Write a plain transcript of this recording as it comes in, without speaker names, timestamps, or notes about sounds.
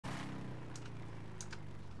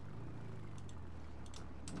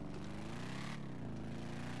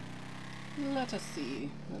Let us see.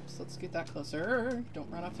 Oops, let's get that closer. Don't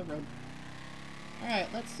run off the road. Alright,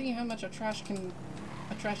 let's see how much a trash kitty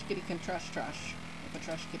can trash. If a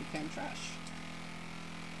trash kitty can trash.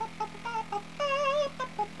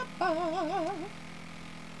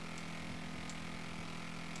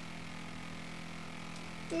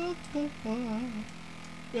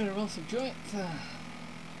 Gonna roll some joints.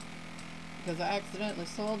 Because I accidentally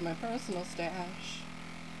sold my personal stash.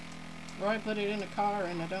 Or I put it in a car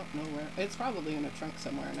and I don't know where. It's probably in a trunk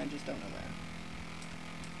somewhere and I just don't know where.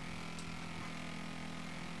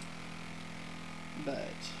 But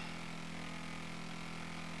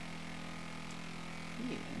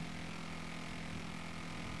yeah.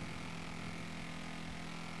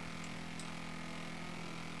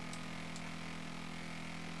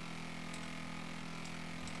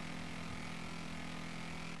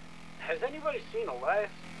 Has anybody seen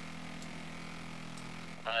Elias?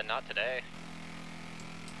 Not today.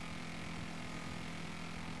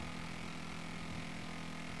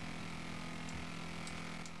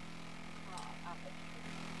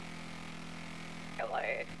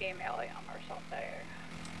 Like email him or something.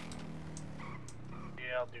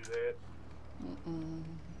 Yeah, I'll do that.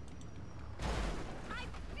 My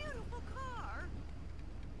beautiful car.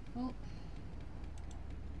 Oh.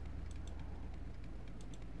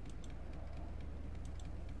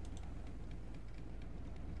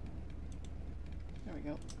 There we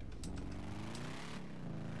go.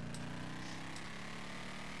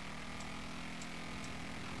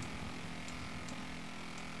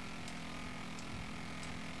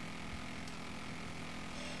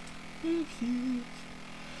 Oopsie.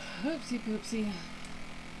 Oopsie poopsie.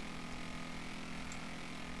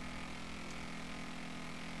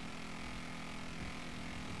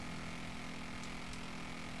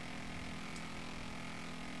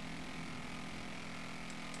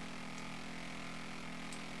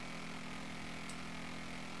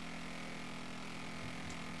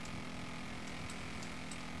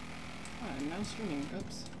 I'm now streaming.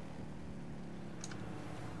 Oops.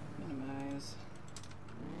 Minimize.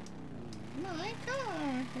 My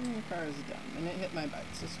car! Your car is dumb, and it hit my bike,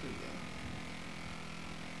 so screw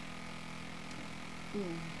you.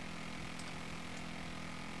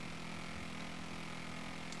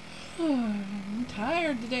 I'm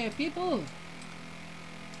tired today, people!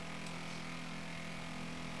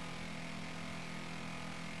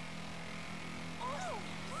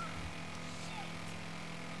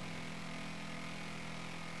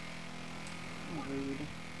 Rude.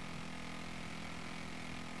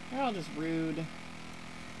 They're all just rude.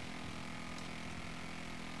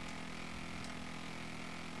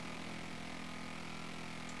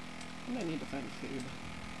 And I need to find food.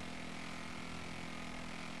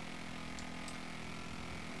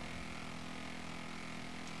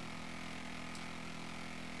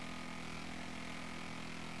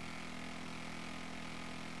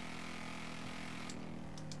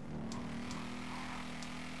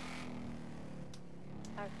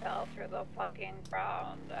 I fell through the fucking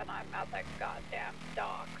ground and I'm at the goddamn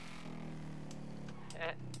dock.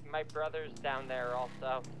 My brother's down there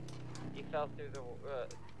also. He fell through the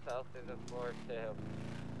floor too.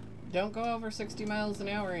 Don't go over 60 miles an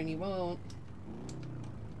hour and he won't.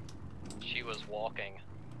 She was walking.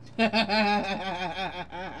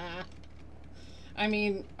 I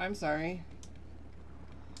mean, I'm sorry.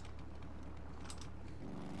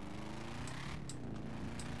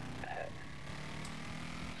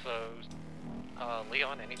 So,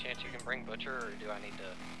 Leon, any chance you can bring Butcher, or do I need to?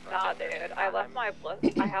 Nah, dude, I left my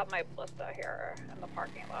I have my Blista here in the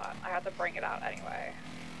parking lot. I had to bring it out anyway.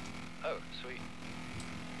 Oh, sweet.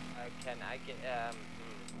 Can I get,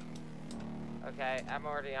 Okay, I'm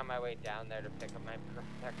already on my way down there to pick up my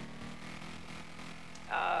protect.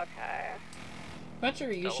 Okay.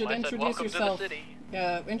 Butcher, you Tell should him I said, introduce "Welcome yourself. to the city."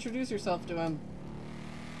 Yeah, introduce yourself to him.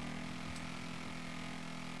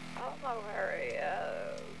 I don't know where he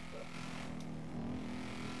is.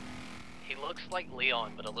 He looks like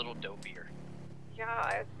Leon, but a little dopier. Yeah,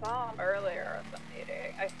 I saw him earlier at the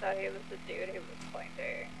meeting. I said he was the dude he was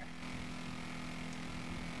pointing.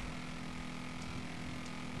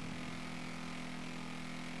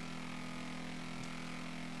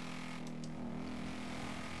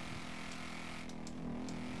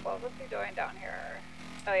 What was he doing down here?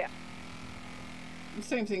 Oh yeah.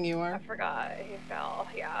 Same thing you I are. forgot. He fell.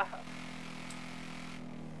 Yeah.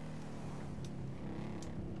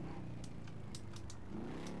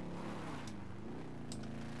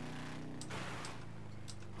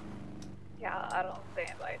 Yeah, I don't see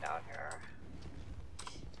anybody down here.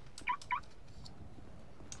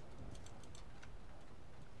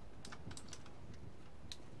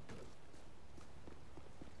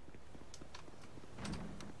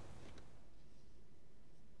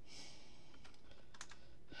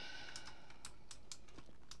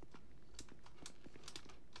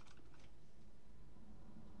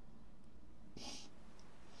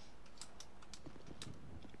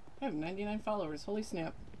 I have 99 followers. Holy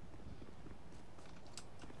snap.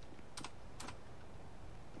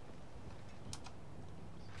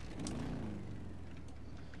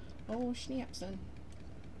 Oh, Schnapson.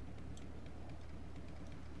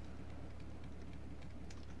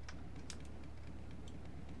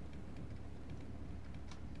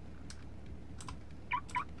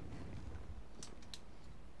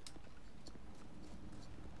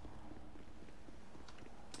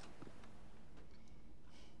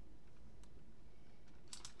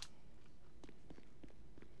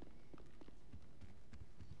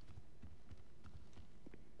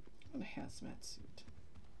 What a hazmat suit.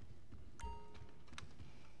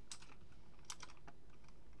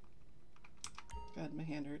 God, my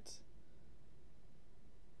hand hurts.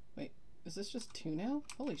 Wait, is this just 2 now?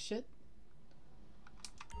 Holy shit.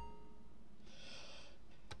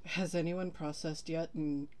 Has anyone processed yet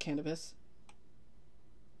in cannabis?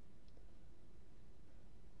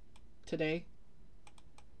 Today?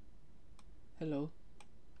 Hello?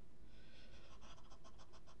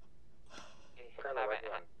 Kind of like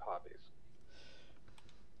on poppies.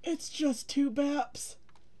 It's just 2 BAPs!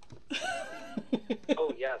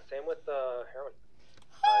 Oh yeah, same with heroin.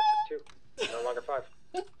 Just 2, no longer 5.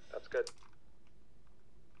 That's good.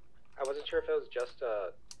 I wasn't sure if it was just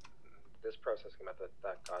this processing method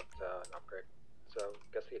that got an upgrade. So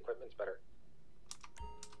guess the equipment's better.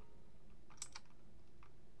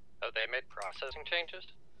 Oh, they made processing changes?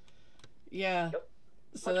 Yeah. Yep.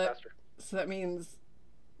 So Much faster. So that means...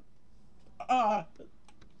 that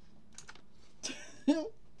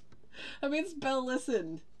means Belle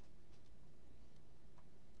listened.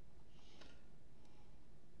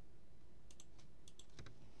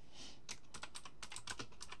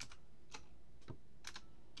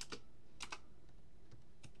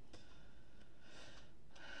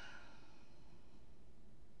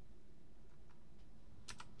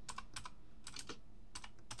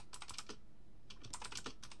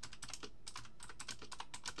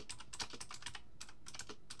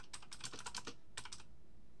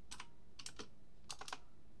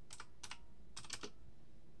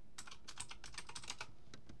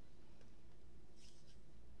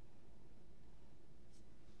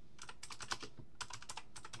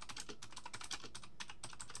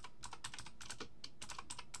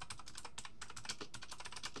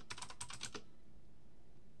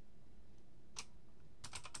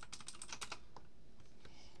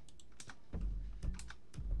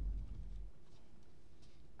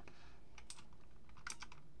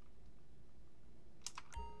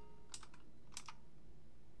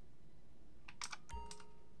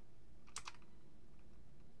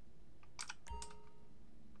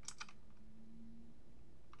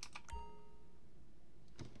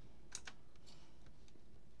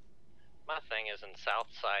 My thing is in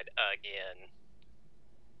Southside again.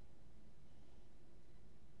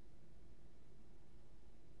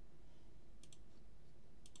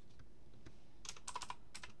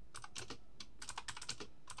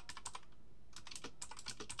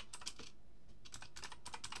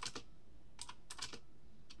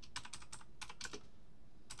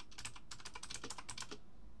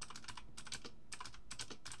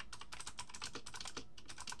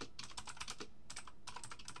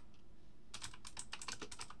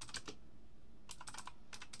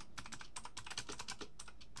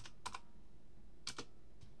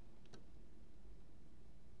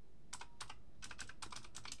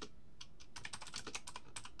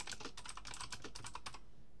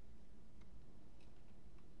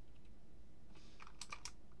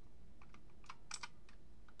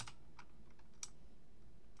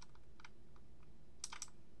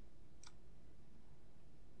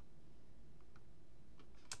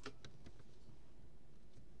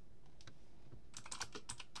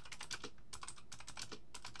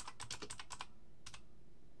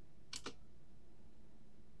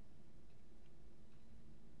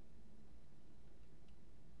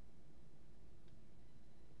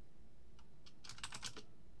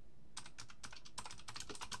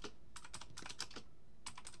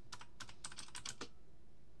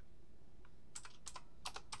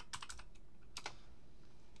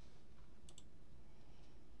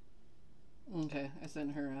 Okay, I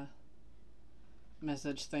sent her a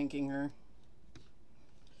message thanking her.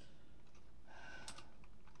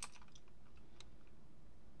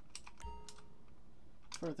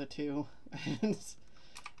 For the 2. And,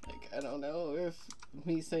 like, I don't know if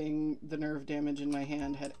me saying the nerve damage in my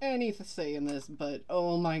hand had any say in this, but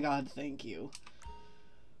oh my god, thank you.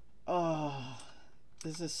 Oh,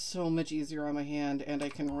 this is so much easier on my hand, and I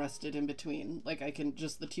can rest it in between. Like, I can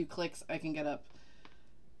just the 2 clicks, I can get up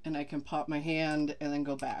and I can pop my hand and then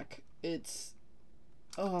go back. It's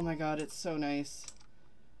Oh my god, it's so nice.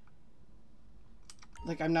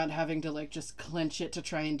 Like, I'm not having to, like, just clench it to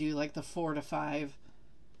try and do, like, the 4 to 5.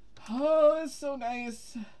 Oh, it's so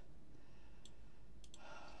nice.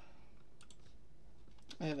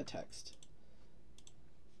 I have a text.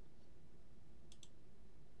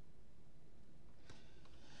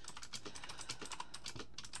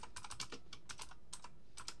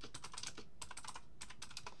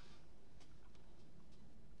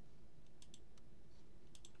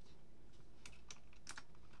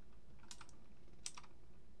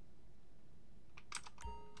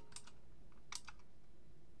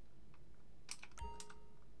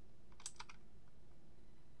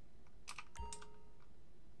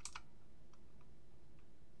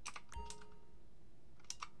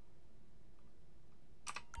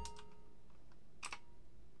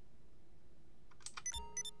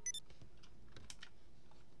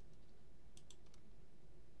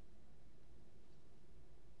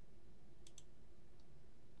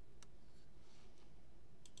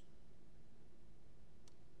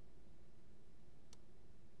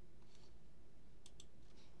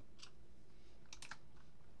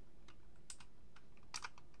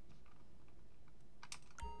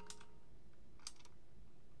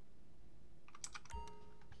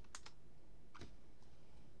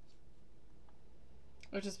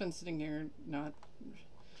 I've just been sitting here not...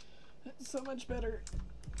 It's so much better.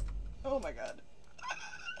 Oh my god.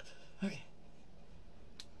 Okay.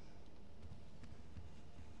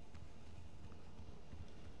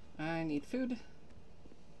 I need food.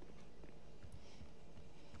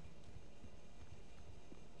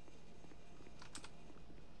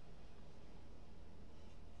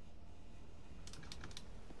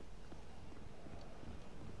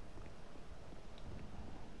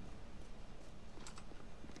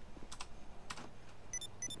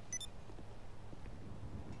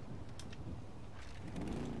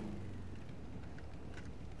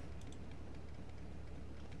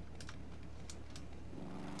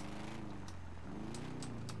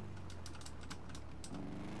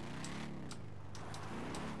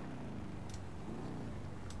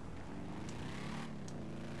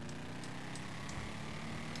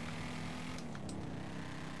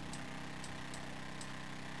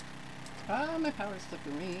 Ah, my power's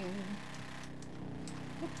flickering.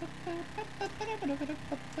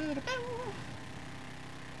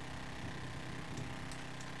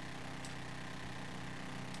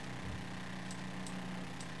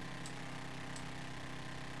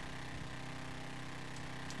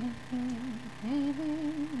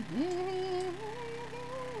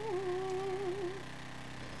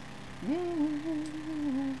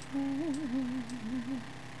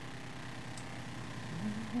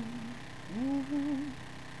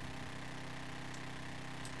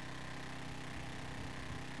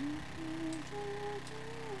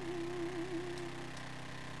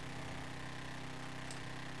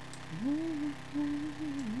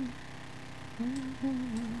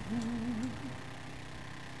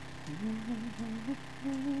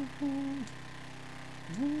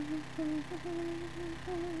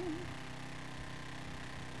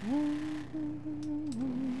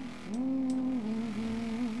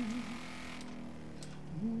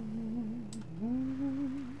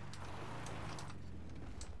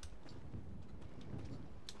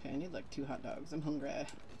 Okay, I need like 2 hot dogs. I'm hungry.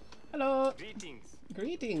 Hello. Greetings.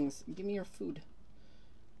 Greetings. Give me your food.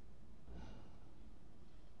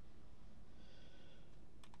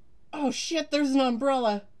 Oh shit, there's an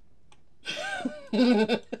umbrella. So you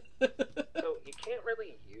can't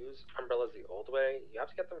really use umbrellas the old way. You have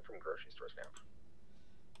to get them from grocery stores now.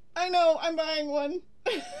 I know, I'm buying one.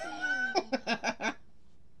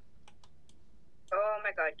 Oh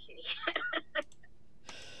my god, Kitty.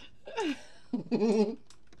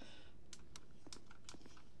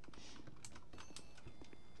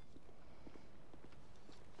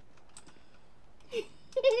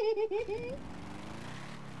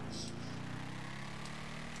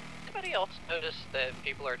 Anybody else notice that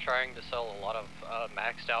people are trying to sell a lot of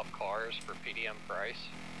maxed out cars for PDM price?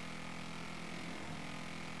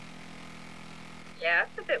 Yeah,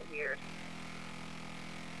 it's a bit weird.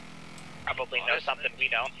 Probably know something we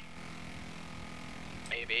don't.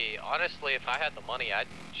 Maybe. Honestly, if I had the money, I'd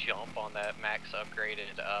jump on that max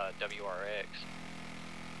upgraded WRX.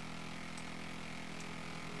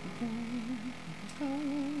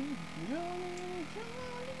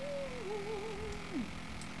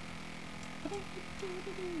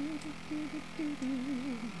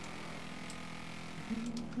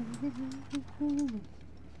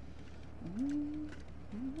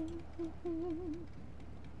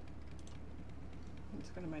 Let's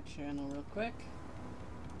go to my channel real quick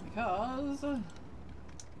because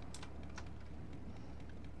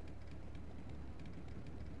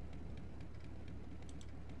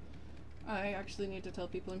I actually need to tell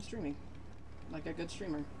people I'm streaming. Like a good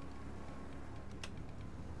streamer.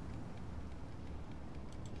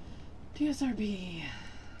 TSRP.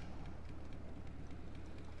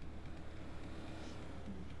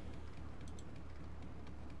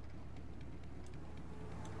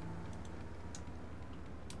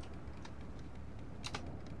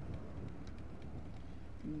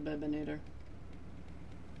 Bebinator.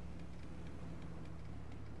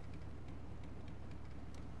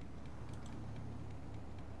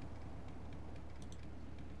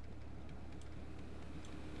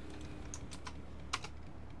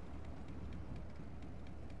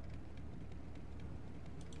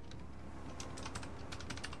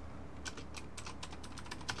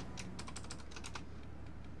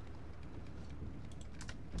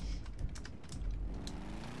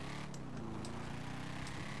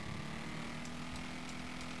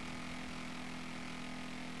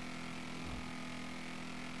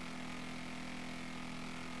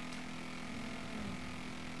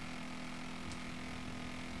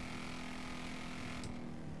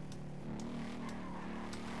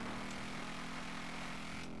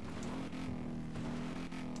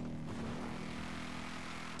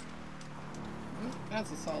 That's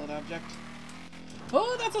a solid object.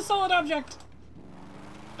 Oh, that's a solid object!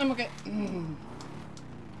 I'm okay. You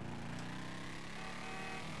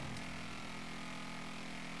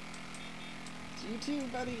too,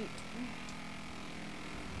 buddy.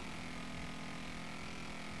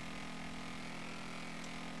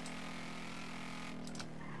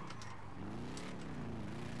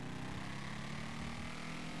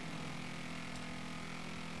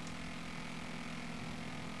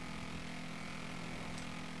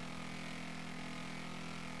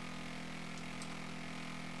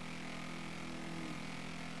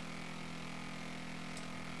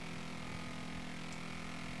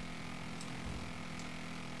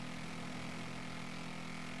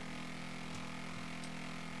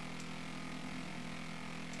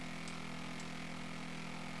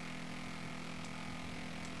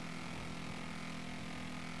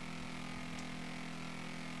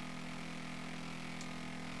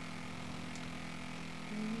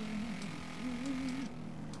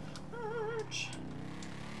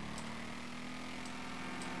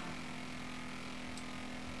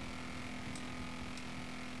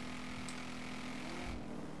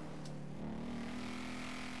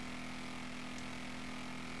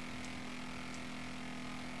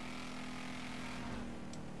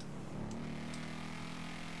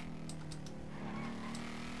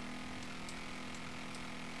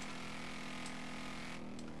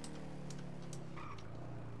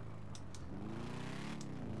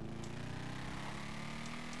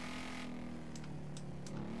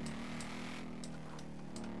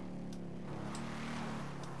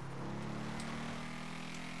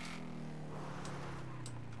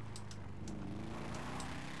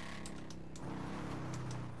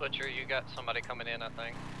 Butcher, you got somebody coming in, I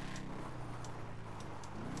think.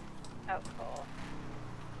 Oh, cool.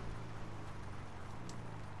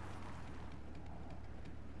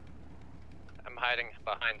 I'm hiding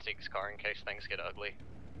behind Zeke's car in case things get ugly.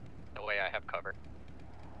 That way I have cover.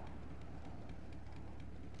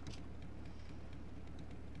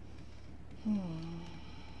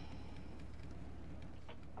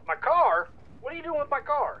 My car? What are you doing with my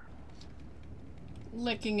car?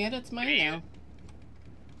 Licking it, it's mine now.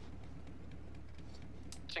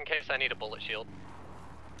 Just in case I need a bullet shield.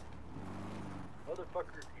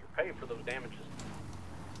 Motherfucker, you're paying for those damages.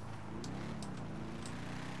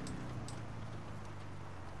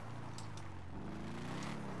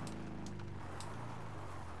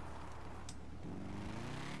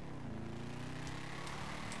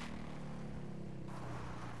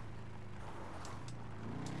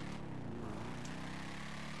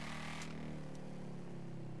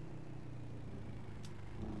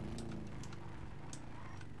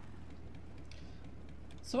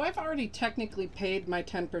 So I've already technically paid my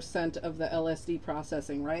 10% of the LSD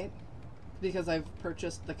processing, right? Because I've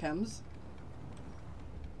purchased the chems.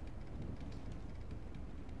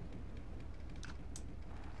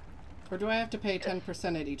 Or do I have to pay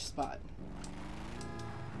 10% at each spot?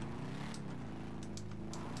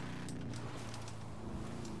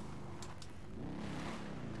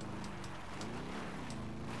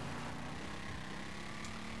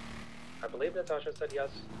 I believe Natasha said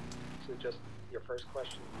yes to just your first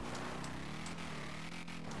question.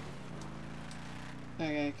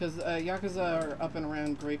 Okay, because Yakuza are up and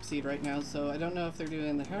around Grapeseed right now, so I don't know if they're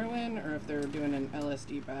doing the heroin or if they're doing an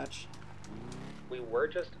LSD batch. We were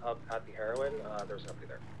just up at the heroin. There's nobody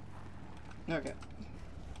there. Okay.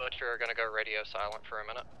 Butcher are gonna go radio silent for a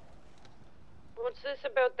minute. What's this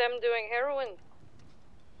about them doing heroin?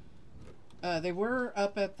 They were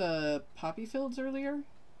up at the poppy fields earlier.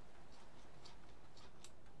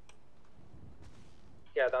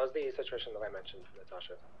 Yeah, that was the situation that I mentioned,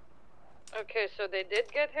 Natasha. Okay, so they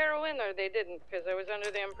did get heroin or they didn't? Because I was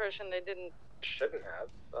under the impression they didn't. Shouldn't have.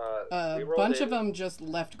 A we rolled bunch in. of them just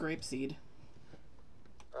left grapeseed.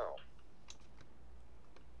 Oh.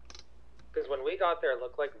 Because when we got there, it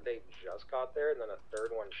looked like they just got there, and then a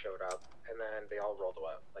third one showed up, and then they all rolled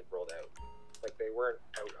out. Like, they weren't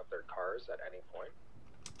out of their cars at any point.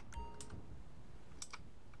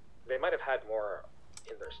 They might have had more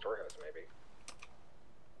in their storehouse, maybe.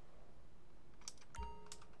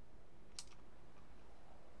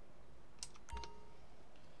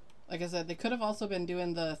 Like I said, they could have also been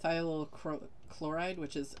doing the thiachloride,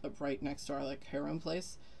 which is right next to our like heroin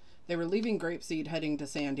place. They were leaving grapeseed heading to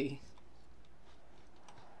Sandy.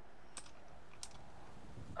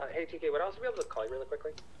 Hey TK, would I also be able to call you really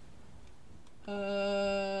quickly?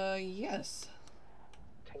 Yes.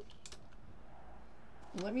 Thank you.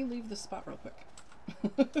 Let me leave this spot real quick.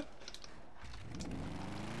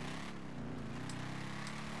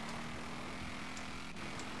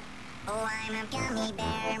 Oh, I'm a gummy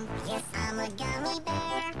bear. Yes, I'm a gummy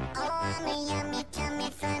bear. Oh, I'm a yummy, tummy,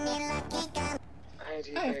 funny, lucky gummy. Hi,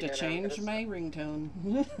 TK, I have to again, change my ringtone.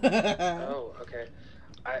 Oh, okay.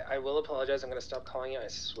 I will apologize. I'm going to stop calling you. I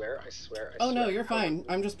swear. Oh no, you're fine.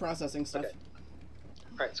 I'm just processing stuff. Okay.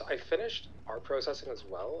 Alright, so I finished our processing as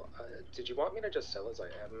well. Did you want me to just sell as I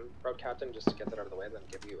am, Road Captain, just to get that out of the way and then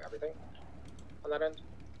give you everything on that end?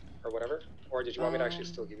 Or whatever? Or did you want me to actually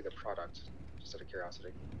still give you the product, just out of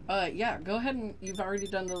curiosity? Yeah, go ahead and you've already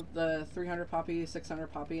done the 300 poppy, 600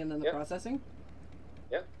 poppy, and then the processing?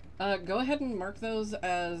 Yeah. Go ahead and mark those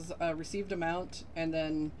as a received amount, and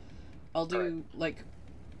then I'll do, like,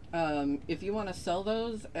 if you want to sell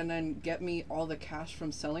those and then get me all the cash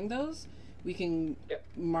from selling those, we can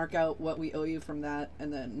mark out what we owe you from that,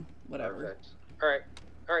 and then whatever. Perfect.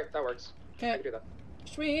 Alright, that works. I Okay. can do that.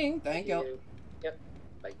 Swing. Thank you. Yep.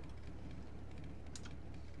 Bye.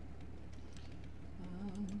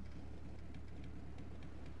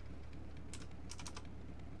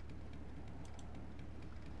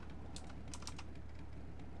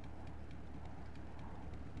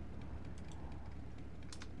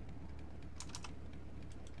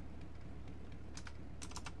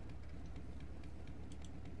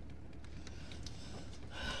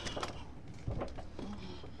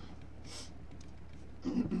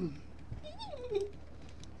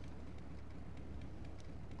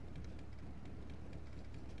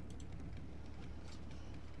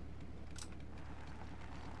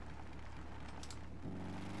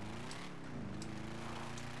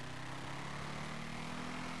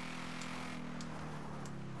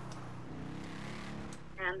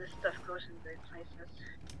 And this stuff goes in great places.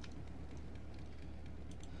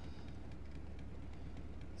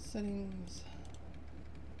 Settings.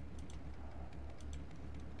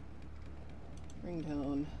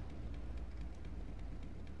 Ringtone.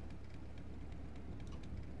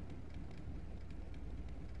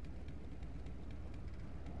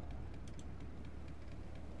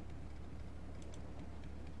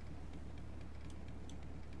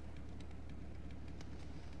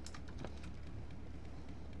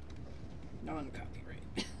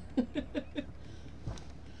 Non-copyright.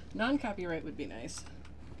 Non-copyright would be nice.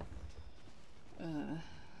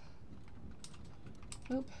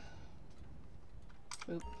 Boop.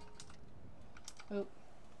 Boop. Boop.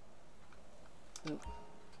 Boop.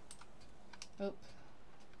 Boop.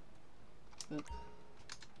 Boop.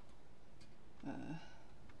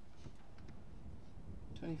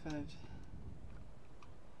 25.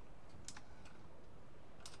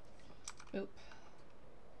 Boop.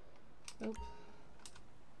 Boop.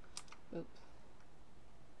 Boop.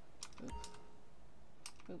 Boop.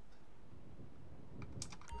 Boop.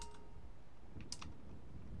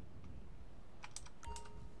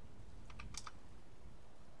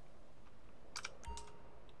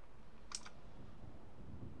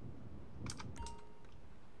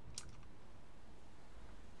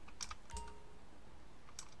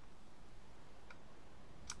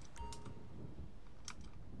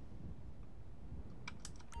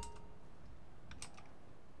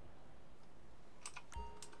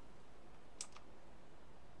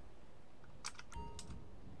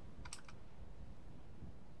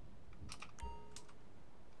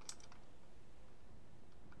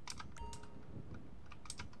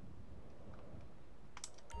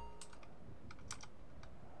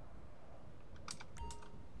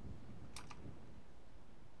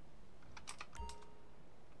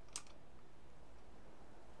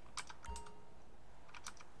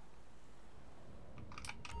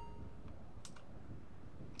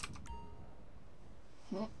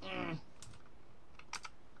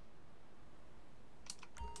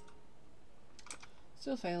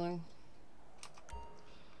 Still failing.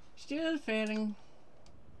 Still failing.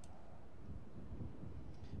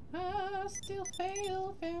 I still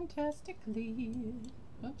fail fantastically.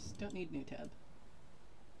 Oops, don't need new tab.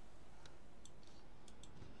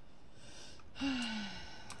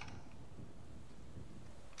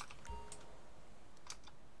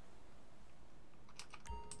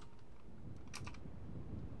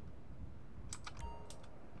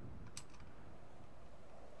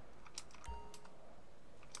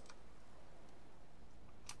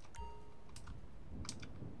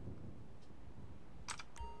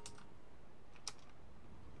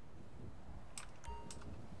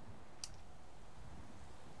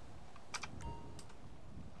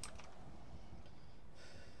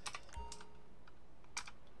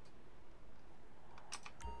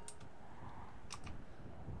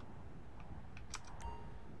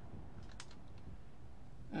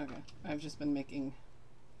 Okay, I've just been making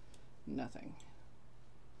nothing.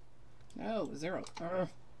 No, 0. Ugh.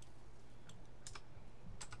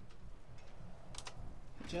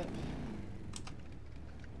 Good job.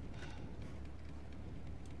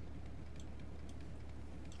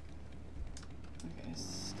 Okay,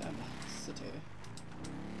 stability.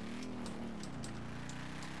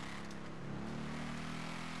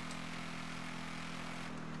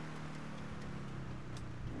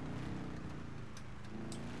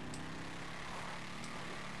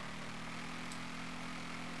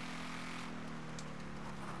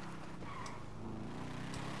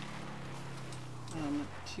 And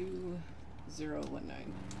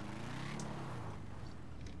 2019.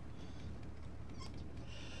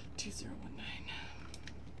 2019.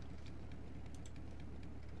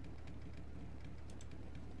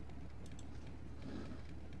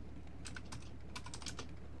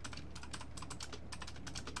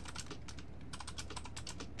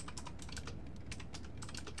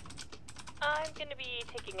 I'm gonna be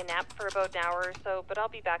taking a nap for about an hour or so, but I'll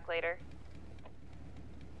be back later.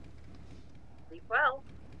 Sleep well.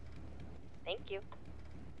 Thank you.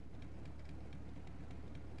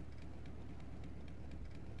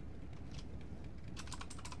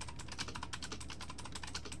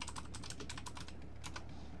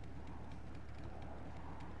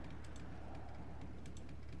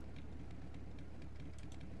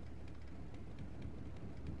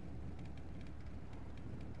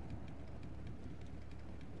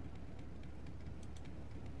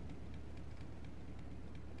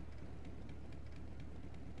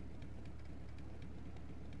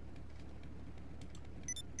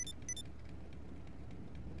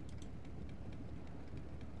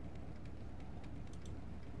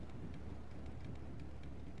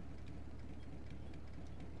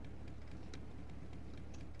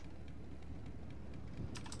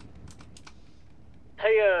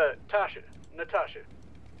 Hey, Natasha.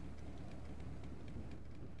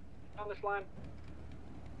 On this line?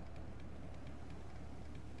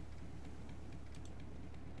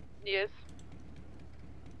 Yes.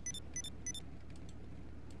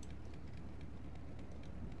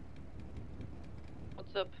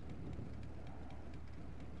 What's up?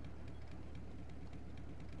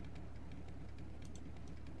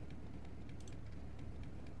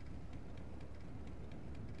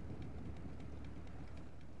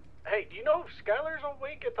 Hey, do you know if Skylar's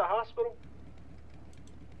awake at the hospital?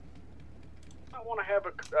 I want to have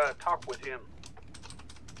a talk with him.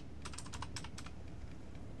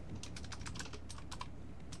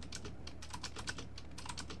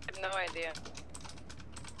 I have no idea.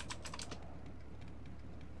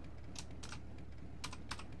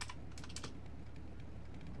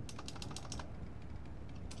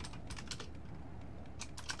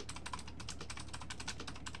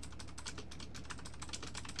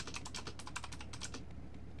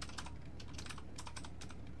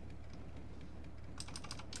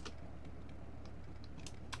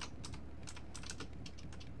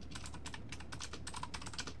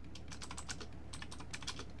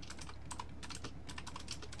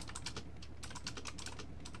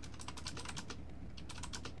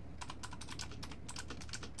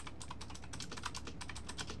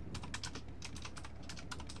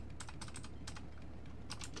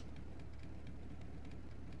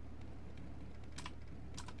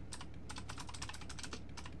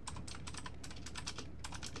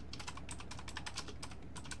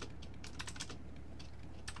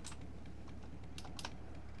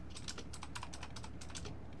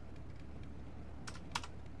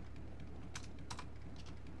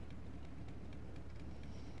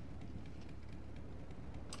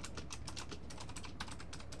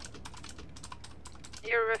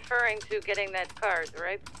 You're referring to getting that card,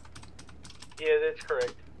 right? Yeah, that's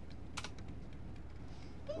correct.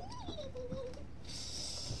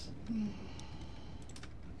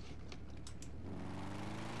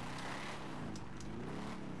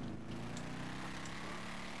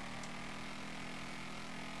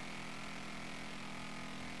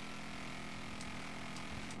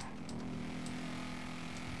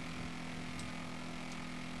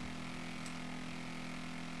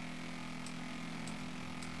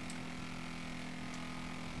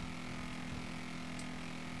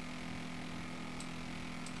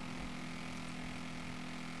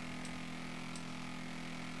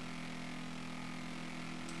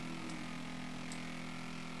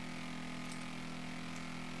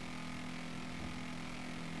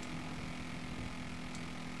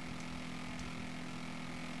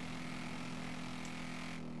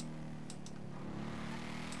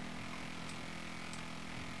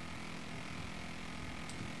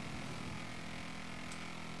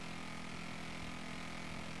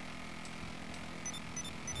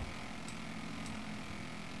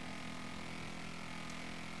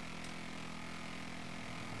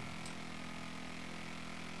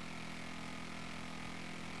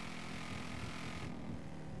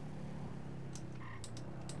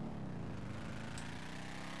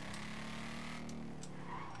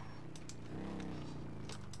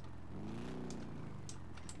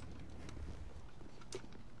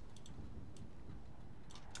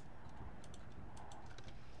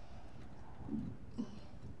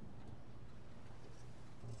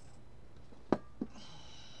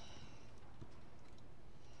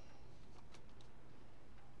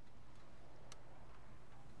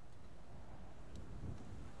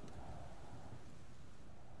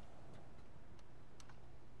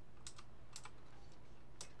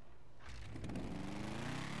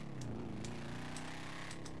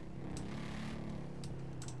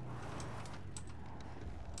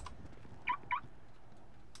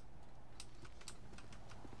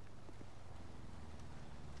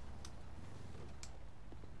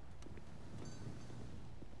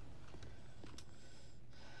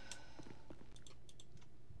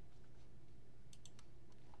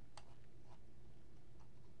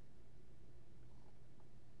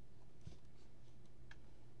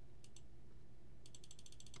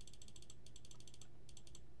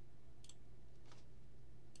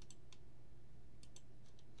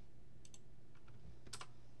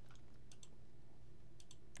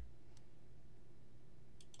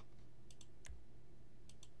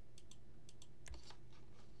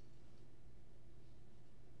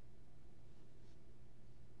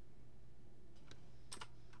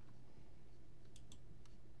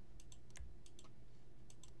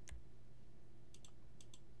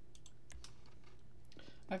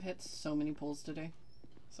 I've hit so many pulls today,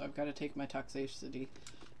 so I've got to take my toxicity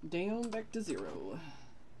down back to 0.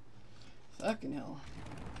 Fucking hell.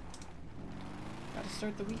 Gotta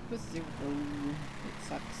start the week with 0. It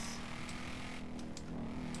sucks.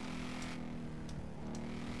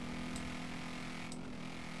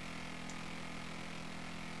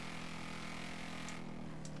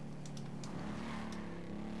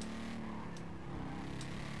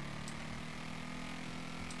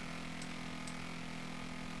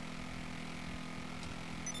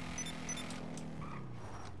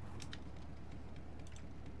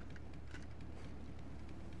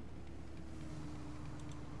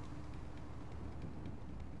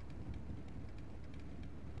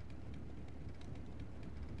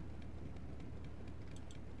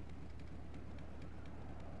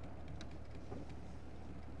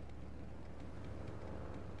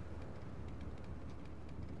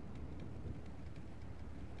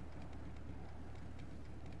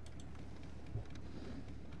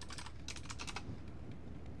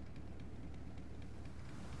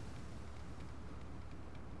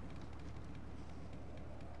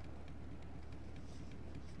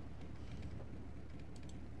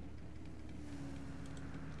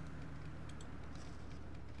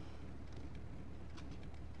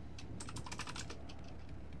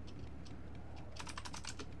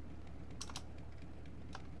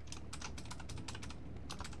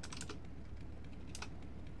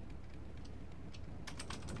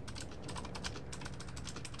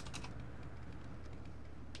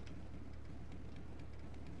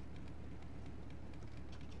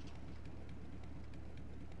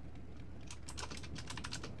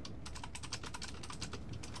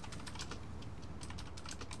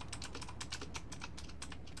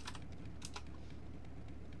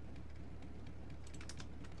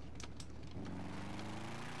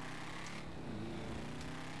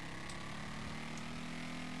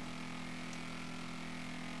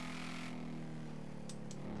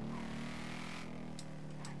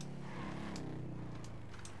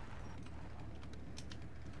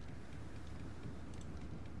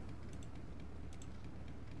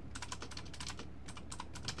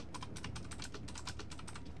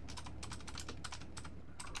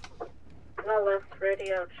 Alice,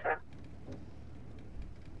 radio check.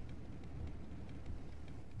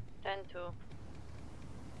 10-2.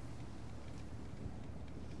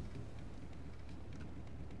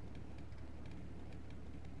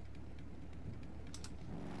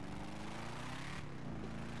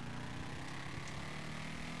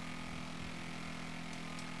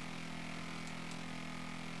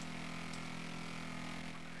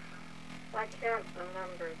 I can't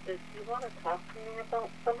remember. Did you want to talk to me about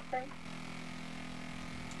something?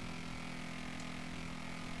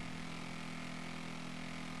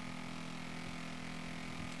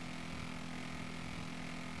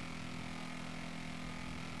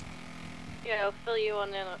 Yeah, I'll fill you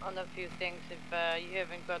in on a few things if you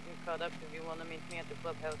haven't gotten caught up. If you want to meet me at the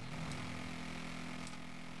clubhouse.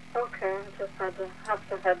 Okay, I just have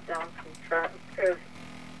to head down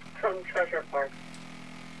from Treasure Park.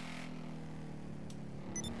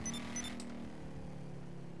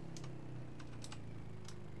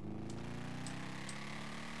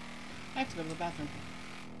 I have to go to the bathroom.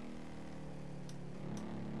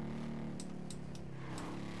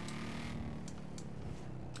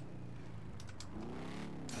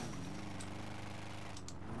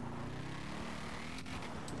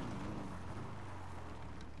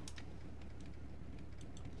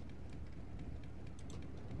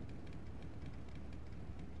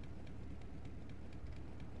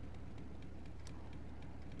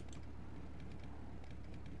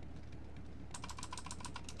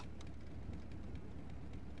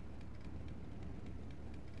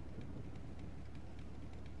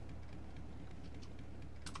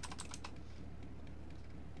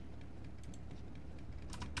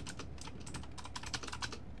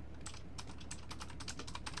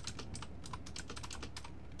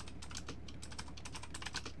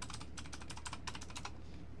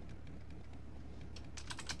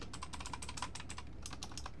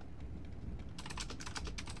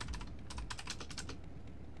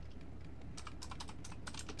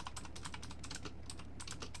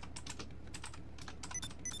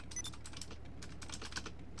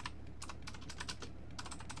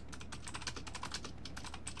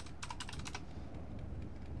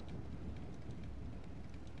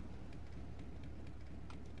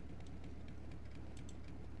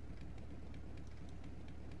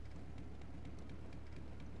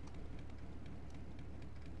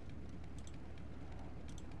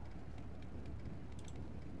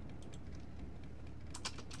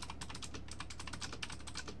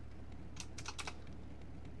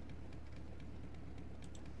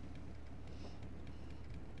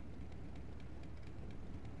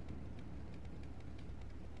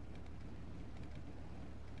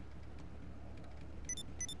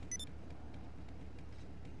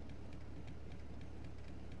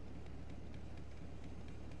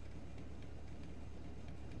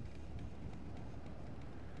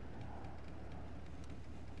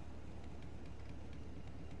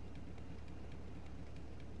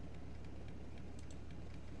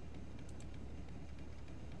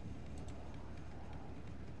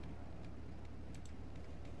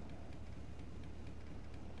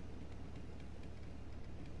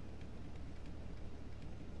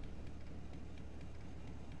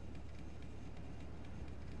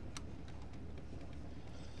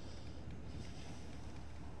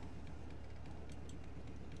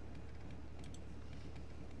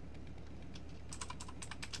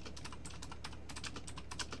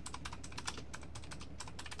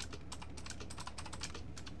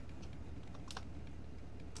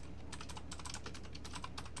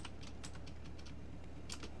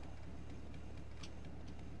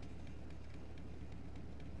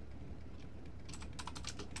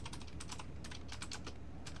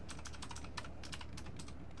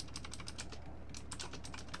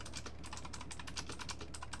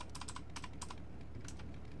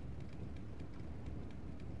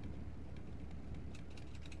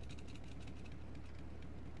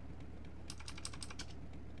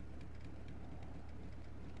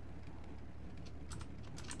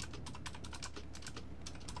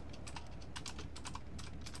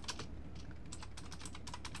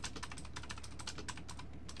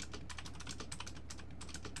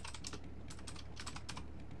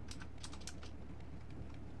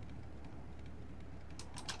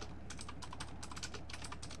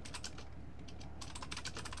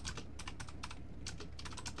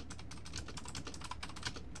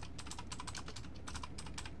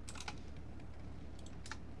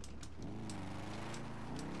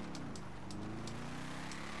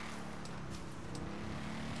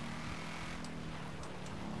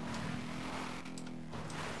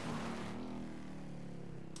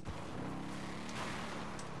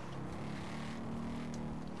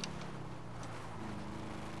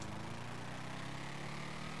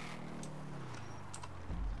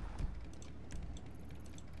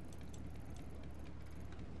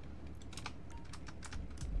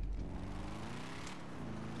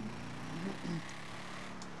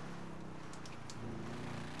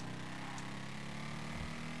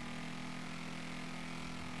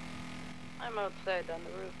 I'm outside on the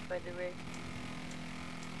roof, by the way.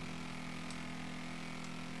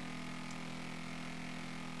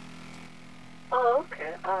 Oh,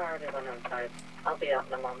 okay. I already went inside. I'll be out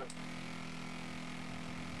in a moment.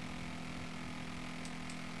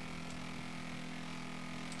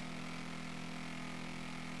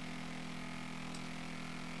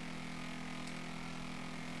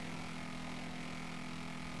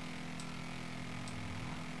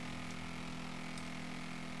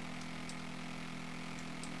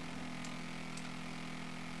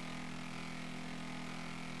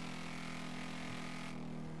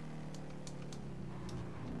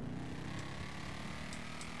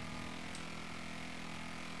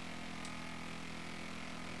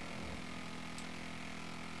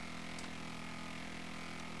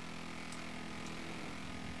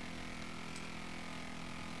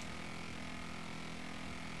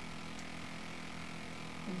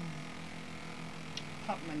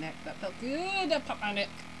 Popped my neck. That felt good. That popped my neck.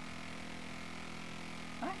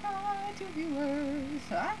 Hi, hi to viewers.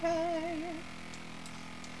 Hi, hi.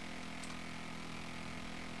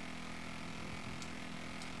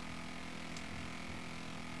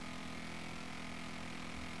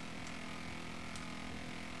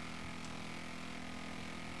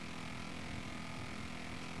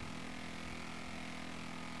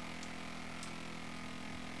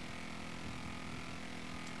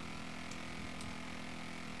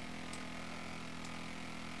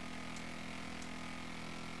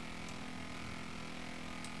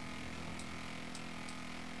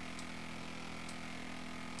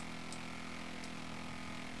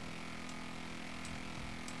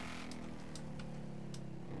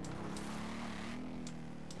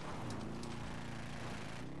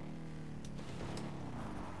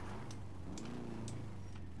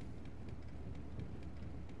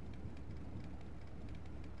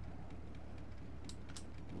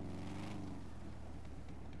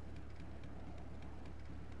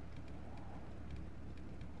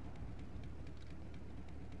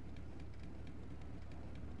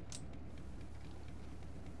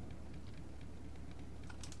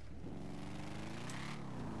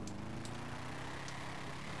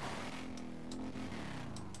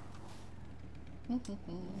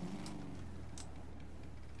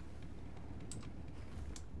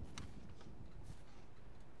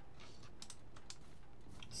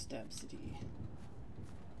 Stab City.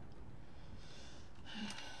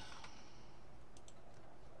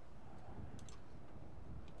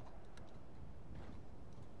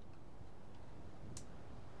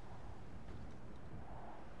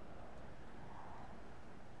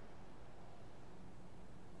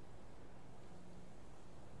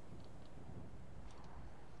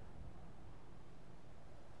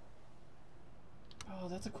 Oh,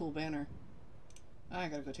 that's a cool banner. I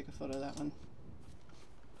gotta go take a photo of that one.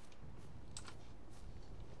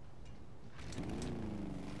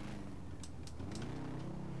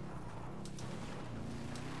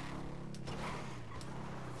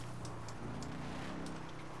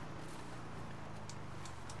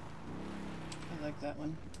 I like that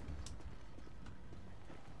one.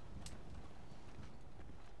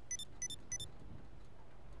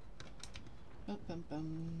 Bum, bum,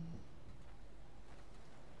 bum.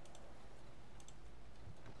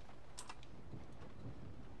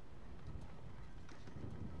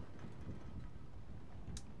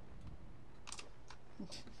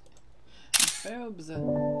 Boobs.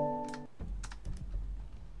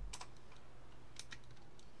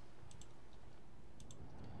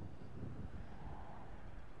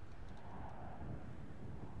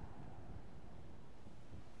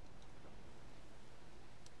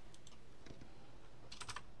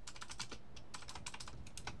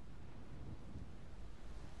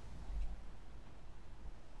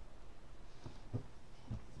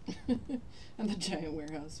 And the giant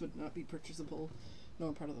warehouse would not be purchasable,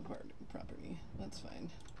 nor part of the property. That's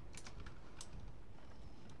fine.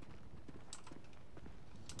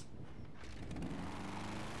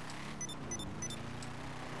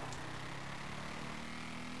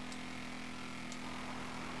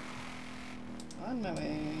 On my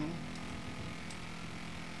way.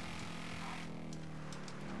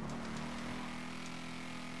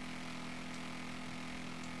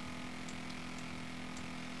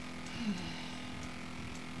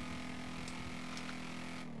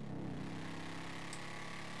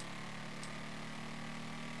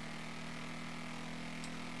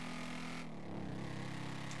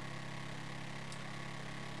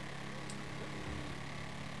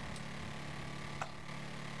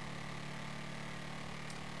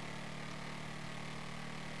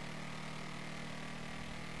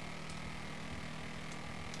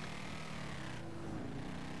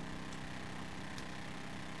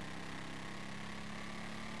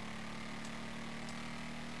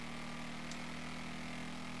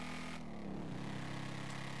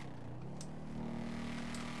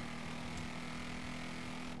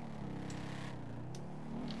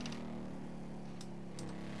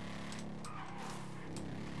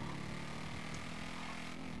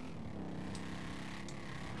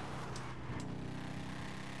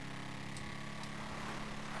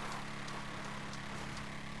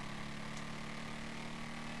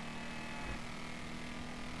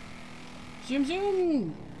 Zoom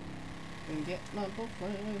zoom. Gonna get my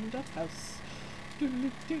boyfriend a house. Do,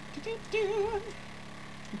 do, do, do, do.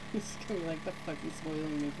 It's gonna be like, the fuck you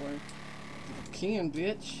spoiling me for? Can,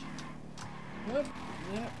 bitch. Yep.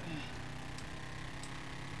 Yep.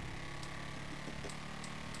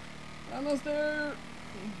 Almost there.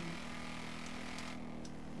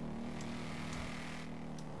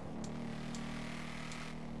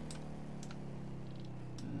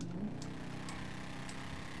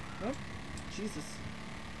 Oh, Jesus.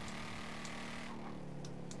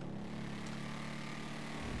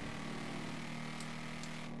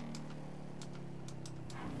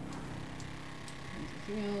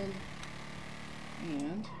 Field.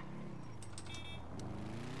 And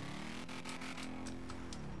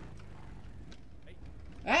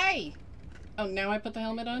hey! Oh, now I put the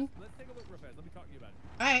helmet on? Let's take a look real fast. Let me talk to you about it.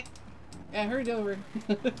 Alright. Yeah, hurried over.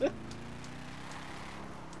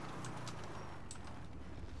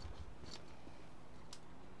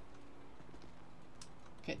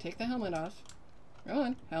 Okay, take the helmet off. Go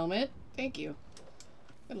on, helmet. Thank you.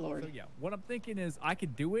 Good lord. So yeah, what I'm thinking is I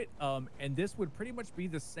could do it, and this would pretty much be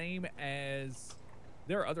the same as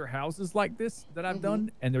there are other houses like this that I've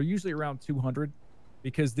done, and they're usually around 200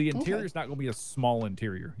 because the interior is not going to be a small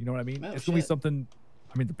interior. You know what I mean? Oh, it's going to be something.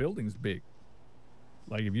 I mean, the building's big.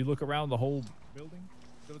 Like if you look around the whole building,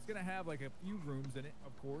 so it's going to have like a few rooms in it,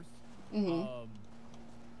 of course.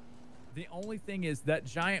 The only thing is that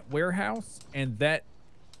giant warehouse and that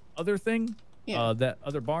other thing. Yeah. That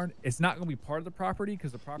other barn, it's not going to be part of the property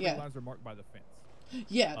because the property lines are marked by the fence.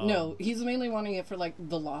 Yeah, no, he's mainly wanting it for like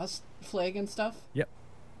the lost flag and stuff. Yep.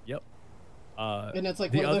 And it's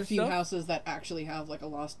like one of the few houses that actually have like a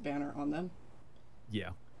lost banner on them.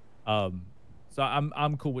 Yeah. So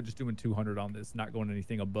I'm cool with just doing 200 on this, not going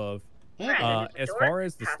anything above. Yeah. As far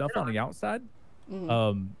as the stuff on the outside,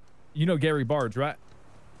 you know Gary Barge, right?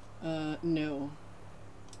 No.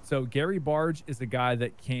 So Gary Barge is a guy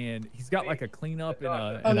that he's got like a cleanup in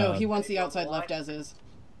a... Oh no, he wants the outside left as is.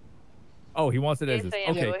 Oh, he wants it as is.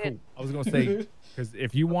 Okay, cool. I was going to say, because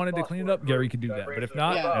if you wanted to clean it up, Gary could do that. But if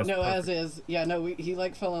not, yeah, no, as is. Yeah, no, he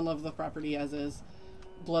like fell in love with the property as is.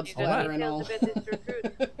 Blood splatter and all.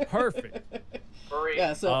 Perfect.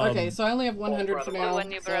 Yeah, so, okay, so I only have 100 for now,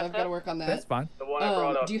 so I've got to work on that. That's fine.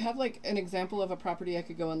 Do you have like an example of a property I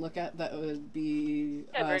could go and look at that would be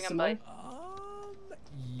similar?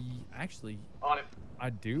 Actually, on it. I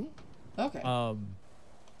do. Okay.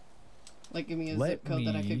 Like, give me a zip code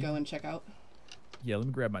that I could go and check out. Yeah, let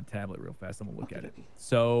me grab my tablet real fast. I'm gonna look at it.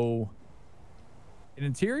 So, an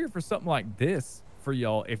interior for something like this for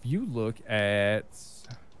y'all. If you look at,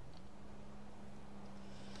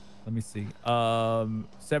 let me see,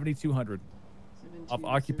 7200 off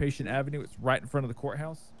Occupation Avenue. It's right in front of the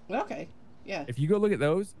courthouse. Okay. Yeah. If you go look at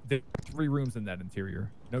those, there's 3 rooms in that interior.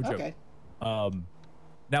 No joke. Okay.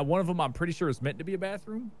 Now, one of them I'm pretty sure is meant to be a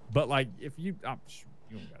bathroom, but like if you don't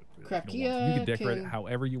gotta do Crap that. Kia You can decorate it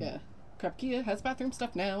however you want. Crap Kia has bathroom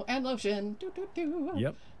stuff now and lotion.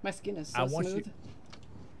 Yep. My skin is so smooth.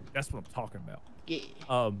 That's what I'm talking about.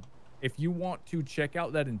 Yeah. If you want to check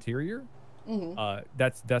out that interior,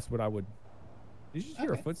 that's what I would. Did you just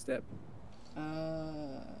hear a footstep? I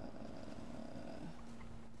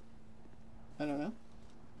don't know.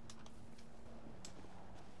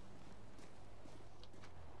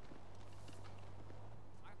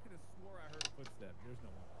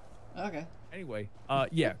 Okay. Anyway,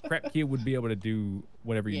 yeah, Crap Kia would be able to do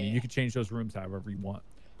whatever you need. You can change those rooms however you want.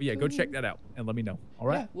 But yeah, go check that out and let me know. All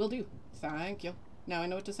right? Yeah, will do. Thank you. Now I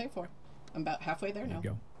know what to save for. I'm about halfway there now.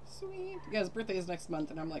 You go. Sweet. Yeah, his birthday is next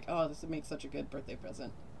month, and I'm like, oh, this would make such a good birthday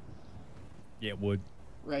present. Yeah, it would.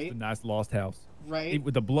 Right? It's a nice lost house. Right?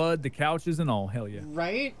 With the blood, the couches, and all. Hell yeah.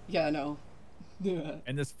 Right? Yeah, no.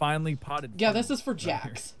 And this finely potted. Yeah, this is for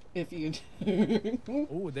Jax. If you.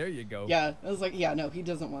 Oh, there you go. Yeah, I was like, yeah, no, he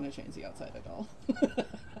doesn't want to change the outside at all.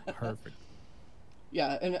 Perfect.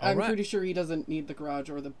 Yeah, and I'm pretty sure he doesn't need the garage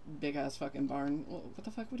or the big ass fucking barn. Well, what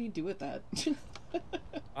the fuck would he do with that?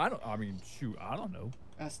 I don't know.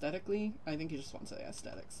 Aesthetically, I think he just wants the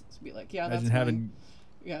aesthetics. To be like, yeah, imagine that's having. fine.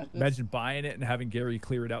 Yeah. Imagine buying it and having Gary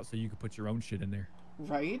clear it out so you could put your own shit in there.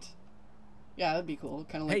 Right. Yeah, that'd be cool.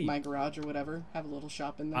 Kind of like my garage or whatever. Have a little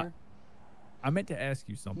shop in there. I meant to ask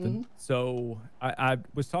you something. So I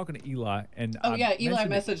was talking to Eli and Eli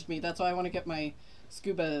messaged me. That's why I want to get my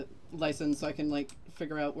scuba license so I can like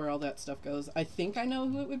figure out where all that stuff goes. I think I know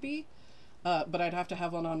who it would be, but I'd have to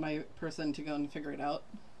have one on my person to go and figure it out.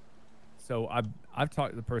 So I've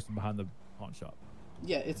talked to the person behind the pawn shop.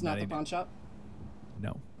 Yeah, it's not the pawn shop.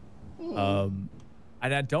 No.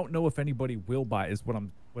 And I don't know if anybody will buy it, is what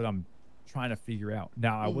I'm trying to figure out.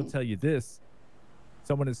 Now I will tell you this.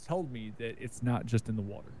 someone has told me that it's not just in the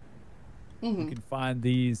water. You Mm-hmm. can find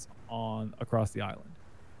these across the island.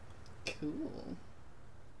 Cool.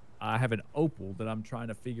 I have an opal that I'm trying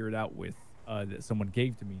to figure it out with, that someone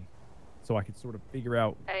gave to me, so I could sort of figure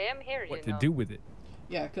out I am here, what you to know. do with it.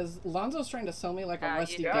 Yeah, because Lonzo's trying to sell me like a You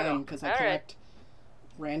rusty got gun it. because I All right. collect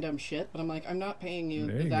random shit. But I'm like, I'm not paying you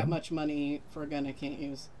There you that go. much money for a gun I can't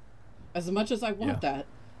use. As much as I want that,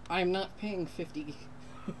 I'm not paying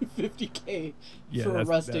 50K for a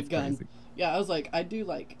rusted gun. Crazy. Yeah, I was like, I'd do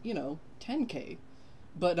like, 10K,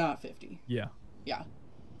 but not 50. Yeah. Yeah.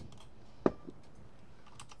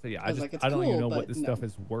 So yeah, I was like, it's I don't even cool, know but what this no. stuff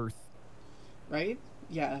is worth. Right?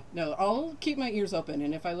 Yeah. No, I'll keep my ears open,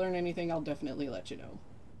 and if I learn anything, I'll definitely let you know.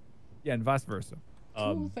 Yeah, and vice versa.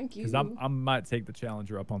 Cool, thank you. Because I might take the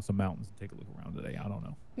Challenger up on some mountains and take a look around today. I don't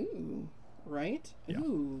know. Ooh. Right? Yeah.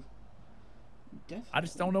 Ooh. Definitely. I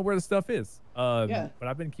just don't know where the stuff is. Yeah. But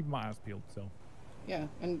I've been keeping my eyes peeled. So. Yeah,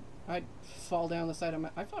 and I'd fall down the side of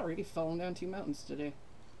I've already fallen down 2 mountains today.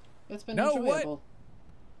 It's been No, enjoyable. what?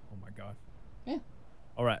 Oh my god. Yeah.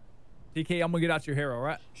 All right. TK, I'm gonna get out your hair. All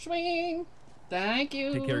right. Swing. Thank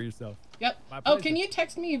you. Take care of yourself. Yep. My Oh, pleasure. can you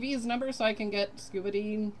text me V's number so I can get Scuba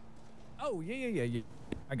Dean? Oh yeah.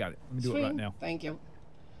 I got it. Let me do Swing. it right now. Thank you.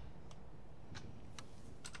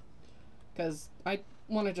 Because I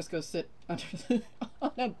want to just go sit under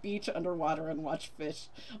on a beach underwater and watch fish.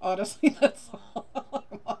 Honestly, that's all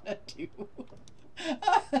I want to do.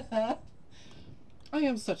 I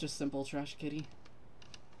am such a simple trash kitty.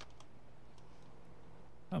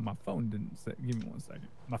 Oh, my phone didn't say. Give me 1 second.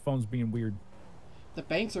 My phone's being weird. The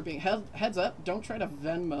banks are being heads up. Don't try to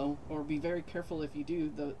Venmo, or be very careful if you do.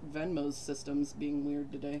 The Venmo's system's being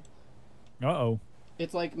weird today. Uh-oh.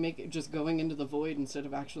 It's like just going into the void instead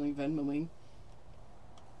of actually Venmoing.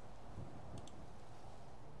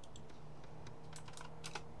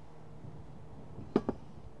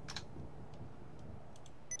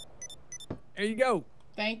 There you go.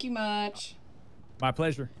 Thank you much. My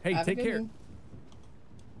pleasure. Hey, Have a take good care. one.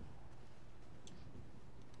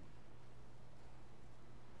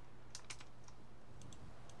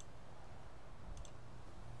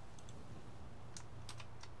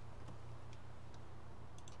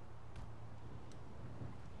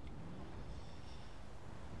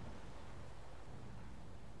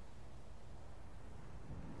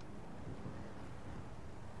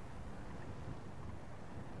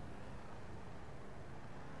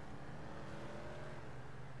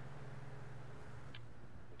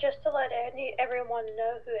 Just to let everyone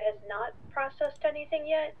know who has not processed anything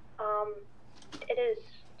yet, it is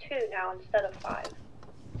 2 now instead of 5.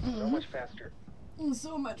 So much faster.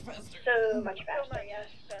 So much faster. So much faster, So much yes.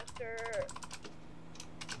 faster.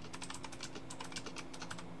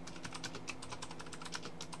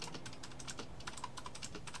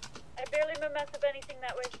 I barely mess up anything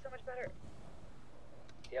that way. It's so much better.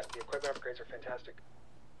 Yeah, the equipment upgrades are fantastic.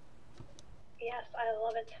 Yes, I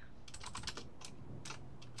love it.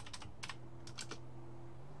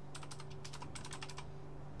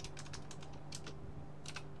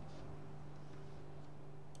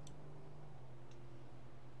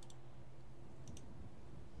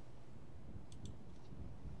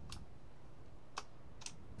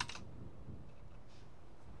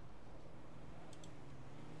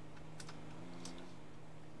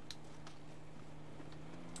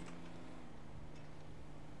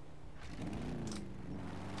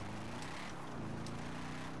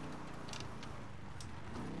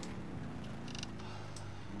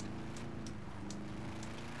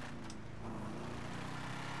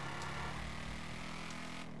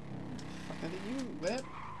 Fuck are you, whip?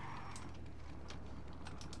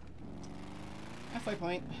 Halfway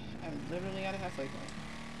point. I'm literally at a halfway point.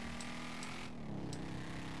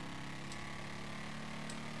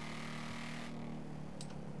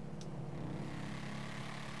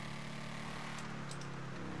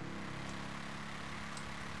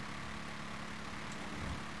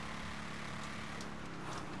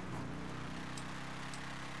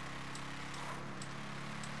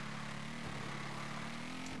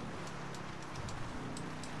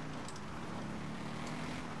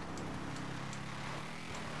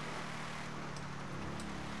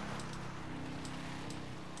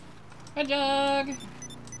 Hi, Doug!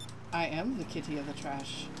 I am the kitty of the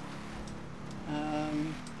trash.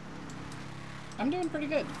 I'm doing pretty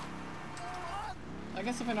good. I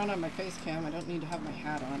guess if I don't have my face cam, I don't need to have my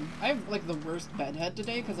hat on. I have, like, the worst bed head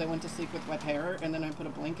today because I went to sleep with wet hair and then I put a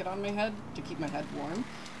blanket on my head to keep my head warm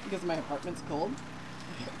because my apartment's cold.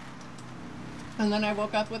 And then I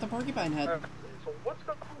woke up with a porcupine head. So what's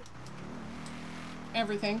going on?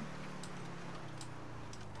 Everything.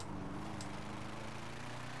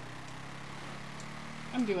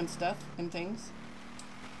 I'm doing stuff and things.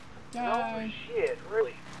 Oh Die. shit,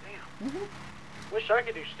 really? Damn. Wish I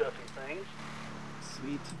could do stuff and things.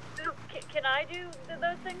 Sweet. Can I do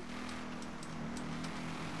those things?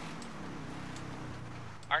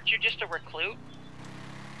 Aren't you just a recluse?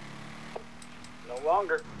 No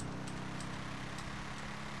longer.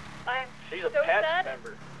 I'm She's a so patch sad.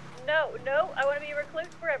 member. No, I want to be a recluse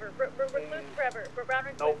forever. Recluse forever. Brown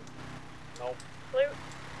recluse. Nope. Recluse.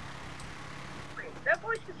 That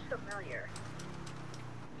voice is familiar.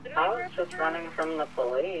 I was just running from the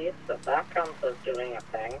police. If that counts as doing a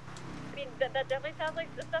thing. I mean, that definitely sounds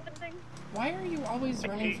like the stuff and things. Why are you always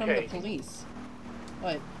running from the police?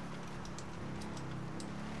 What?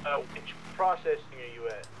 Which processing are you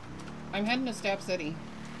at? I'm heading to Stab City.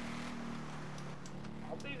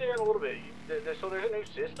 I'll be there in a little bit. So there's a new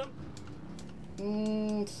system?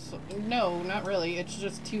 No, not really. It's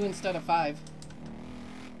just 2 instead of 5.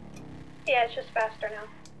 Yeah, it's just faster now.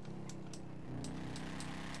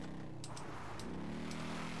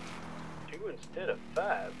 2 instead of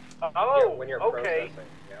 5? Yeah, Oh, when you're okay. processing,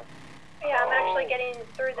 yeah. Yeah, I'm actually getting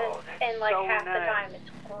through this in like so half the nice. time.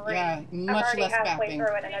 It's great. Yeah, I'm much already less halfway bapping.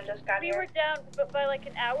 through it and I just got We here. were down by like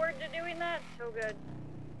an hour to doing that. So good.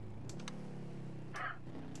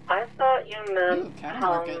 I thought you meant Ooh, cattle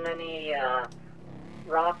how market. many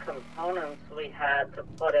raw components we had to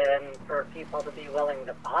put in for people to be willing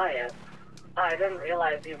to buy it. I didn't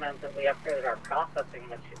realize you meant that we upgraded our processing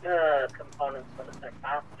components so that they're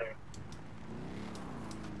faster.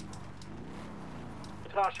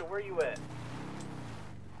 Natasha, where you at?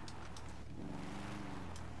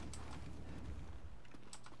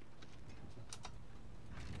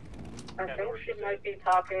 I think she might be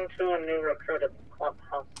talking to a new recruit at the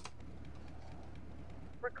clubhouse.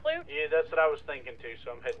 Reclute? Yeah, that's what I was thinking too,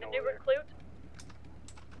 so I'm heading A over new there. reclute?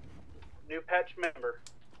 New patch member.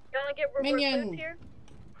 You only get Minion. reclutes here?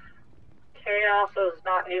 Chaos is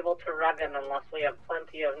not able to run in unless we have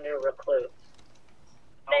plenty of new recruits.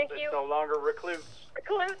 Thank It's you. no longer recluse.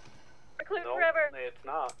 Reclute. Reclute Nope, forever. it's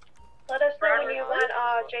not. Let us know when you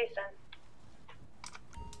want Jason.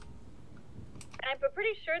 I'm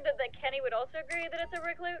pretty sure that Kenny would also agree that it's a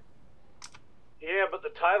reclute. Yeah, but the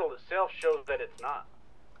title itself shows that it's not.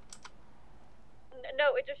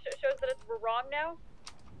 No, it just shows that it's wrong now.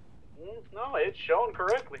 No, it's shown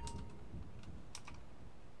correctly.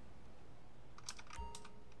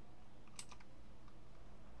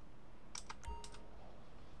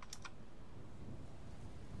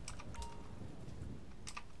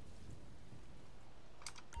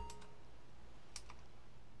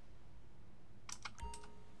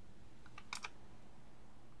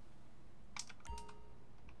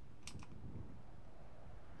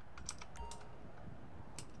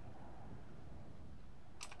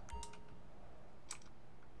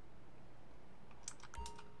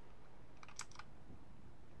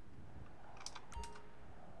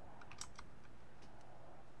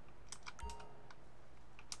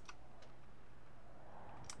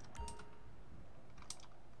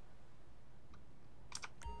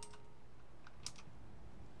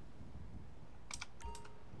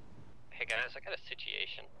 Hey guys, I got a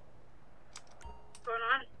situation. What's going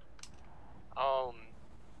on?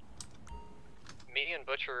 Me and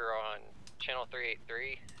Butcher are on channel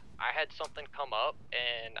 383. I had something come up,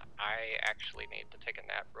 and I actually need to take a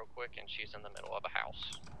nap real quick, and she's in the middle of a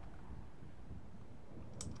house.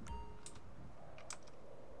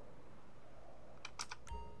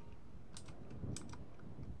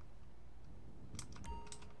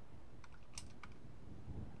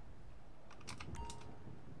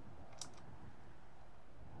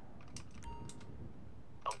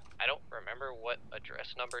 I don't remember what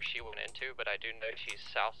address number she went into, but I do know she's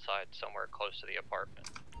south side somewhere close to the apartment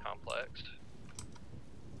complex.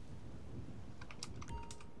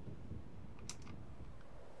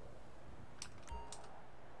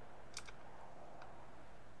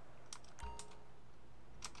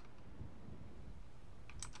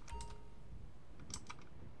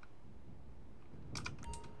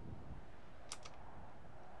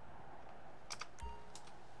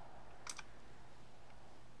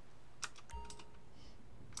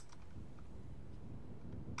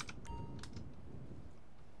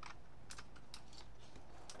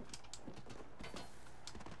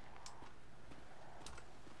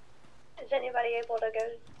 Is anybody able to go?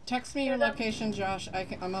 Text me your location, Josh.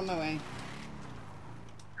 I'm on my way.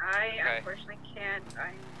 I Okay. unfortunately can't.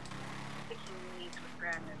 I'm taking leads with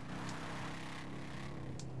Brandon.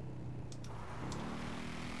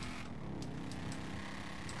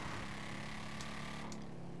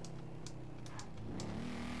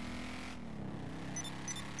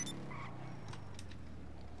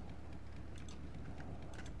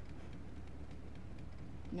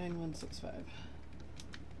 9165.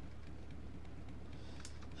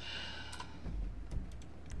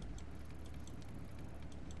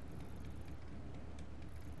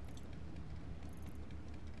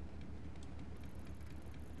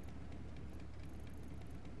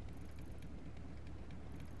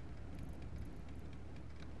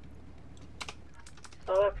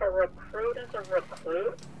 So if a recruit is a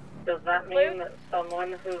recruit, does that mean that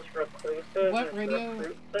someone who's reclusive What is radio?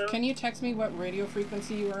 reclusive? Can you text me what radio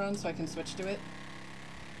frequency you were on so I can switch to it?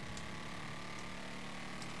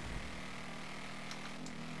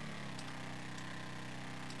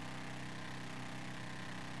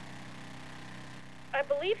 I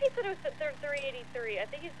believe he said it was at 383. I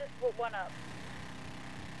think he's just put one up.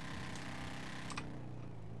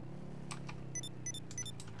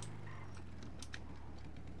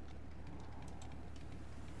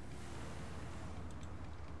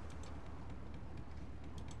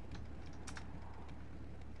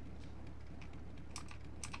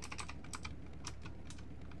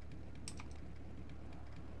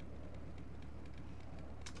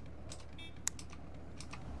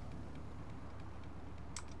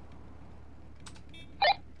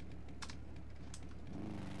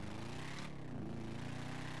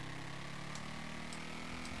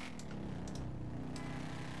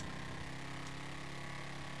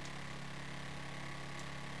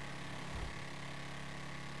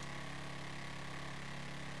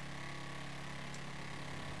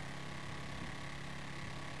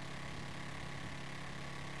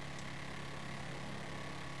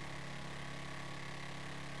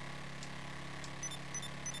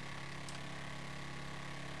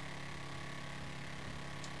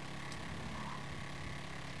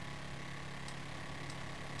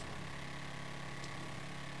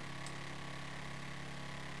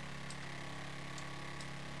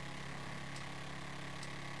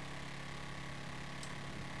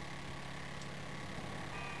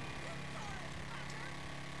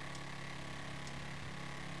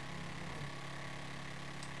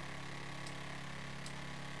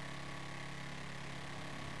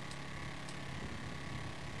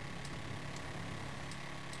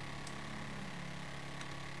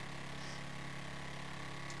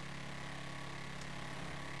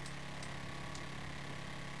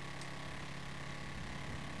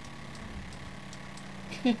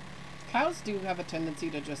 Cows do have a tendency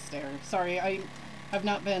to just stare. Sorry, I've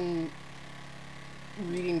not been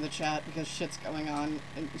reading the chat because shit's going on.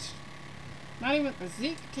 And not even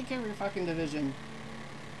Zeke, take care of your fucking division.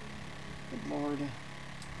 Good lord.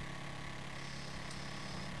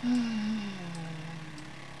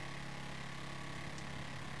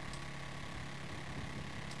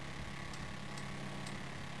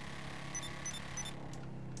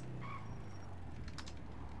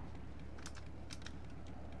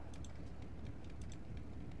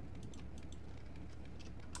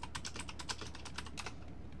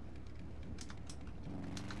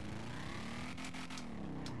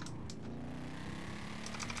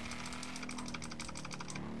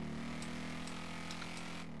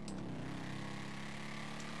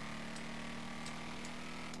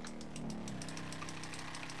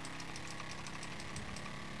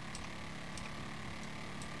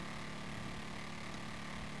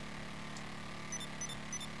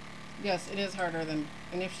 Yes, it is harder than...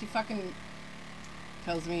 And if she fucking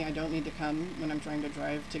tells me I don't need to come when I'm trying to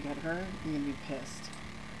drive to get her, I'm gonna be pissed.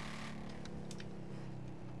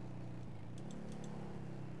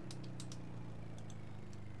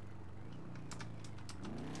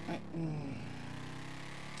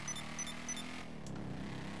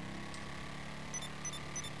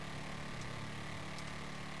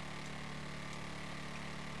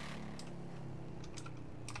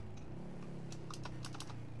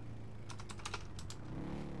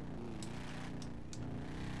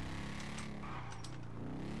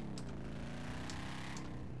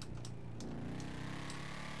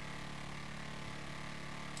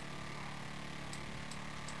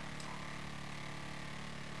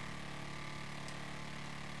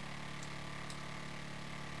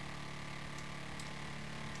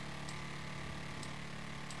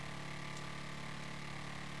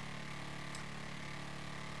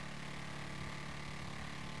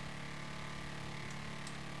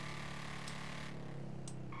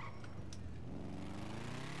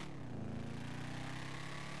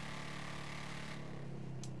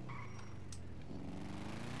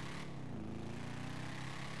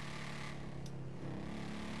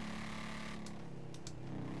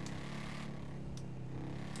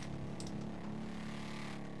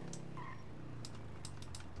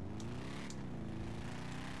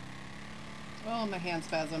 Oh, my hand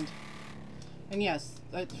spasmed. And yes,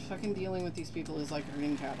 fucking dealing with these people is like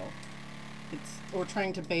herding cattle. Or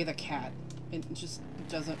trying to bathe a cat. It just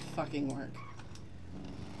doesn't fucking work.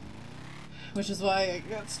 Which is why I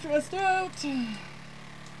got stressed out.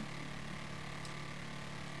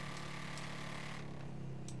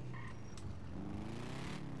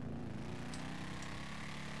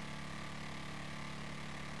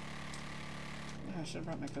 I should have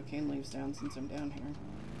brought my cocaine leaves down since I'm down here.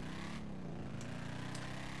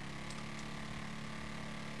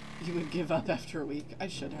 You would give up after a week. I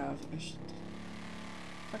should have.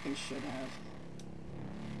 Fucking should have.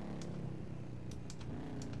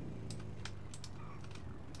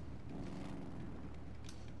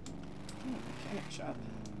 Oh, mechanic shop.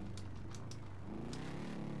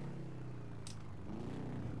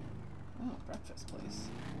 Oh, breakfast place.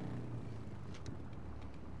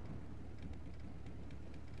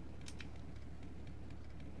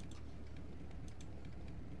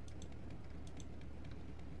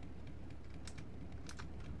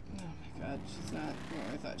 God, she's not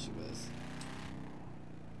where I thought she was.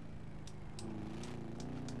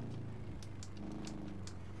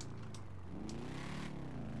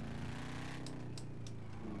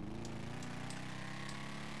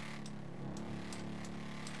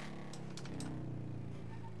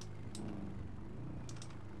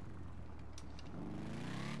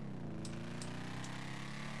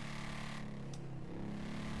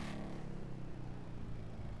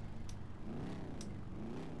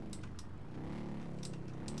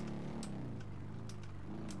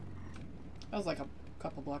 I was like a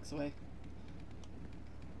couple blocks away.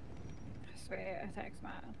 Sweet, thanks,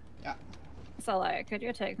 man. Yeah. So, like, could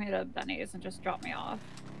you take me to Benny's and just drop me off?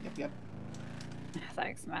 Yep, yep.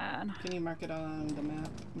 Thanks, man. Can you mark it on the map?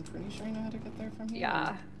 I'm pretty sure I know how to get there from here.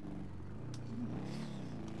 Yeah.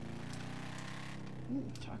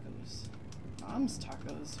 Ooh, tacos. Mom's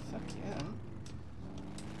tacos. Fuck yeah.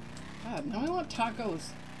 God, now I want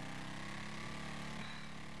tacos.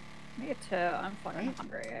 Me too. I'm fucking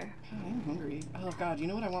hungry. God, I'm hungry. Oh god, you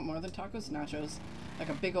know what I want more than tacos? Nachos. Like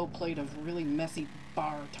a big old plate of really messy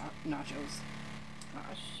bar nachos. Oh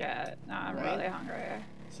shit. No, I'm really hungry.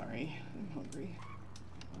 Sorry, I'm hungry.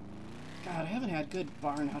 God, I haven't had good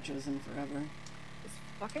bar nachos in forever. Is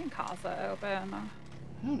fucking Casa open?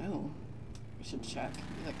 I don't know. We should check.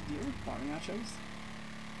 Be like, do you have bar nachos?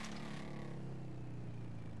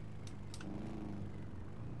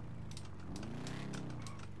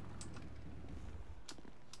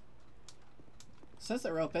 Says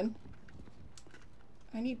they're open.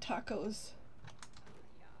 I need tacos.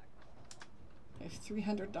 I have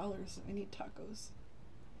 $300. I need tacos.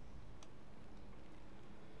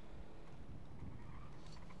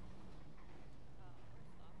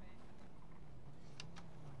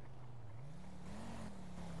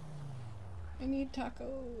 I need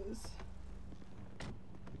tacos.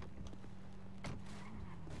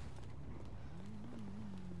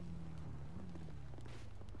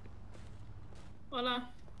 Hola.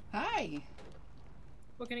 Hi.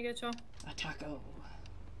 What can I get y'all? A taco.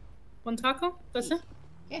 One taco? That's it?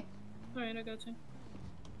 Yeah. Alright, I got you.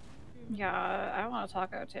 Yeah, I want a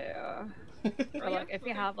taco too. Or like, if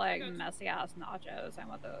you have like messy ass nachos, I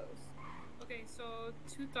want those. Okay, so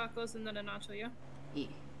 2 tacos and then a nacho, yeah? Yeah.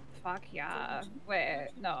 Fuck yeah. Wait,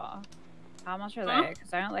 no. How much are Huh? they?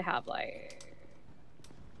 Because I only have like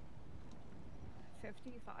 $55.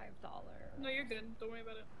 No, you're good. Don't worry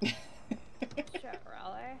about it. Shit,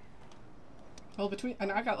 really? Well,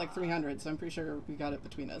 and I got like 300, so I'm pretty sure we got it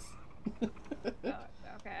between us. Oh,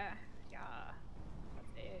 okay. Yeah.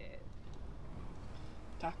 That's it.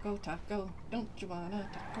 Taco, taco, don't you wanna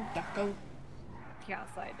taco, taco? Yes,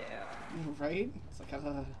 I do. Right? It's like,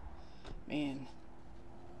 man.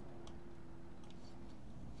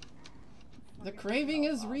 The craving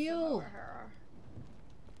is real.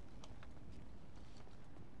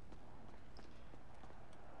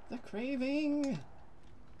 The craving.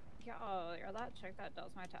 Yo, you're that chick that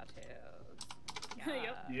does my tattoos.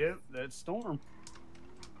 Yeah. Yep, that's Storm.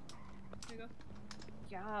 There you go.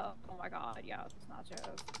 Yeah. Oh my god. Yeah, it's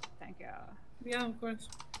nachos. Thank you. Yeah, of course.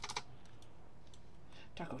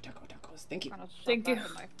 Taco, taco, tacos. Thank you. Thank you.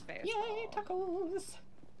 My face Yay, tacos.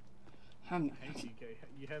 Hey, TK,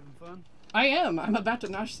 you having fun? I am. I'm about to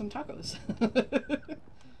nosh some tacos.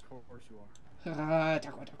 Of course you are.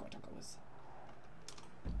 Taco, taco, tacos.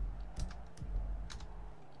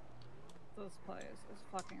 This place is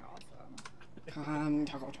fucking awesome.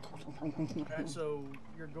 Taco, taco. Alright, so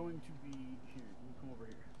you're going to be here. You come over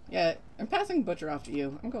here. Yeah, I'm passing Butcher off to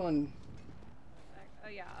you. I'm going.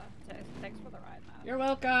 Yeah. Thanks for the ride, man. You're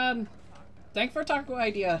welcome. Thanks for taco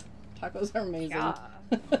idea. Tacos are amazing. Yeah.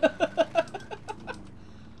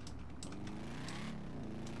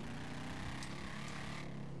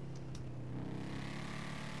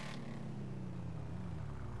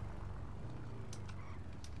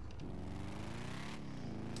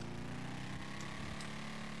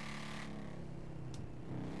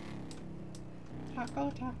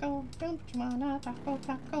 taco, taco. Don't you wanna taco,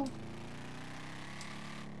 taco?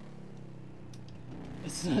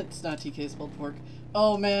 It's not TK's pulled pork.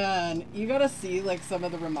 Oh man, you gotta see like some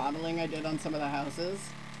of the remodeling I did on some of the houses.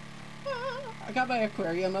 I got my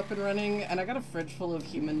aquarium up and running, and I got a fridge full of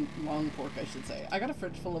human long pork, I should say. I got a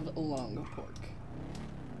fridge full of long pork.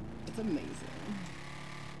 It's amazing.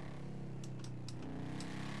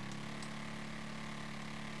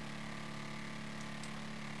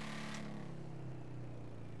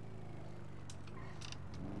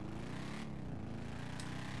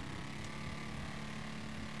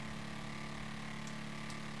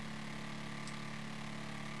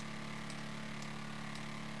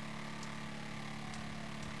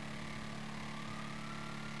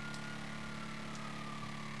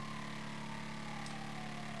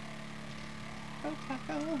 Oh,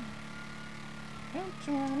 taco. Don't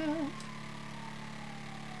you wanna?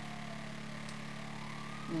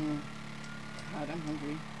 God, I'm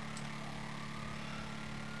hungry.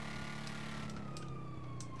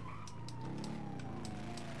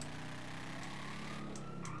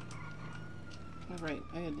 All right,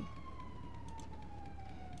 I had.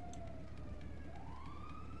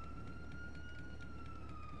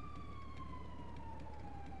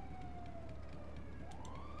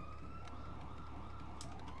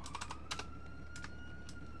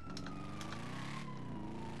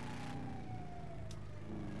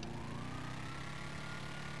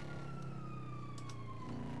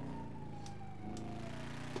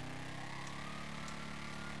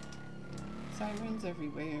 Sirens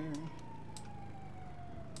everywhere.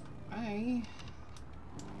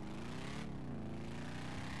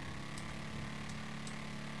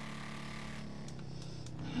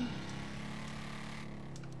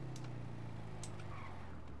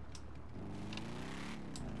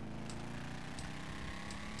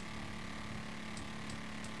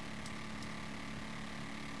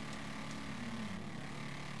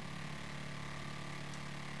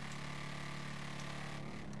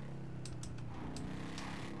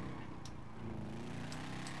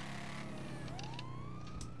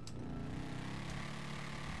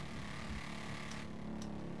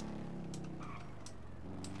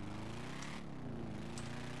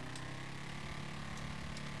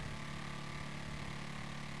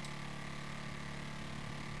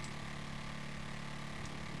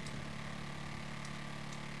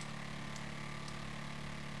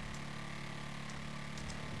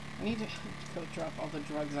 I need to go drop all the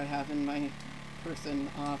drugs I have in my person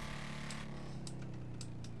off.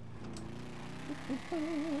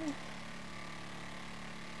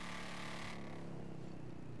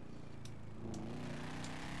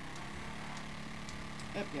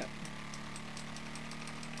 Yep.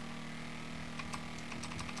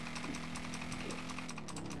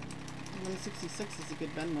 166 is a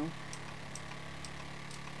good Venmo.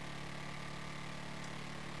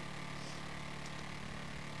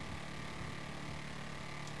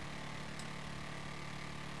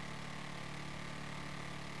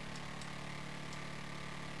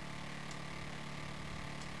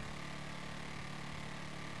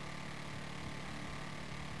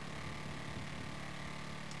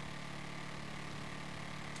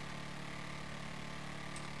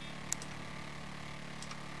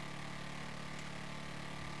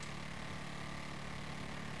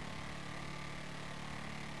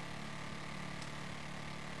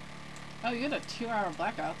 Oh, you had a 2-hour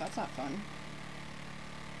blackout. That's not fun.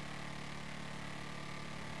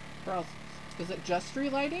 Bro, is it just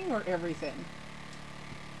relighting or everything?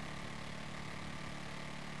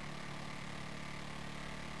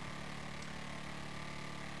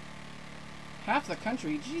 Half the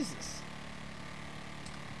country, Jesus.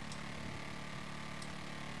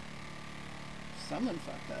 Someone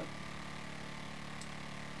fucked up.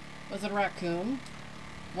 Was it a raccoon?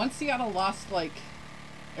 Once Seattle lost, like,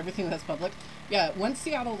 everything that's public. Yeah, once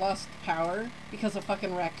Seattle lost power because of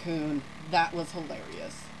fucking raccoon, that was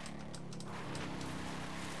hilarious.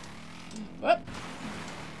 Whoop!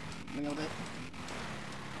 Nailed it.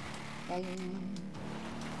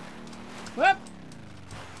 Whoop!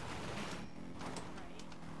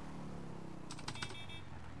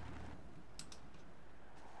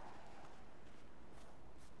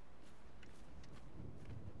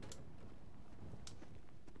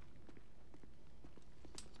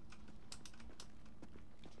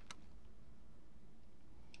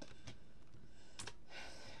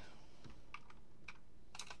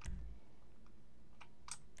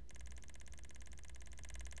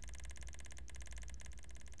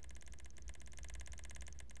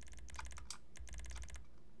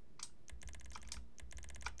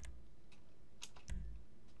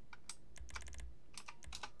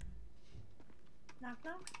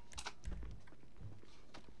 knock knock.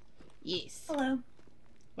 Yes. Hello.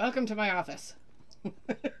 Welcome to my office.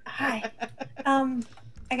 Hi.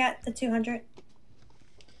 I got the 200.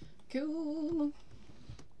 Cool.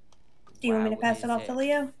 Do you want me to pass it off to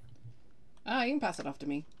Leo? You can pass it off to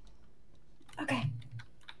me. Okay.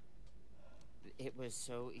 It was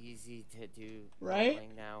so easy to do Right?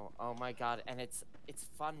 rolling now. Oh my god, and it's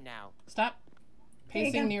fun now. Stop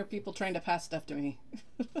pacing near people trying to pass stuff to me.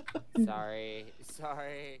 Sorry.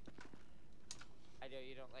 I know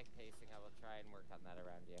you don't like pacing. I will try and work on that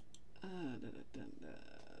around you.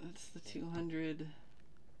 That's the 200.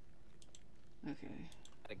 Okay.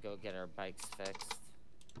 Gotta go get our bikes fixed.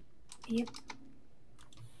 Yep.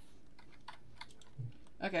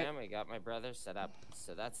 Okay. And we got my brother set up,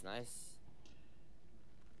 so that's nice.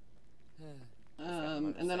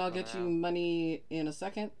 And then I'll get you money in a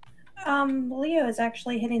second. Leo is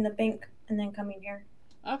actually hitting the bank and then coming here.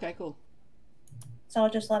 Okay, cool. So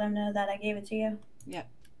I'll just let him know that I gave it to you. Yeah.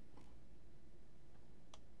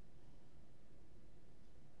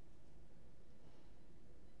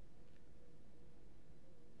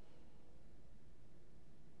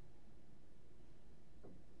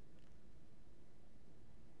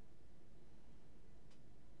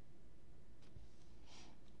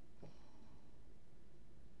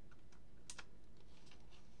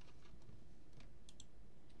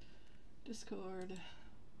 Discord.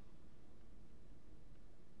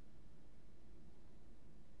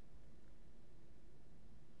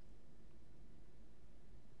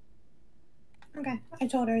 Okay. I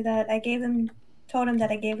told her that I gave him, told him that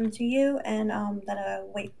I gave them to you, and that I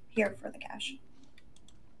wait here for the cash.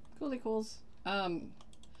 Coolie cools.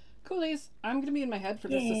 Coolies, I'm gonna be in my head for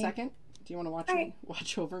just a second. Do you want to watch me?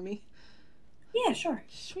 Watch over me? Yeah, sure.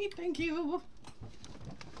 Sweet, thank you.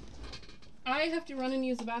 I have to run and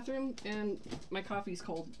use the bathroom, and my coffee's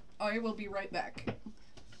cold. I will be right back.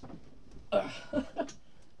 I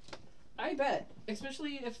bet.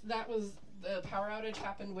 Especially if that was the power outage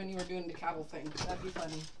happened when you were doing the cattle thing. That'd be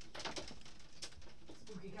funny.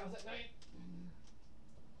 Spooky cows at night.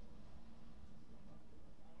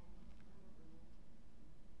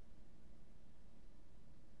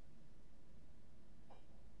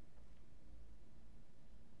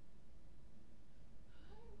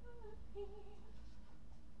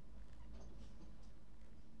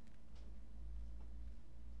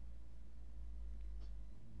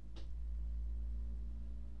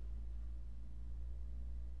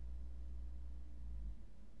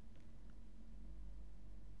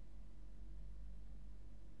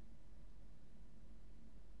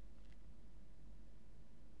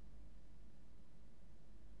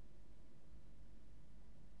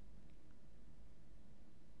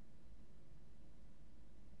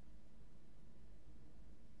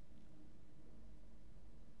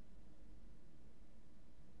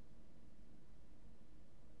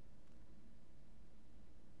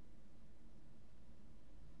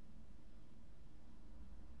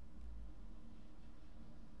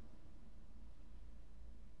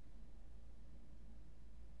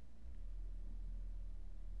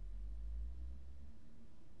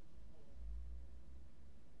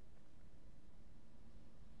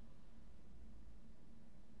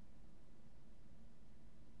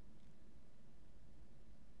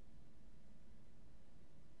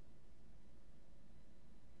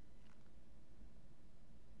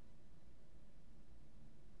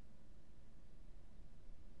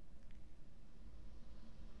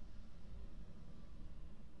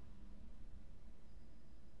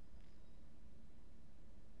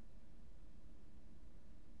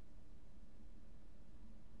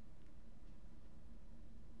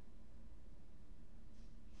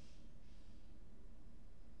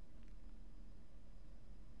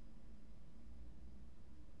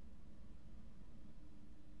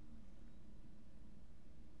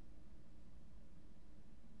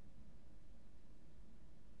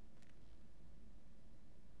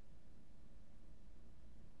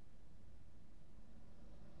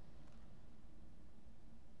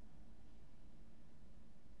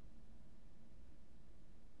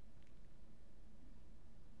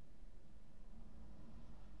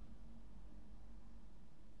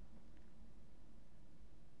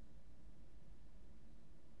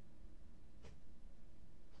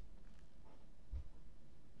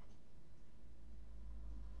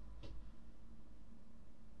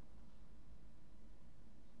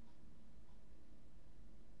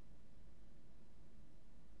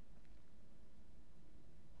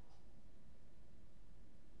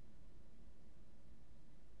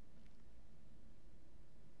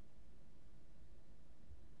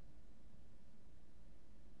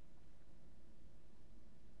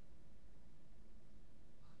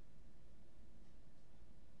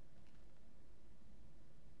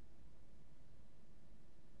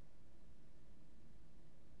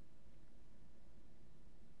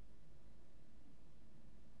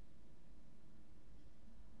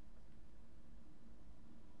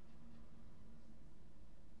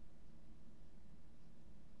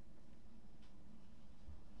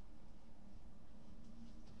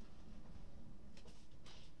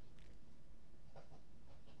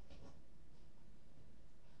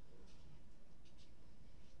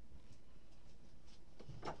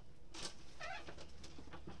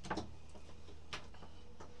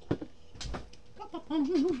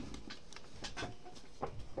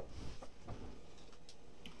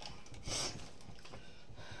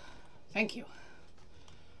 Thank you.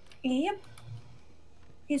 Yep.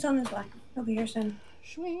 He's on his way. He'll be here soon.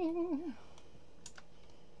 Swing.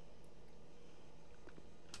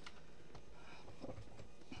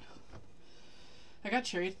 I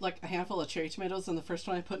got a handful of cherry tomatoes, and the first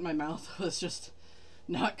one I put in my mouth was just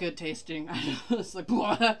not good tasting. I was like,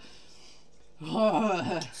 blah.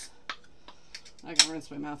 I gotta rinse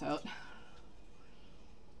my mouth out.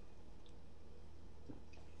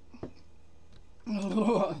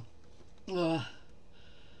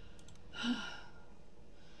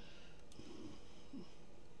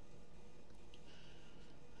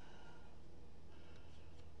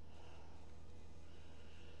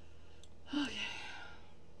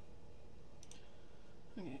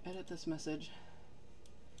 Okay, edit this message.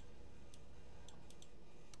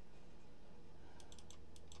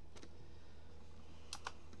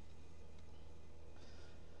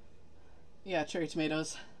 Yeah, cherry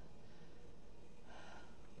tomatoes.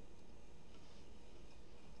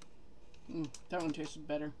 That one tasted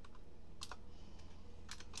better.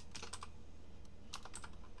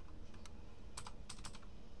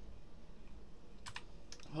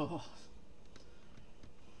 Oh.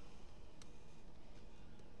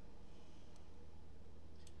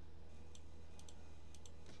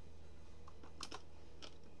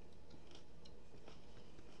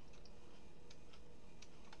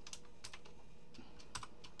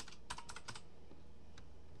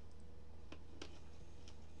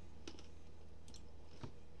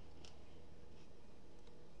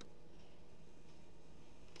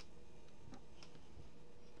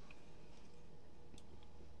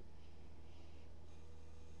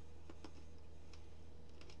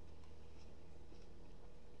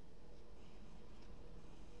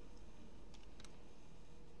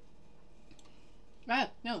 Ah,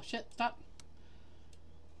 no, shit, stop.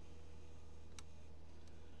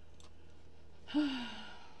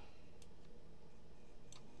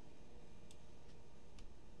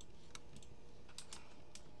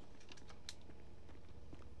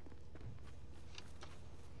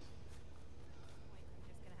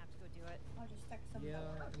 Yeah,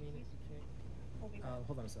 I mean, if you can't.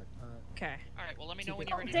 Hold on a sec. Okay. All right. Well, let me know when TK.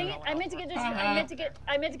 you're ready. Dang it! I meant to get to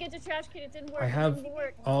I meant to get to trash can. It didn't work. I have It didn't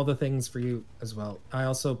work. all the things for you as well. I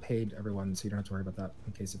also paid everyone, so you don't have to worry about that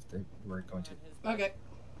in case if they were going to. Okay.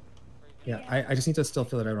 Yeah, I just need to still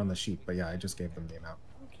fill it out on the sheet, but yeah, I just gave them the amount.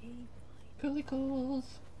 Okay. Coolie cools.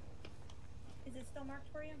 Is it still marked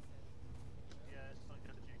for you?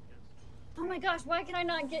 Oh my gosh! Why can I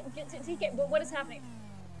not get to TK? But what is happening?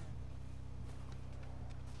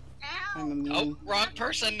 I'm immune. Oh, wrong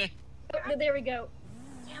person. Oh, there we go.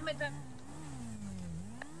 Damn it, that...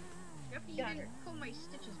 Yep, you didn't pull my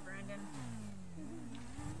stitches, Brandon.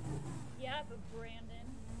 Yeah, but Brandon.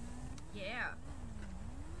 Yeah.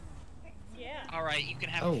 Yeah. All right, you can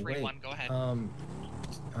have Oh, a free wait. one. Go ahead.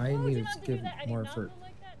 I needed to give more for.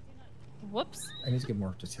 Whoops. I need to give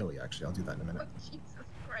more to Tilly. Actually, I'll do that in a minute. Oh, Jesus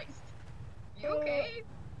Christ. You okay?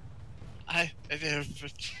 Oh,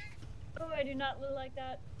 I do not look like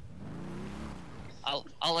that. I'll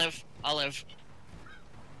live. I'll live.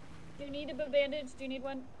 Do you need a bandage? Do you need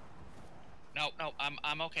one? No,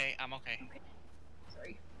 I'm okay. I'm okay.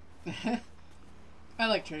 Sorry. I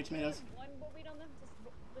like cherry tomatoes. One will wait on them. Just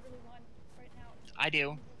literally one right now. I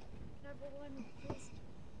do. Number one, please.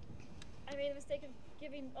 I made a mistake of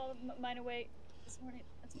giving all of mine away this morning.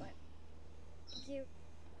 That's fine. Thank you.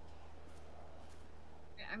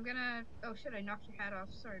 I'm gonna... Oh shit, I knocked your hat off.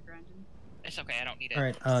 Sorry, Brandon. It's okay. I don't need it. All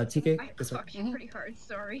right, TK. I This way. fucked you pretty hard.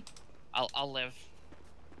 Sorry. I'll live.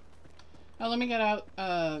 Oh, let me get out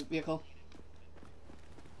vehicle.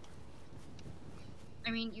 I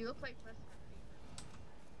mean, you look like less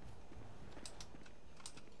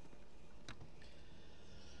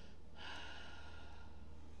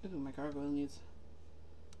Ooh, my gargoyle needs.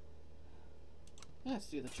 Let's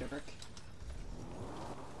do the chibrik.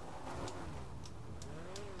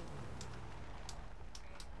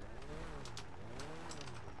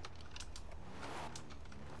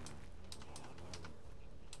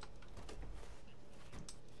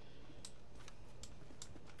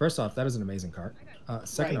 First off, that is an amazing car.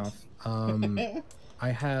 Second Right. off, I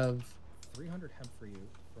have 300 hemp for you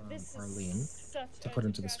from This is Arlene such to a put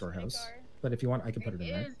into the trash storehouse. car. But if you want, I can put it in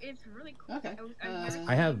there. It's really cool. Okay.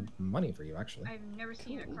 I have money for you, actually. I've never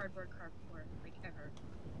seen a cardboard car before, like ever.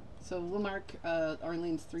 So we'll mark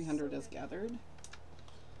Arlene's 300 as gathered.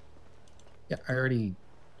 Yeah, I already.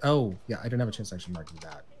 Oh, yeah, I didn't have a chance to actually mark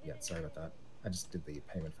that yet. Sorry about that. I just did the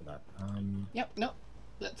payment for that. Yep. No.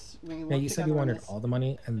 We Yeah, work you said together you on wanted this. all the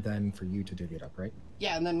money and then for you to divvy it up, right?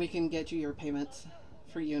 Yeah, and then we can get you your payments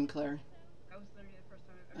for you and Claire. That was literally the first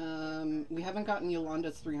time I've ever We haven't gotten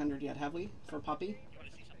Yolanda's 300 yet, have we? For Poppy?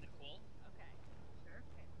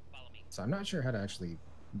 So I'm not sure how to actually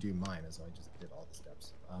do mine, as I just did all the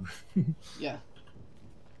steps. Yeah.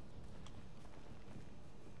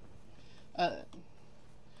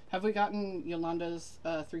 Have we gotten Yolanda's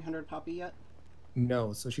 300 Poppy yet?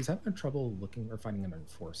 No, so she's having trouble looking or finding an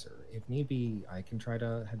enforcer. If need be, I can try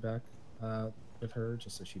to head back with her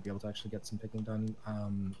just so she'd be able to actually get some picking done.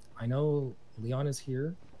 I know Leon is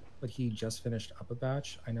here, but he just finished up a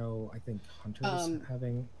batch. I think Hunter's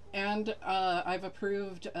having... And I've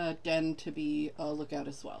approved Den to be a lookout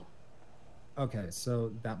as well. Okay,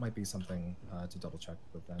 so that might be something to double check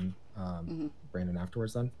with them, Brandon,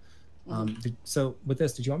 afterwards then. So with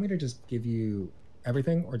this, did you want me to just give you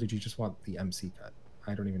everything, or did you just want the MC cut?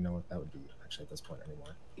 I don't even know what that would be actually at this point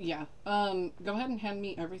anymore. Yeah. Go ahead and hand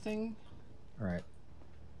me everything. All right.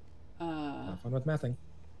 Have fun with mathing.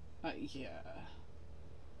 Yeah.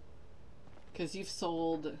 Because you've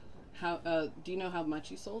sold... How? Do you know how much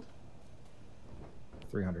you sold?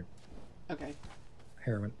 300. Okay.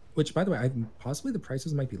 Heroin. Which, by the way, possibly the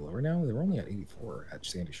prices might be lower now. They were only at 84 at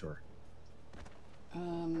Sandy Shore.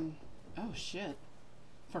 Oh shit.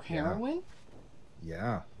 For heroin?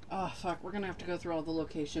 Yeah. Oh fuck, we're gonna have to go through all the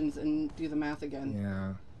locations and do the math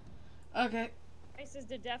again. Yeah. Okay. Prices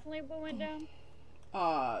did definitely went down.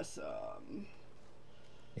 Awesome.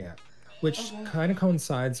 Yeah. Which kind of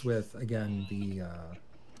coincides with, again, the,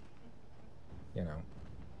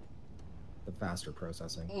 the faster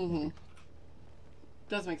processing.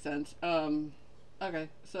 Does make sense. Okay,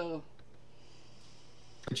 so...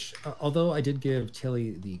 Which, although I did give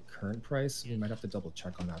Tilly the current price, we might have to double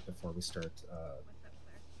check on that before we start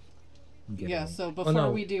giving... Yeah, so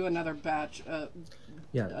before we do another batch of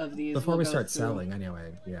these... Before we'll we go start through... selling,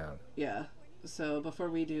 anyway, yeah. Yeah, so before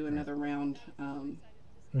we do another round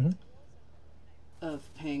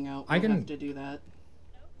of paying out, we'll have to do that.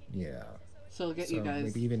 Yeah. So we'll get you guys...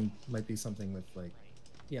 maybe even might be something with, like...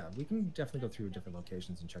 Yeah, we can definitely go through different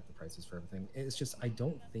locations and check the prices for everything. It's just, I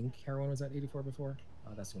don't think heroin was at 84 before.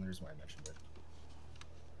 That's the only reason why I mentioned it.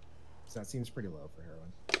 So that seems pretty low for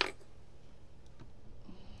heroin.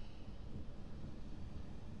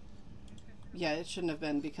 Yeah, it shouldn't have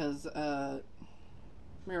been because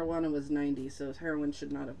marijuana was 90, so heroin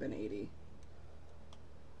should not have been 80.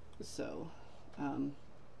 So,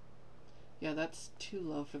 yeah, that's too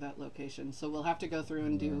low for that location. So we'll have to go through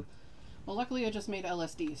and do... Well, luckily I just made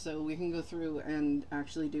LSD, so we can go through and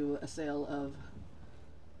actually do a sale of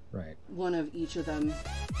one of each of them.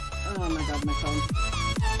 Oh my god, my phone.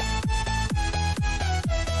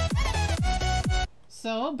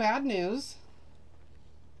 So, bad news.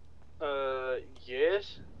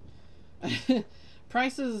 Yes?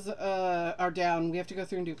 Prices are down. We have to go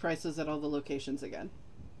through and do prices at all the locations again.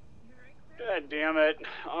 God damn it.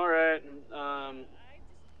 Alright,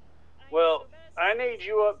 well, I need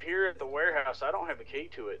you up here at the warehouse. I don't have a key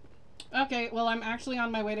to it. Okay, well, I'm actually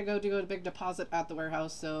on my way to go do a big deposit at the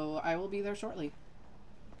warehouse, so I will be there shortly.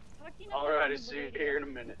 Alright, I'll see you here in a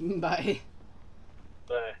minute. Bye.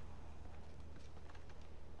 Bye.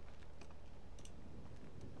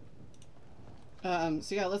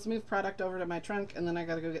 So yeah, let's move product over to my trunk, and then I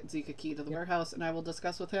gotta go get Zeke a key to the warehouse, and I will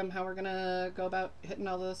discuss with him how we're gonna go about hitting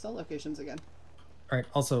all the sell locations again. Alright,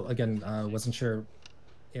 also, again, wasn't sure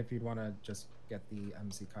if you'd want to just get the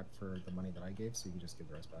MC cut for the money that I gave, so you can just give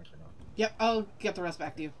the rest back or not. Yep, I'll get the rest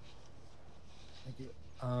back to you. Thank you.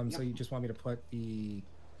 So you just want me to put the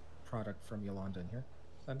product from Yolanda in here,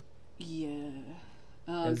 then?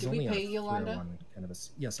 Yeah. Did we pay Yolanda?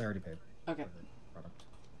 Cannabis. Yes, I already paid. Okay. Product.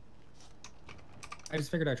 I just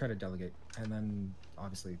figured I'd try to delegate, and then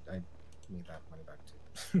obviously I need that money back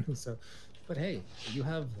too. So, but hey, you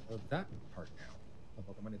have that part now of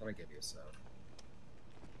all the money that I gave you, so.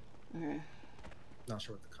 Okay. Not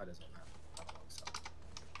sure what the cut is on that. So.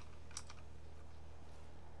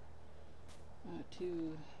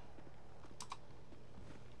 2.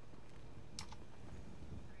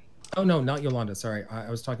 Oh no, not Yolanda. Sorry, I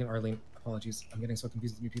was talking to Arlene. Apologies. I'm getting so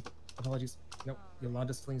confused with you people. Apologies. No,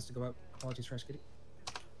 Yolanda still needs to go out. Apologies, Trash Kitty.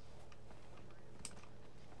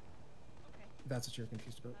 That's what you're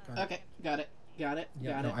confused about. Got okay, got it. Got it.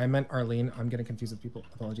 Yeah, got it. I meant Arlene. I'm getting confused with people.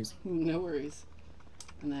 Apologies. No worries.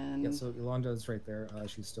 And then... Yeah, so Yolanda is right there.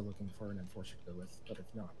 She's still looking for an enforcer to go with, but if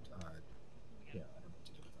not, yeah, I don't know what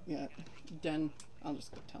to do with that. Yeah, Den. I'll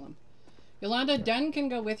just go tell him. Yolanda, sure. Den can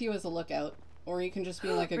go with you as a lookout, or you can just be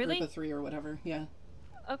like a Really? group of 3 or whatever. Yeah.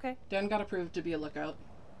 Okay. Den got approved to be a lookout.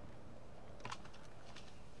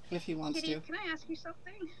 If he wants Kitty, to. can I ask you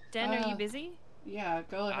something? Den, are you busy? Yeah,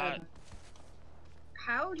 go ahead.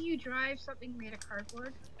 How do you drive something made of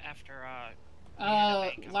cardboard? After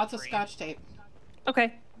Lots of scotch tape.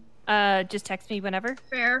 Okay. Just text me whenever.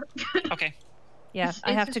 Fair. Okay. Yeah, It's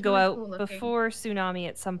I have just to go really out cool looking. before tsunami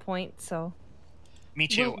at some point, so. Me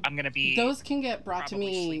too. Well, I'm gonna be. Those can get brought to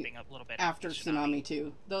probably me sleeping a little bit after tsunami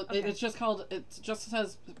too. Though Okay. it's just called. It just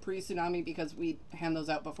says pre-tsunami because we hand those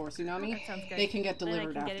out before tsunami. That sounds good. They can get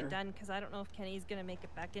delivered then I can after. get it done because I don't know if Kenny's gonna make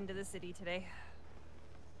it back into the city today.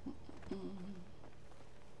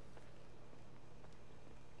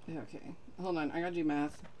 Okay, hold on. I gotta do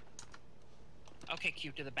math. Okay,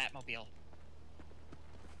 cute to the Batmobile.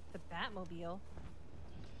 The Batmobile.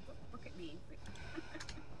 Look at me.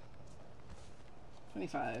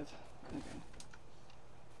 25. Okay.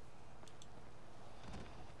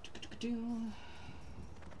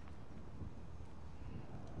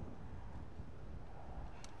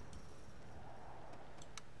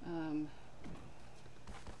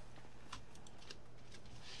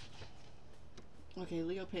 Okay,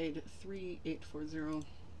 Leo paid 3,840.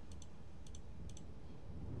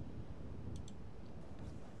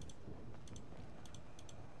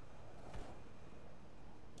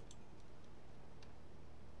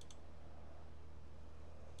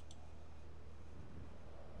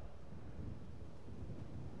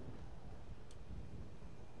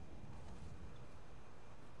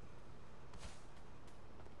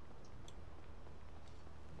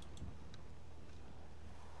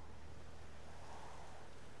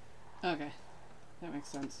 Okay, that makes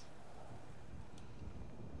sense.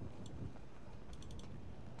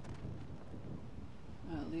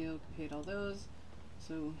 Leo paid all those,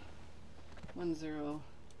 so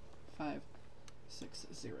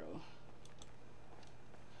 10560.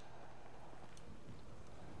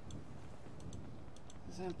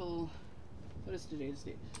 Example, what is today's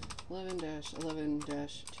date?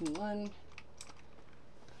 11-11-21.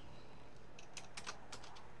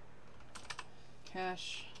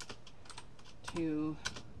 Cash to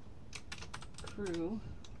crew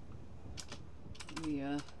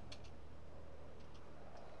via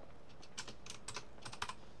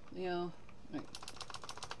Leo, right,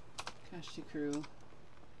 cash to crew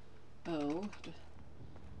owed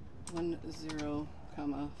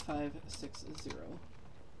 10,560.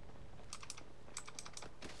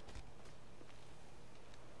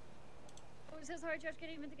 Oh, it says hard charge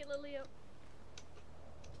getting even to get Lilio.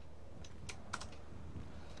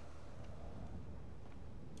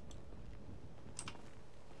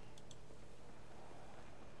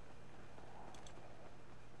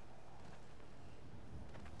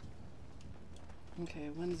 Okay,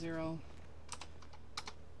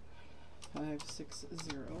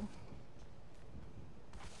 10560.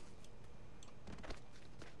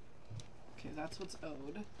 Okay, that's what's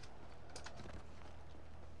owed.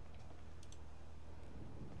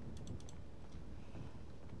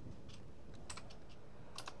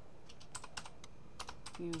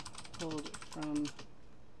 You pulled from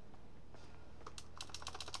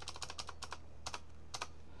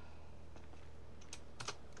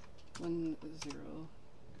one zero,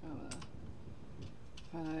 comma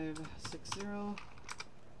 560.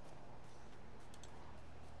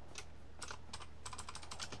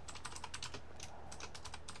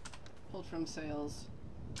 Pulled from sales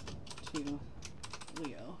to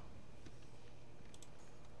Leo.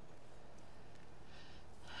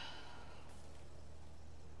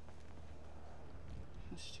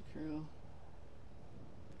 Cash to crew.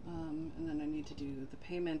 And then I need to do the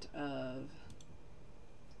payment of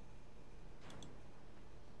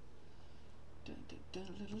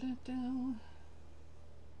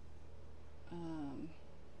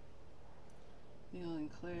Neil and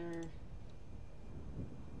Claire.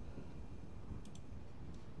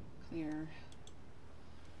 Clear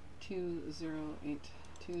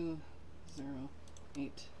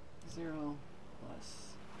 2082080 plus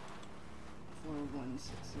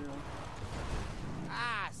 4160.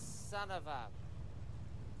 Ah, son of a.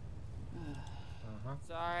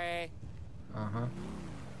 Sorry.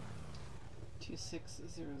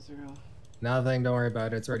 2600. Nothing, don't worry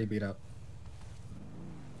about it. It's already beat up.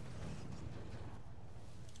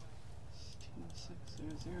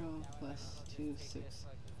 2600 plus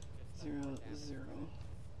 2600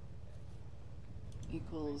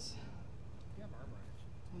 equals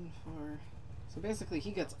 14. So basically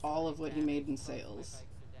he gets all of what he made in sales.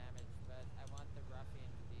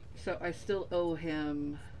 So I still owe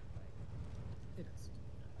him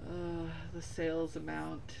the sales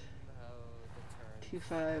amount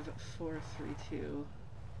 25432.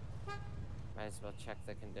 Might as well check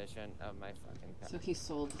the condition of my fucking car. So he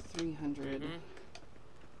sold 300.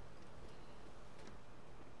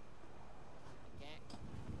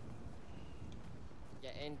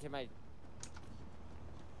 into my...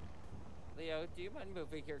 Leo, do you mind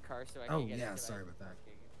moving your car so I Oh, can get yeah, into sorry my about that.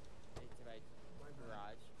 into my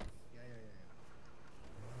garage? Yeah.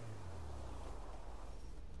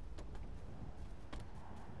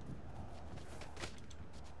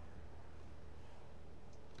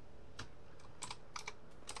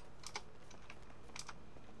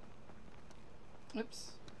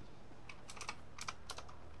 Oops.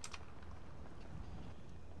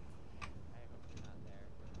 I hope you're not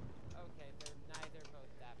there. Okay, they're neither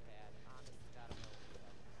both that bad. Honest to God, I'm over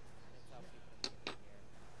them. That's how people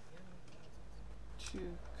get in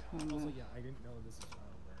here. Also, yeah, I didn't know this is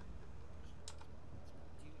where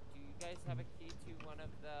Do you guys have a key to one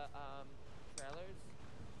of the trailers?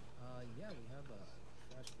 yeah, we have a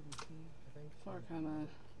trash kitty key, I think. Four comma.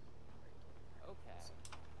 Okay.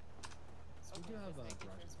 So we do have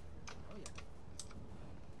garages. Oh yeah.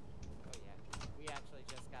 Oh yeah. We actually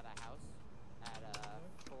just got a house at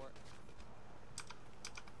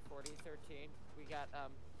 4013. We got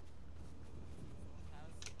house.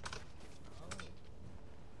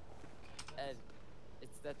 And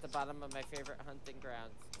it's at the bottom of my favorite hunting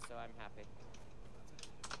grounds, so I'm happy.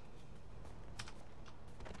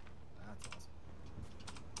 That's awesome.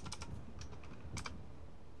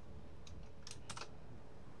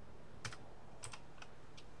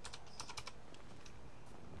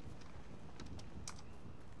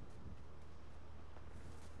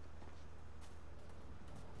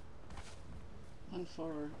 One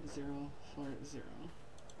 4040.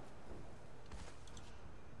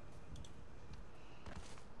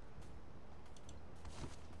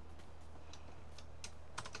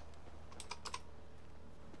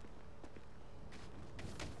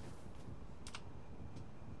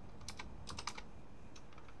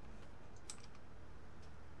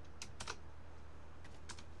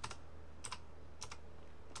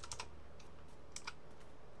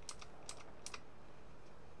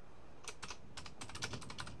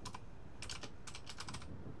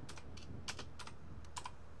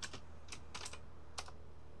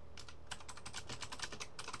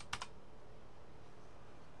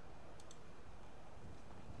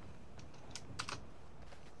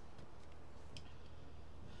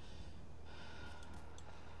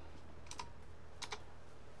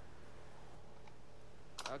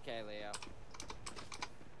 Okay, Leo.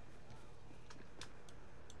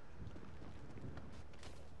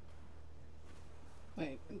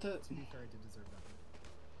 Wait, the To be fair, I did deserve that.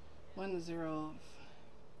 10.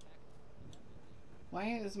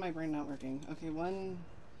 Why is my brain not working? Okay,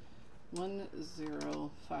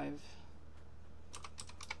 105.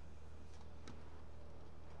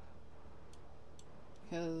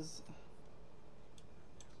 Because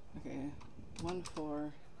okay,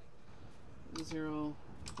 14040.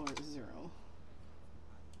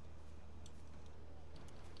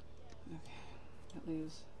 Okay, that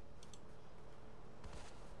leaves.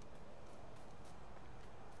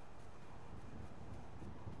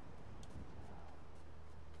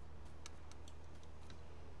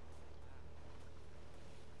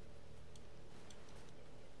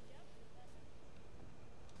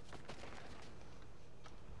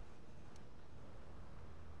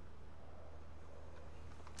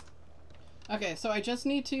 Okay, so I just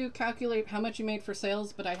need to calculate how much you made for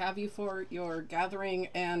sales, but I have you for your gathering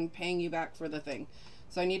and paying you back for the thing.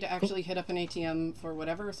 So I need to actually hit up an ATM for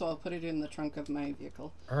whatever, so I'll put it in the trunk of my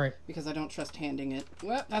vehicle. All right. Because I don't trust handing it.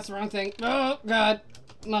 Well, that's the wrong thing. Oh, God.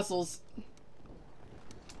 Muscles.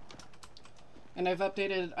 And I've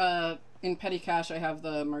updated, in petty cash, I have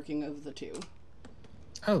the marking of the 2.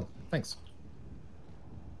 Oh, thanks.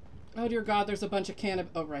 Oh, dear God, there's a bunch of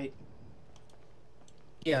oh, right.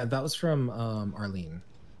 Yeah, that was from Arlene.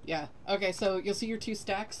 Yeah. Okay, so you'll see your 2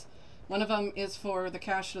 stacks. One of them is for the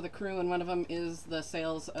cash to the crew, and one of them is the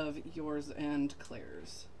sales of yours and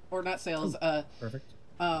Claire's. Or not sales, perfect.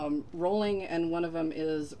 Rolling, and one of them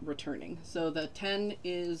is returning. So the 10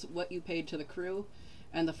 is what you paid to the crew,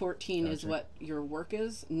 and the 14 is what your work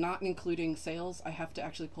is, not including sales. I have to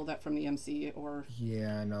actually pull that from the MC or...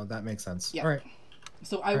 Yeah, no, that makes sense. Yeah. All right.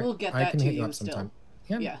 So I will get that to you still.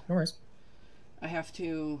 Yeah, no worries. I have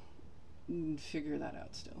to figure that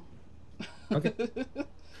out still. Okay.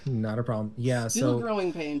 Not a problem. Yeah, still so...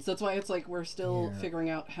 growing pains. That's why it's like we're still figuring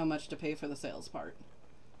out how much to pay for the sales part.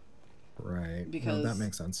 Right. Because no, that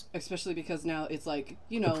makes sense. Especially because now it's like,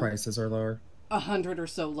 you know... The prices are lower. 100 or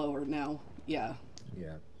so lower now. Yeah.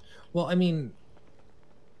 Yeah. Well, I mean...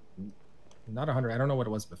 Not 100. I don't know what it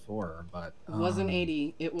was before, but... It wasn't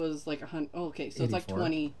 80. It was like 100. Oh, okay, so 84. It's like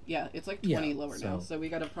 20. Yeah, it's like 20 lower now. So we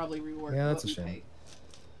got to probably rework what we pay.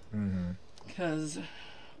 Mm-hmm. Because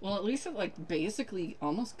Well, at least it like basically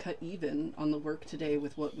almost cut even on the work today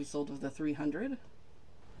with what we sold of the 300.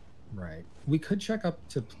 Right. We could check up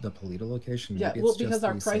to the Polito location. Yeah, Maybe well, it's because just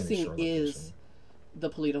our the Sandy pricing Shore is location. the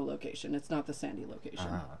Polito location. It's not the Sandy location.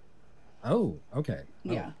 Ah. Oh, okay.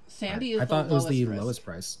 Oh, Yeah, Sandy right. is I thought the it was lowest the risk. lowest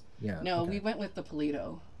price. Yeah. No, okay. we went with the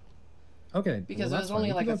Polito. Okay. Because well, it was that's fine. only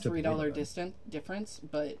We like can a go up to $3 Polito then. difference,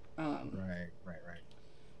 but Right.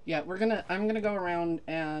 yeah, I'm gonna go around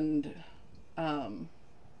and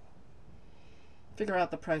figure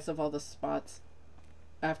out the price of all the spots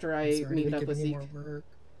after I Sorry to meet be up with giving you Zeke. more work.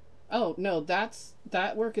 Oh no,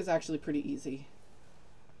 that work is actually pretty easy.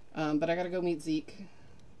 But I gotta go meet Zeke.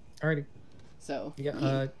 Alrighty. So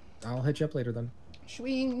yeah, I'll hit you up later then.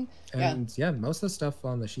 Swing. And yeah, most of the stuff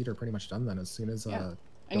on the sheet are pretty much done then. As soon as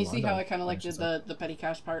And you see how I kind of like did the petty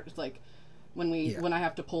cash part? It's like when I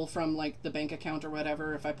have to pull from like the bank account or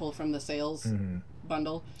whatever, if I pull from the sales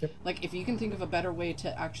bundle. Yep. Like if you can think of a better way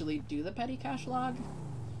to actually do the petty cash log,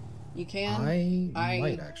 you can. I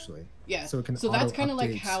might actually. Yeah. So it can that's kind of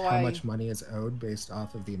like how much money is owed based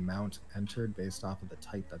off of the amount entered, based off of the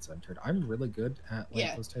type that's entered. I'm really good at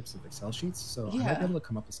like those types of Excel sheets, so I might be able to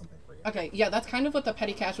come up with something for you. Okay, yeah, that's kind of what the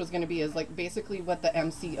petty cash was going to be, is like basically what the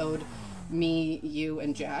MC owed me, you,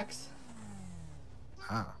 and Jax.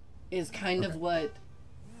 Is kind of what.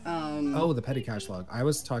 Oh, the petty cash log. I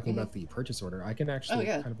was talking about the purchase order. I can actually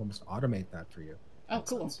kind of almost automate that for you. Oh,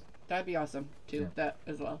 cool. That'd be awesome too. That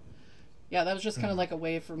as well. Yeah, that was just kind of like a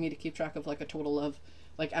way for me to keep track of like a total of,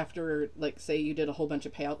 like after, like say you did a whole bunch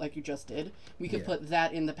of payout like you just did, we could put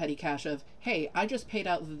that in the petty cash of, hey, I just paid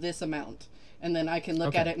out this amount. And then I can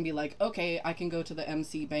look at it and be like, okay, I can go to the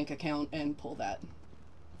MC bank account and pull that.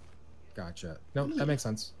 Gotcha. No, that makes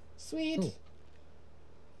sense. Sweet. Cool.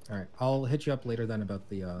 All right, I'll hit you up later then about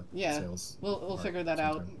the sales. We'll figure that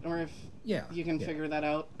out, or if you can figure that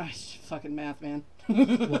out. Fucking math, man.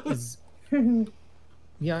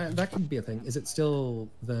 Yeah, that could be a thing. Is it still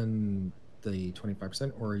then the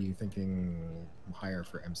 25%, or are you thinking higher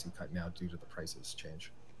for MC cut now due to the prices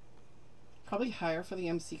change? Probably higher for the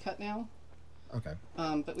MC cut now. Okay.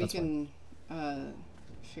 But we can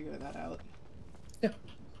figure that out. Yeah.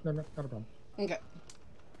 No, not a problem. Okay.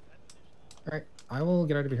 All right. I will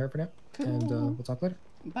get out of here for now, and we'll talk later.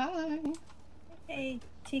 Bye. Hey,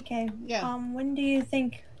 TK. Yeah. When do you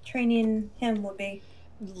think training him will be?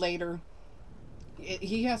 Later.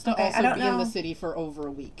 He has to also be in the city for over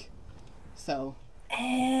a week. So.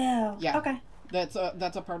 Oh. Yeah. Okay. That's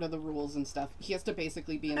a part of the rules and stuff. He has to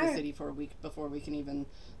basically be in the city for a week before we can even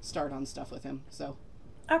start on stuff with him. So.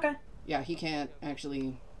 Okay. Yeah, he can't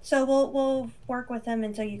actually. So we'll work with him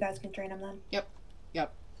until you guys can train him then. Yep.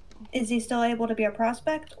 Is he still able to be a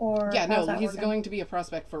prospect, or yeah? No, he's going to be a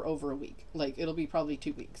prospect for over a week. Like it'll be probably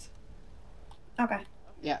 2 weeks. Okay.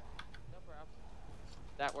 Yeah. No problem.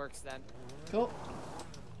 That works then. Cool.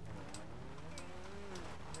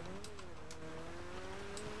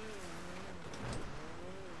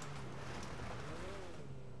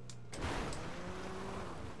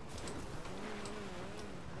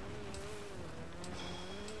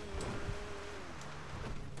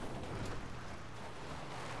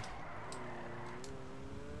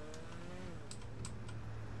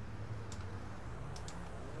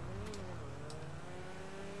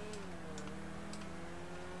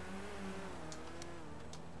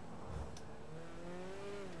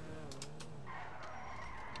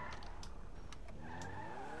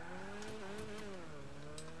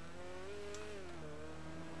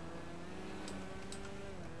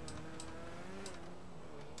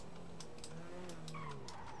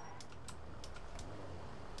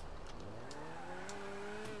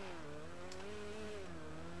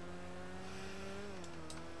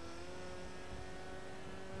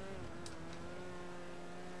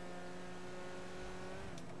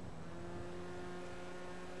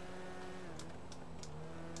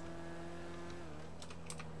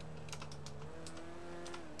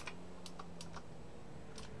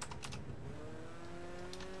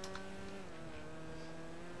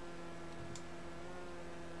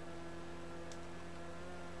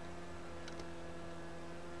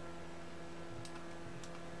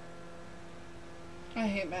 I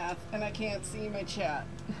hate math, and I can't see my chat.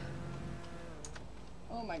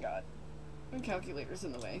 Oh my god. My calculator's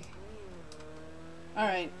in the way.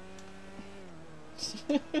 Alright.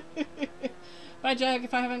 Bye, Jack,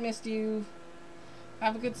 if I haven't missed you.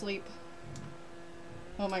 Have a good sleep.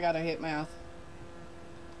 Oh my god, I hate math.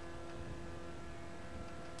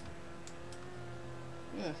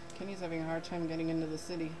 Ugh, Kenny's having a hard time getting into the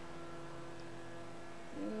city.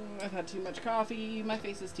 I've had too much coffee, my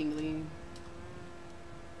face is tingling.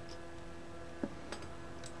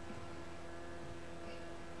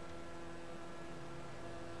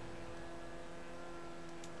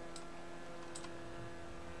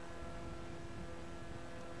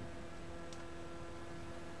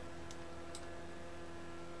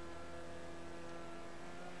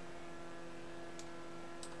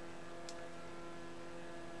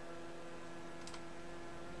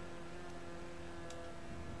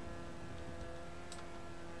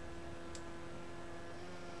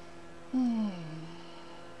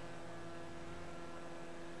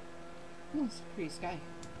 Oh, it's a pretty sky.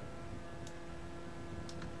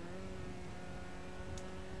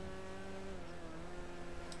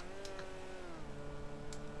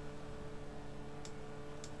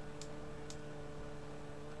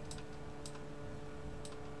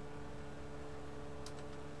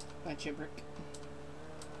 By Chibrick.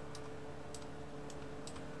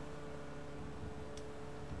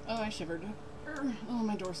 Oh, I shivered. Oh,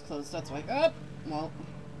 my door's closed. That's why. Up. Well.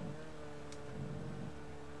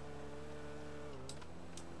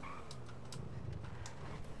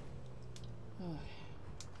 Oh.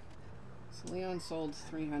 So Leon sold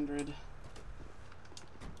 300.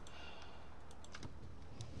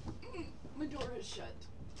 My door is shut.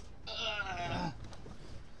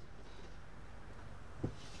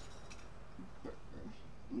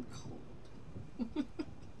 I'm cold.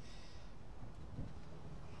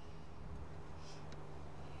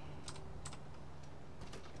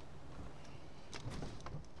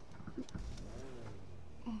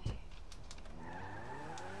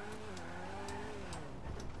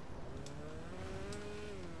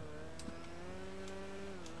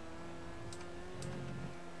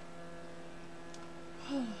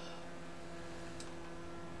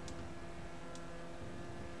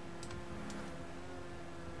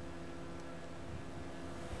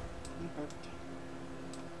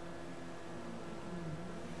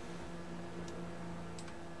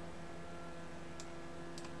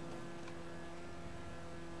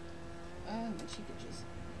 But she could just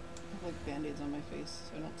have like band-aids on my face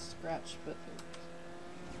so I don't scratch, but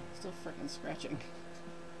they're still frickin' scratching.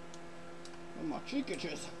 Oh, my cheek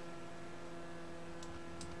itches.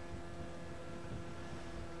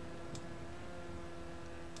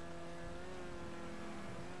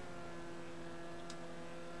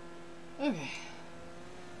 Okay.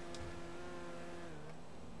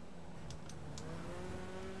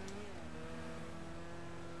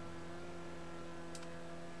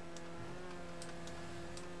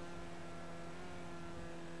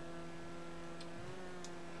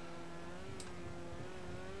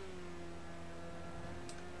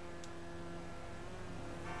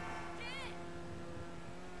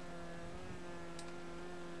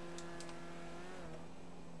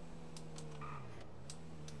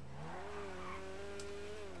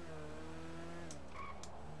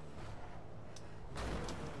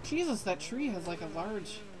 Jesus, that tree has like a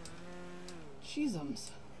large cheesums.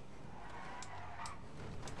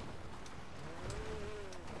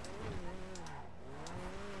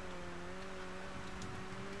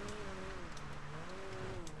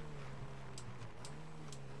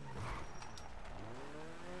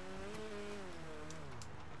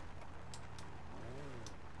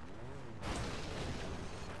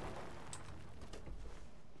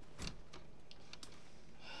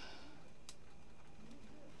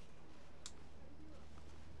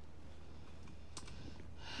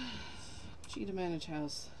 G to manage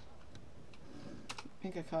house.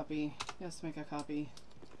 Make a copy. Yes, make a copy.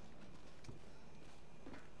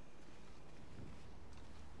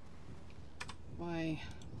 Y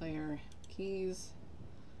player keys.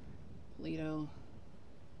 Lido.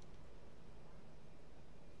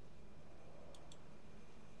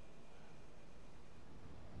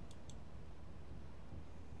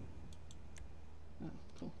 Oh,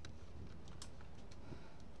 cool.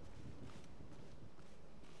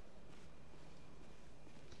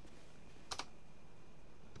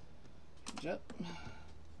 Yep.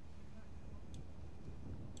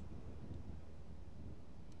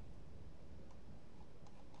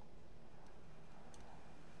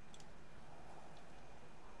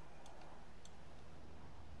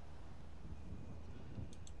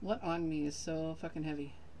 What on me is so fucking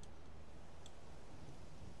heavy?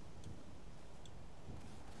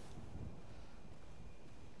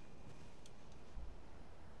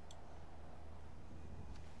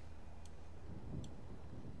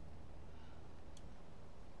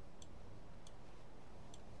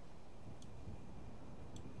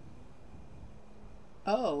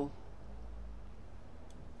 Oh.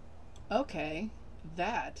 Okay.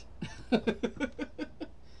 That.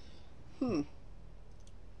 Hmm.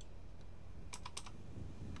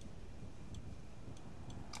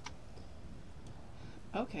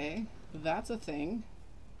 Okay. That's a thing.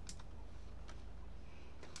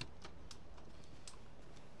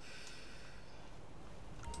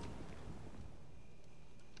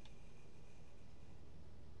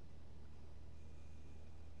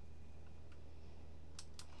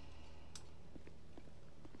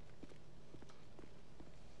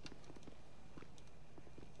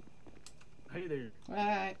 Hey there.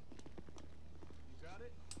 Alright. You got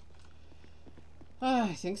it?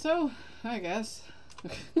 I think so. I guess.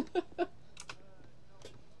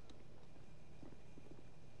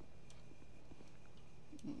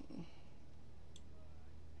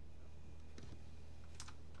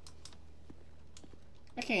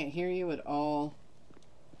 can't hear you at all.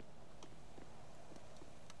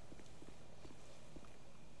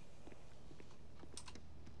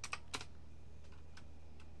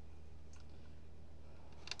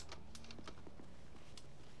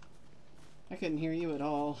 I couldn't hear you at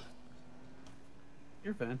all.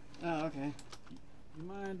 You're fine. Oh, okay. You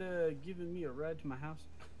mind giving me a ride to my house?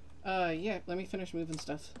 Yeah, let me finish moving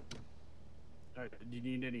stuff. Alright, do you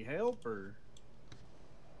need any help, or?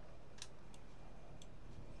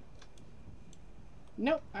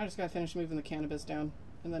 Nope, I just gotta finish moving the cannabis down,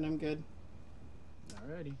 and then I'm good.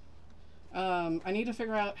 Alrighty. I need to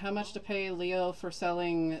figure out how much to pay Leo for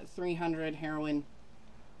selling 300 heroin.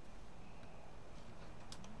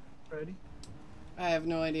 Ready? I have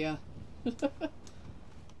no idea. Ugh,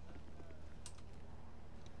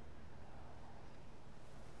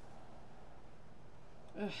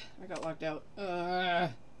 I got locked out.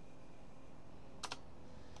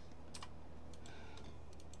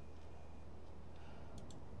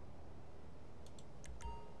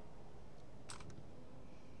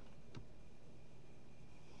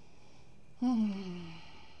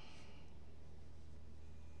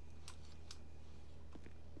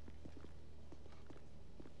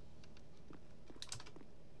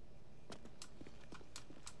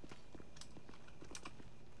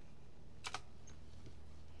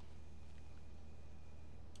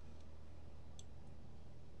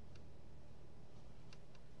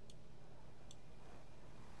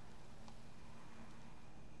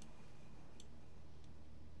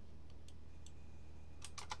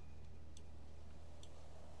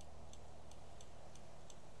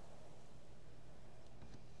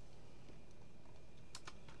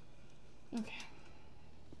 Okay.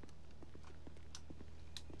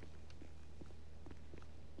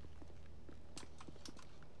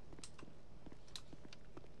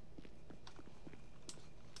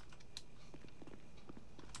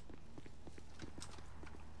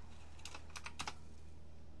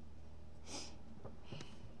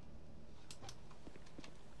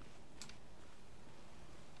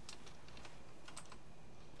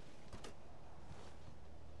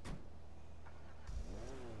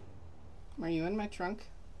 Are you in my trunk?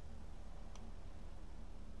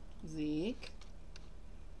 Zeke?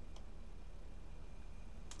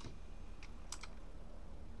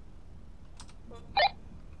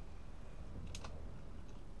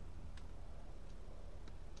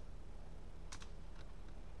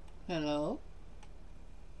 Hello?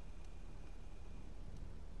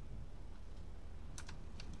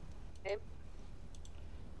 Hey.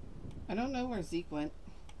 I don't know where Zeke went.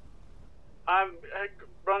 I'm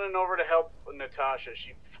running over to help Natasha.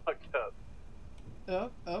 She fucked up.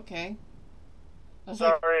 Oh, okay. I was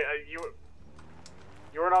Sorry, like, you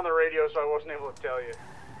weren't on the radio, so I wasn't able to tell you.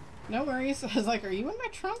 no worries. I was like, are you in my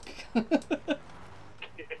trunk?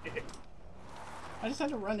 I just had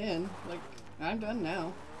to run in. Like, I'm done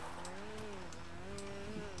now.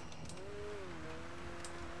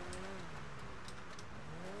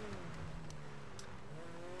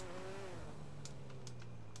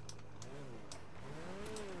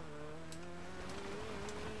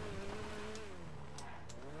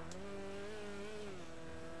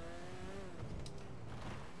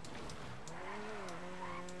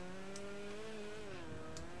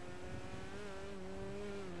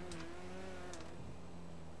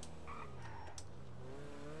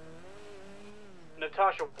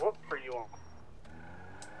 Natasha, what are you on?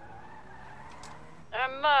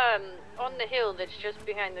 I'm on the hill that's just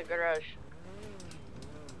behind the garage.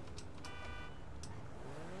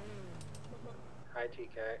 Hi,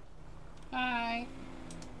 TK. Hi.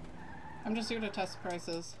 I'm just here to test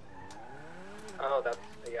prices. Oh, that's,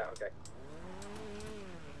 yeah, okay.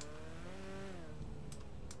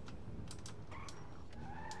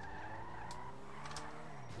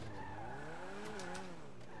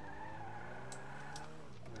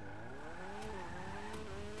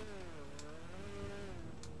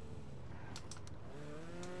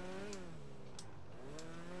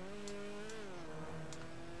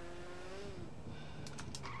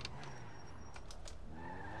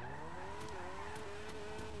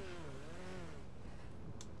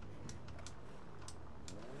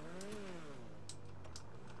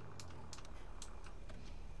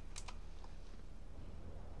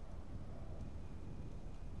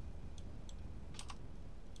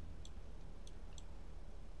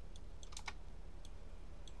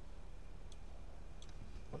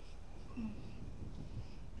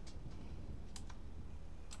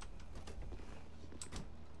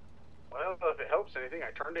 Well, if it helps anything,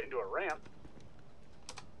 I turned it into a ramp.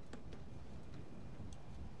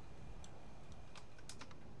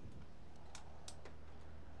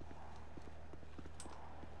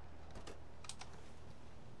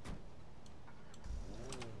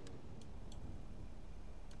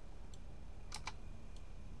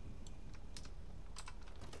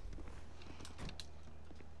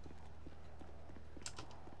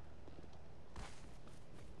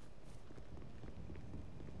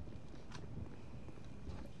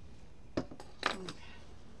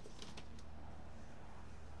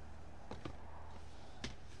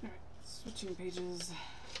 switching pages.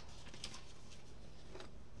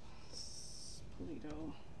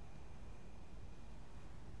 Polito.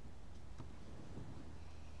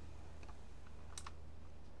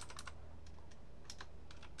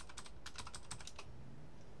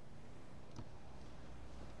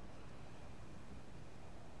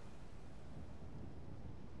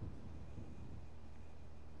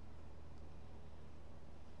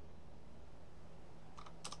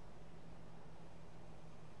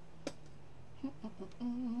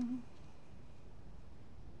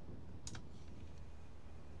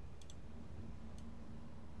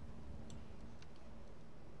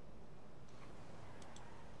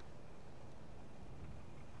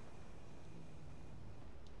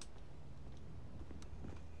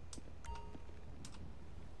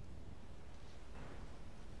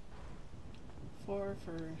 Four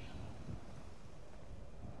for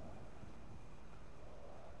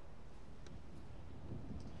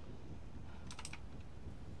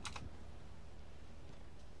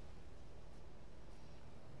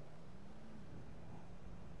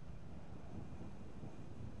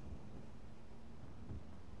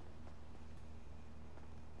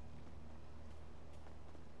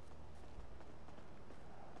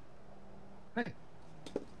Hey,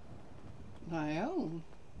 my own.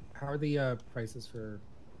 how are the prices for?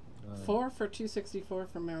 4 for 264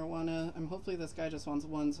 for marijuana. Hopefully this guy just wants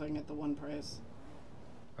one so I can get the one price.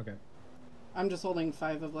 Okay. I'm just holding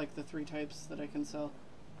 5 of like the 3 types that I can sell.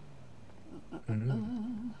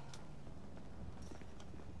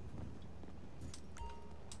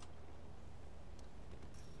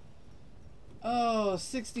 Oh,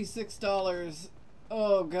 $66.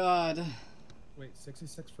 Oh God. Wait,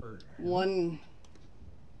 66 for one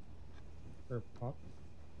for pop?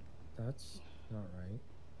 That's not right.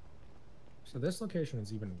 So this location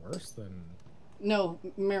is even worse than. No,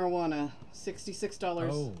 marijuana. $66.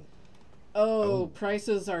 Oh. Oh,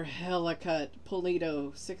 prices are hella cut.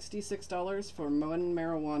 Polito, $66 for one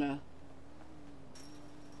marijuana.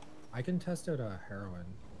 I can test out a heroin.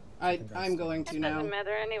 I'm going to It now. doesn't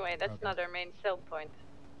matter anyway. That's Okay. not our main sell point.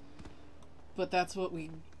 But that's what we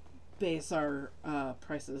base our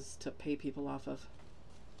prices to pay people off of.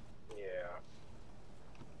 Yeah.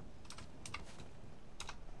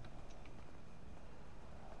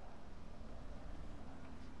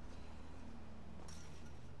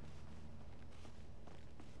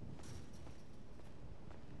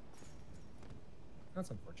 That's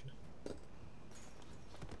unfortunate.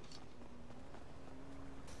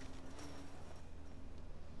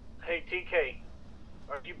 Hey, TK,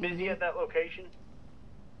 are you busy at that location?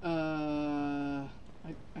 I'm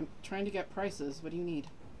trying to get prices. What do you need?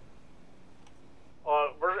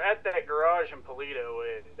 We're at that garage in Polito,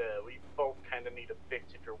 and we both kind of need a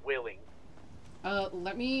fix if you're willing.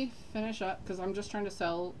 Let me finish up, because I'm just trying to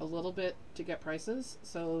sell a little bit to get prices,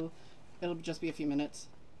 so it'll just be a few minutes.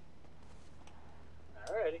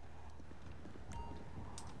 Alrighty.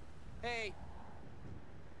 Hey!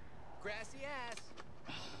 Grassy ass!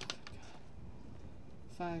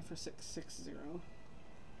 5 for 660.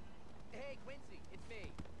 Hey, Quincy, it's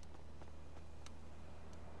me.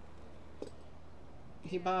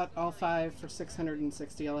 He bought all 5 for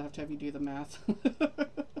 660. I'll have to have you do the math.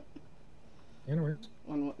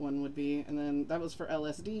 One would be, and then that was for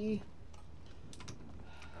LSD.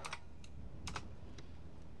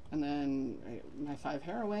 And then my 5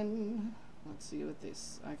 heroin. Let's see what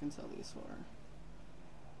this I can sell these for.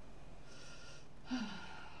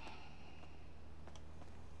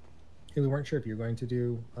 Hey, we weren't sure if you were going to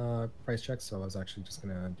do price checks, so I was actually just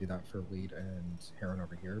gonna do that for weed and heroin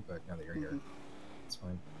over here. But now that you're here, it's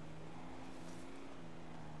fine.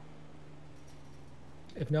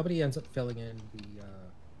 If nobody ends up filling in the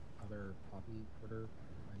other poppy order,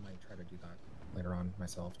 I might try to do that later on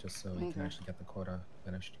myself, just so we can actually get the quota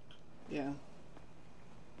finished. Yeah.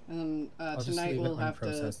 And I'll just tonight leave it we'll have to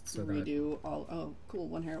unprocessed so that- redo all. Oh, cool!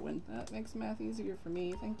 1 heroin. That makes math easier for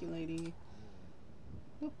me. Thank you, lady.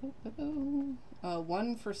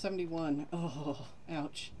 1 for 71. Oh,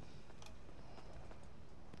 ouch.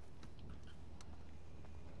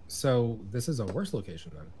 So this is a worse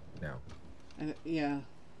location then now. Yeah.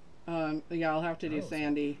 Yeah, I'll have to do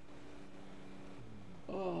Sandy.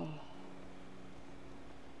 Oh.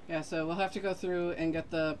 Yeah, so we'll have to go through and get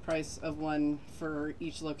the price of 1 for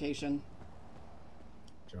each location.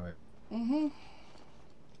 Joy. Mm-hmm.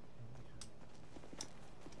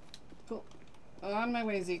 Cool. On my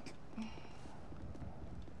way, Zeke.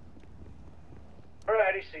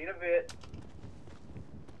 Alrighty, see you in a bit.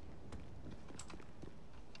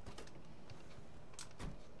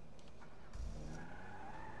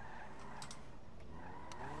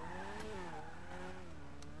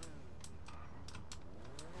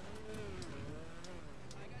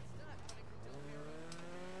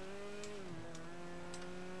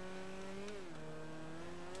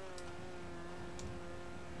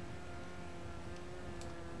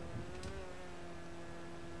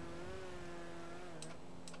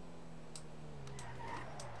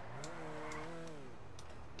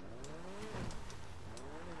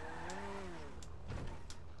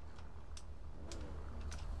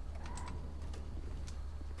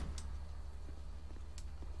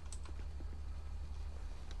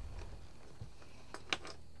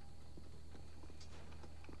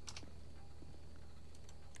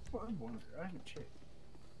 wonder. I haven't checked.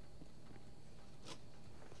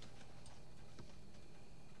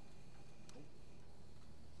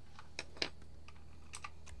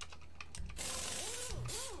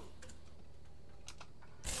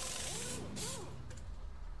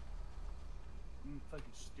 Fucking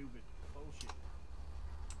stupid bullshit.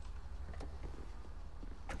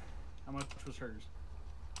 How much was hers?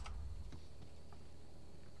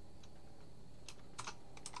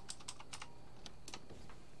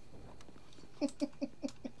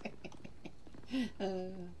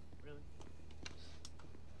 Really?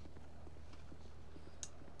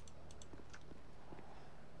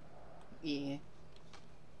 Yeah.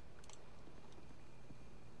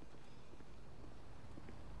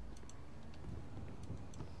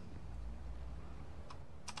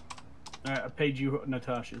 Alright, I paid you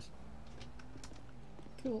Natasha's.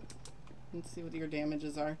 Cool. Let's see what your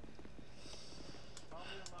damages are.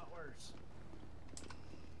 Probably a lot worse.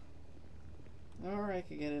 Or I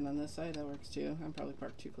could get in on this side. That works too. I'm probably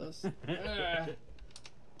parked too close.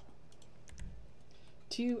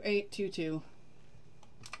 2822.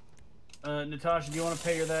 Natasha, do you want to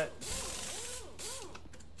pay her that?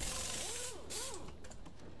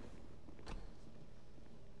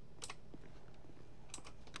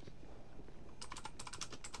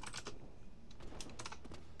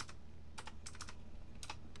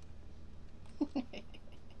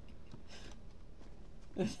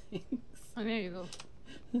 Oh, there you go.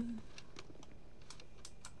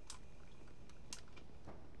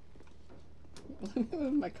 Let me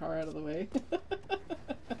move my car out of the way.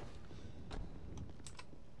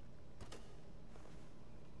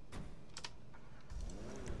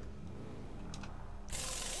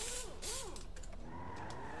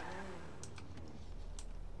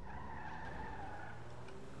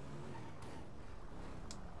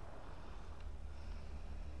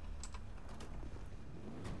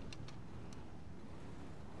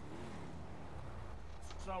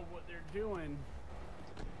 So what they're doing,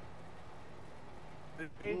 they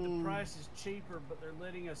paid the prices cheaper, but they're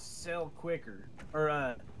letting us sell quicker.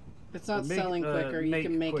 Or it's not selling quicker. You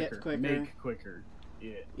can make it quicker. Make quicker.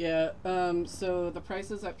 Yeah. Yeah. So the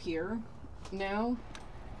prices up here now,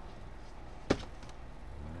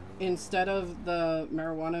 instead of the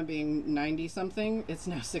marijuana being 90 something, it's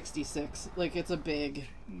now 66. Like, it's a big.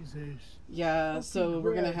 Jesus. Yeah. That's So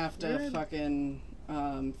we're gonna have to man. fucking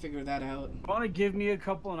figure that out. Want to give me a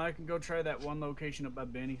couple and I can go try that one location up by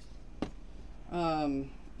Benny's?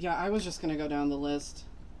 Yeah, I was just gonna go down the list,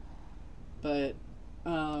 but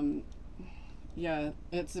yeah,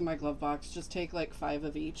 it's in my glove box. Just take like 5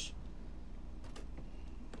 of each.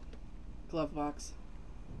 Glove box.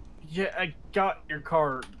 Yeah, I got your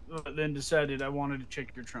car, then decided I wanted to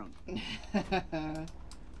check your trunk.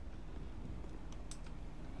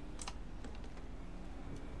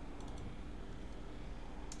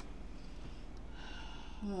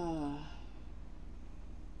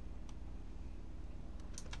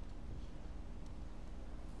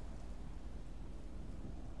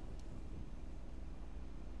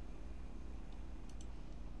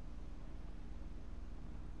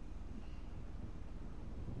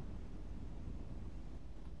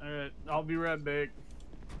 Alright, I'll be right back.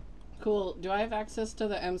 Cool. Do I have access to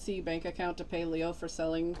the MC bank account to pay Leo for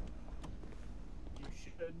selling? You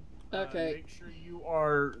should. Okay. Make sure you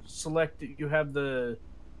are selected. You have the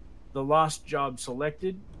lost job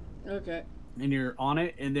selected. Okay. And you're on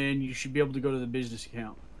it, and then you should be able to go to the business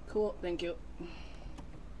account. Cool. Thank you.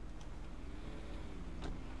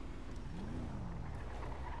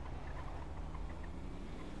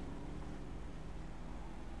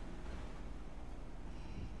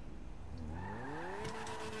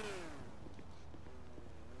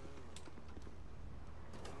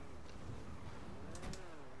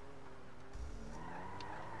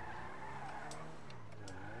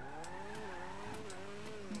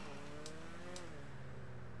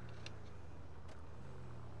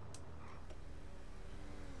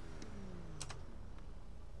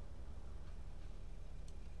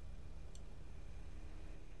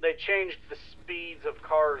 They changed the speeds of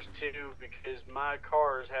cars too, because my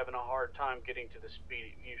car is having a hard time getting to the speed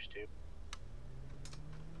it used to.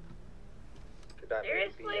 Could that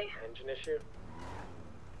maybe be Seriously? an engine issue?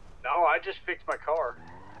 No, I just fixed my car.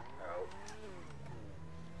 Oh.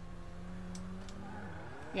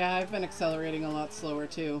 Yeah, I've been accelerating a lot slower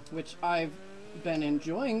too, which I've been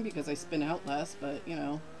enjoying because I spin out less, but, you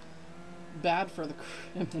know, bad for the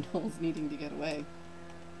criminals needing to get away.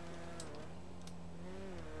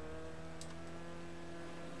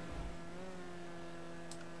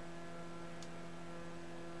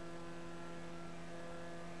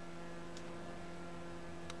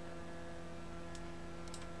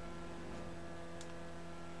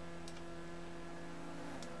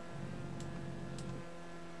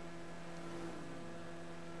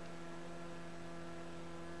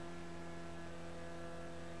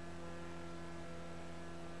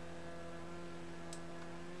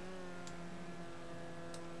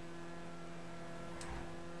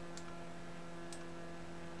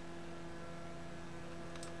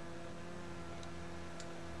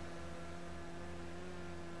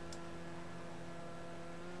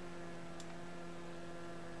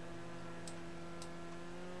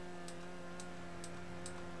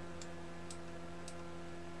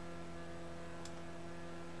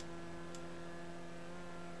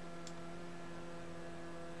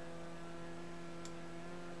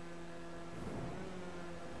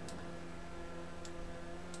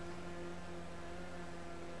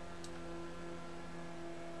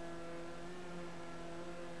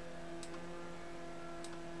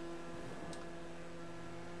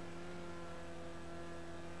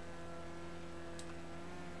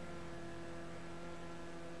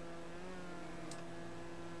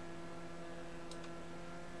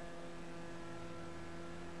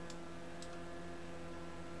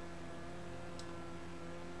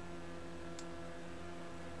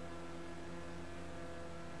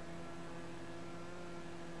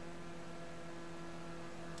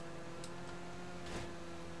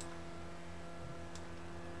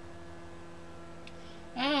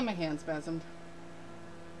 my hand spasmed.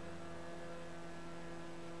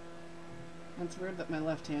 It's weird that my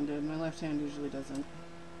left hand did. My left hand usually doesn't.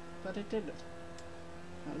 But it did.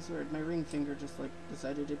 That was weird. My ring finger just like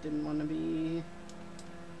decided it didn't want to be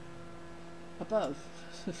above.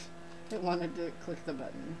 It wanted to click the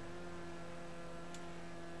button.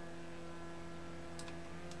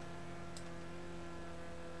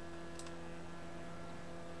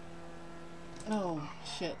 Oh,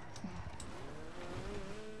 shit.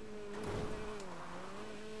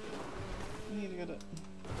 I need to go to...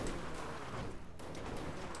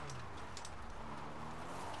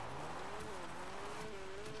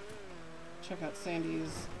 check out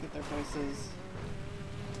Sandy's, get their prices.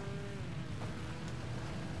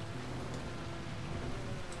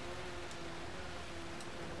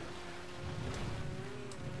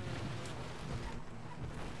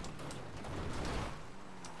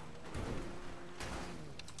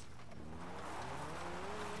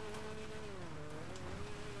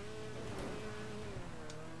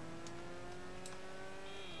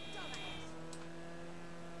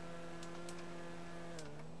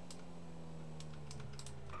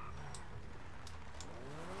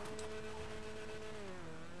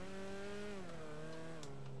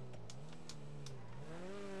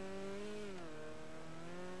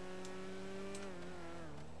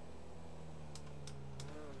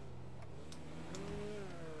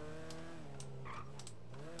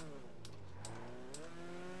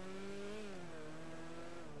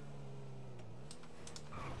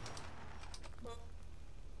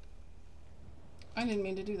 I didn't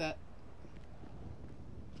mean to do that.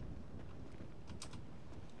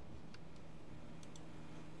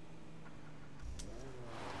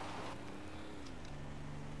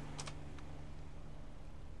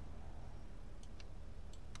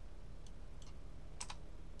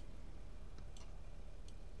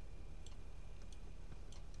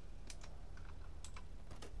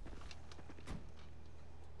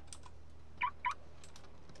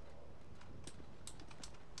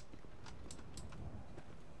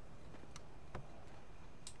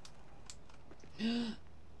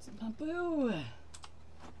 It's a bamboo.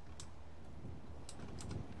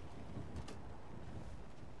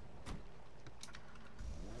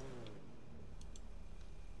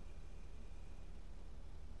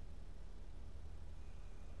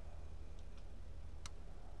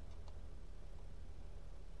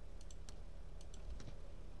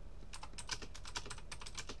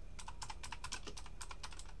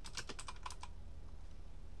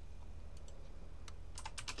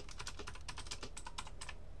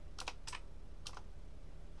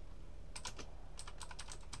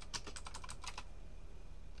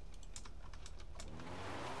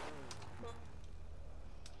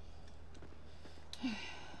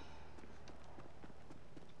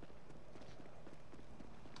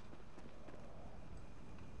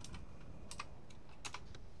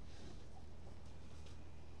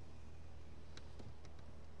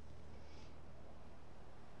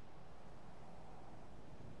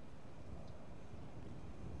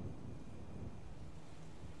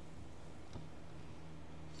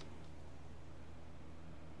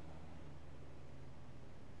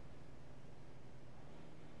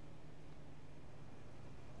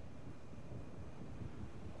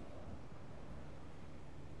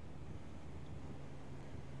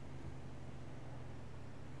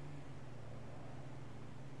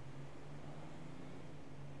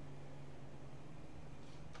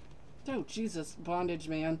 Oh, Jesus, bondage,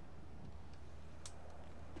 man.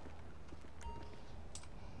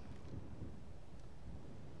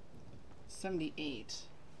 $78.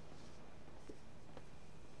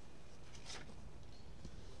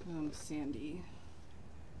 Sandy.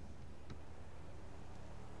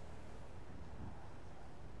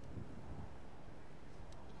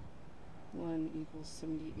 One equals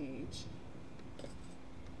 78.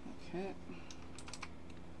 Okay.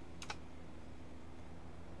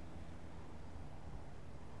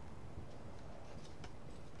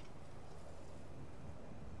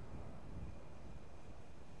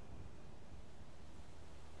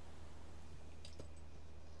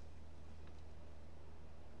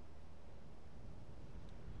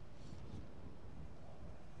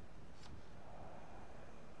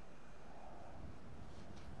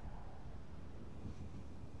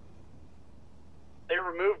 They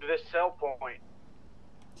removed this sell point.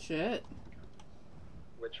 Shit.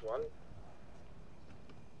 Which one?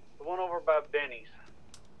 The one over by Benny's.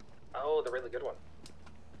 Oh, the really good one.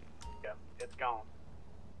 Yeah, it's gone.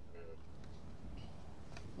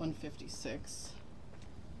 156.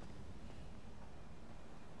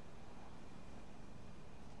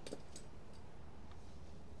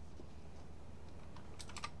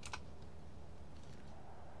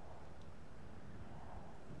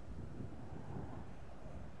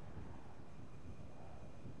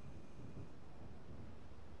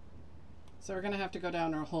 So we're gonna have to go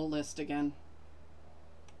down our whole list again.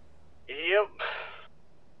 Yep.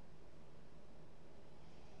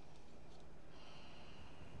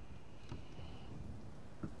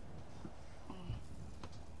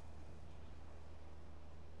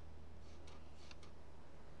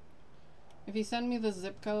 If you send me the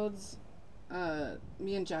zip codes,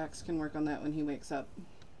 me and Jax can work on that when he wakes up.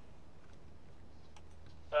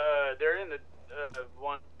 They're in the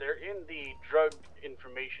one. They're in the drug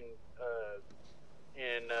information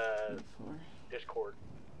in Discord.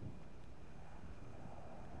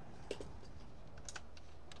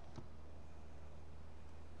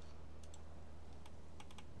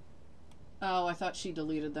 Oh, I thought she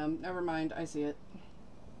deleted them. Never mind, I see it.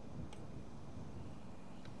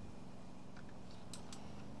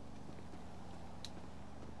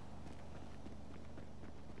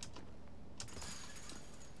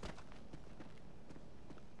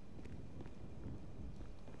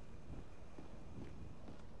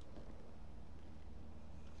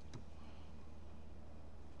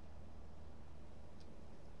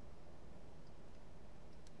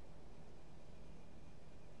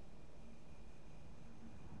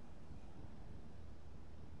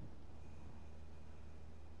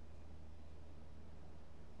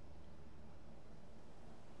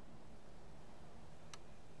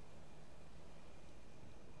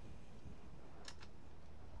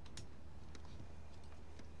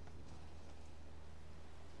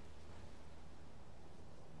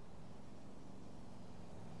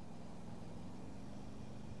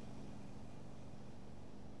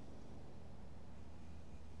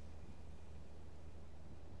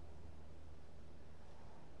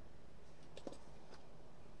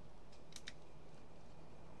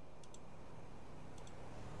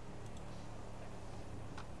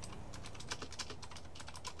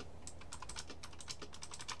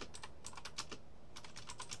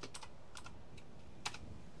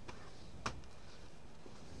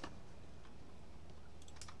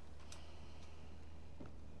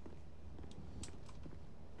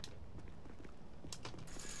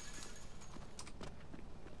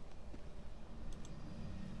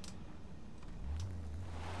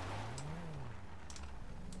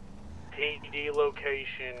 TD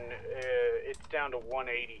location, it's down to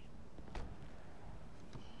 180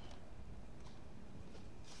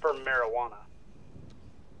 for marijuana.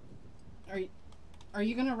 Are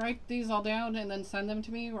you gonna write these all down and then send them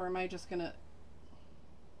to me, or am I just gonna...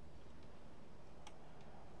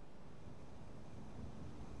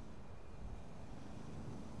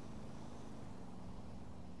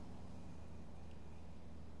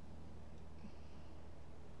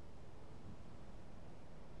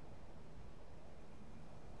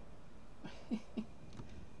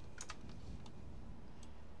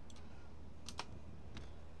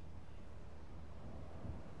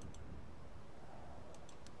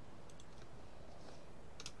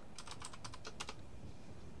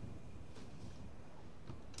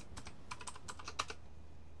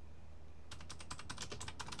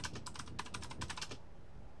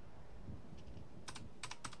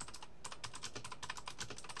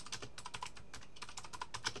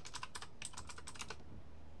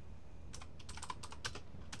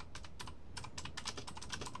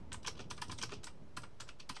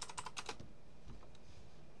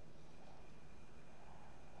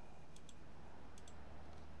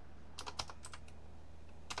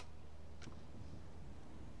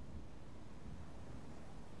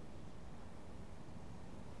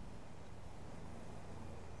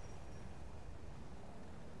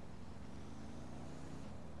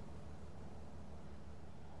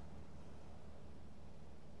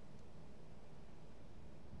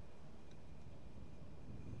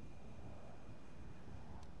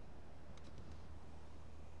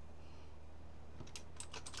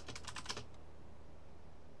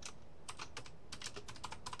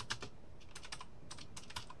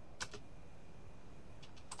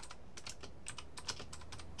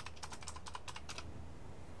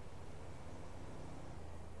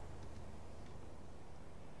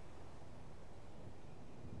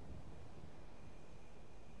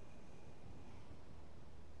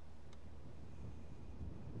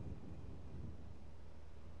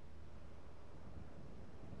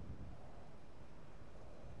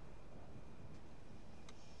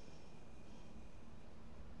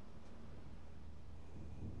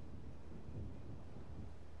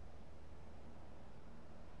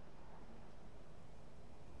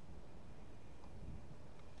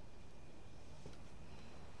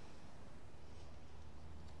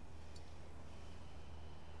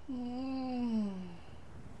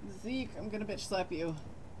 Zeke, I'm gonna bitch slap you.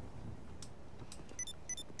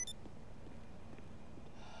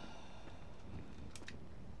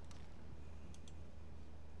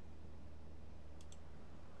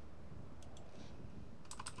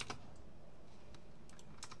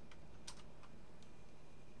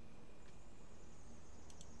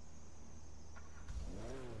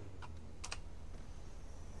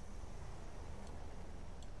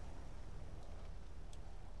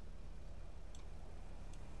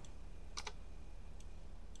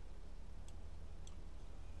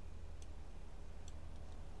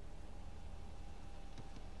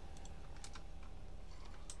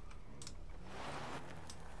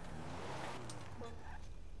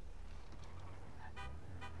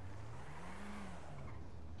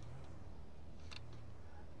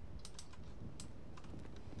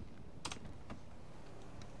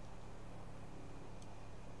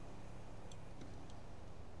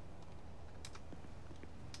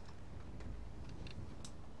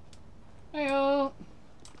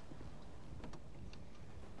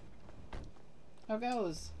 How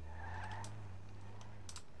goes?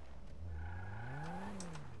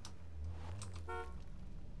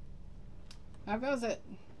 How goes it?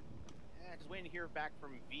 Yeah, just waiting to hear back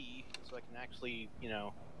from V so I can actually, you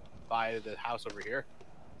know, buy the house over here.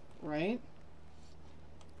 Right.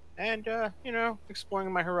 And, you know,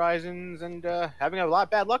 exploring my horizons and having a lot of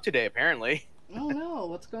bad luck today, apparently. Oh no,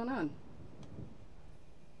 what's going on?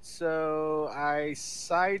 So I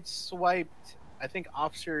sideswiped, I think,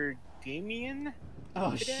 Officer Damien.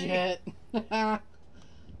 Oh today. shit. I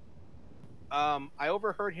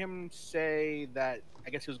overheard him say that I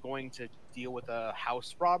guess he was going to deal with a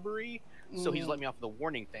house robbery, so he's let me off with a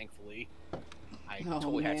warning, thankfully. I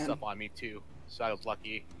totally had stuff on me too, so I was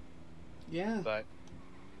lucky. Yeah. But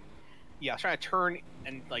yeah, I was trying to turn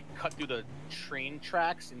and like cut through the train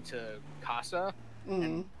tracks into Casa,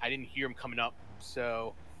 and I didn't hear him coming up,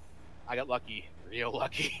 so I got lucky, real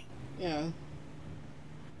lucky. Yeah.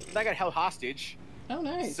 I got held hostage. Oh,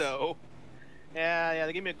 nice. So, yeah,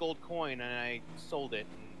 they gave me a gold coin, and I sold it.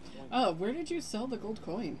 Oh, where did you sell the gold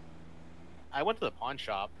coin? I went to the pawn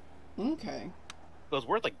shop. Okay. It was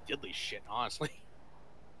worth like diddly shit, honestly.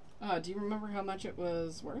 Do you remember how much it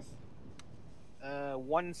was worth?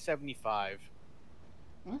 175.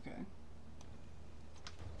 Okay.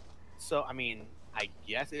 So, I mean, I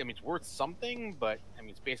guess it's worth something, but I mean,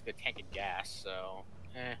 it's basically a tank of gas, so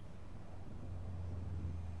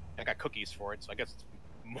I got cookies for it, so I guess it's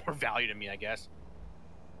more value to me, I guess.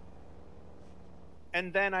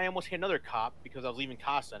 And then I almost hit another cop because I was leaving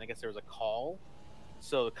Casa, and I guess there was a call.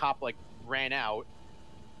 So the cop like ran out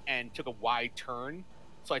and took a wide turn.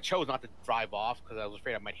 So I chose not to drive off because I was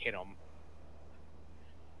afraid I might hit him.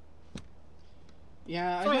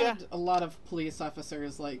 Yeah, I had a lot of police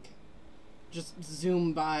officers like just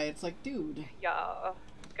zoom by. It's like, dude. Yeah,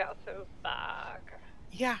 got so back.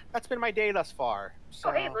 Yeah, that's been my day thus far. So,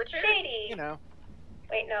 oh, hey, Butcher. Shady. You know.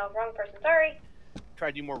 Wait, no, wrong person. Sorry.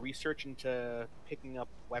 Try to do more research into picking up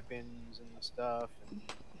weapons and stuff, and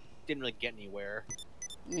didn't really get anywhere.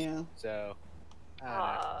 Yeah. So,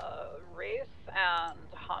 Reese and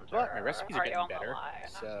Hunter. But my recipes are getting on better, the line?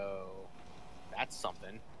 so that's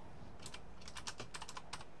something.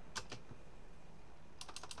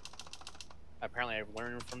 Apparently, I've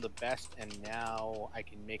learned from the best, and now I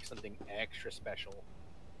can make something extra special.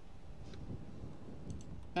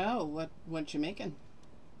 Oh, what you making?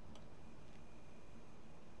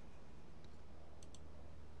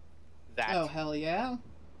 That. Oh, hell yeah.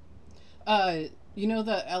 You know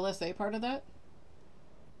the LSA part of that?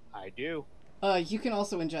 I do. You can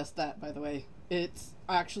also ingest that, by the way. It's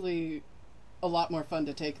actually a lot more fun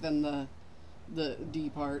to take than the D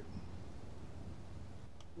part.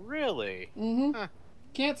 Really? Mm-hmm. Huh.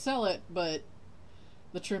 Can't sell it, but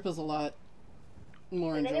the trip is a lot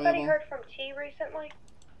more Has enjoyable. anybody heard from T recently?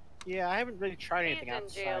 Yeah, I haven't really tried anything in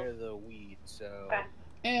outside jail. of the weed, so Okay.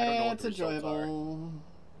 I don't know what It's the results are. enjoyable.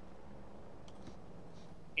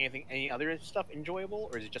 Any other stuff enjoyable,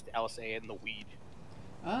 or is it just the LSA and the weed?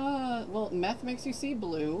 Well, meth makes you see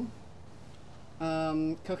blue.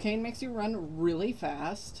 Cocaine makes you run really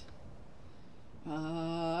fast.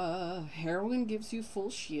 Heroin gives you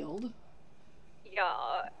full shield.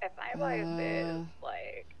 Yeah, if anybody's is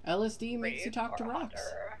like LSD makes you talk to rocks.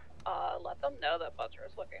 Hunter, let them know that Butcher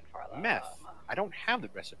is looking for them. Meth. I don't have the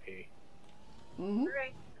recipe. Mm-hmm.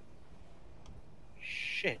 Right.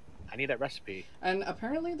 Shit. I need that recipe. And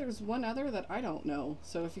apparently there's one other that I don't know.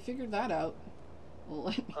 So if you figured that out, well,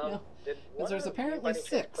 let me know. Did Because there's apparently by any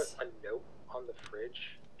chance 6. put a note on the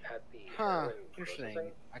fridge at the Huh. heroin Interesting.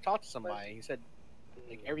 processing? I talked to somebody. He said,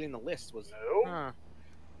 like, everything on the list was. No. Huh.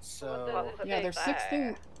 So. Yeah,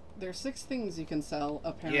 there's 6 things you can sell,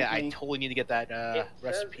 apparently. Yeah, I totally need to get that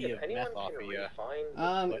recipe if of anyone meth off can of you.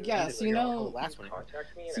 refine yeah, so you know, last one.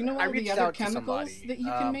 Contact me so you know I all the reached other out to chemicals somebody. that you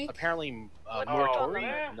can make? Apparently, Oh, Moratori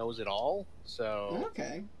yeah. knows it all. So.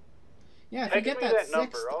 Okay. Yeah, if you Text get me that that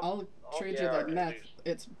number. 6th, I'll trade you yeah, that alright. meth.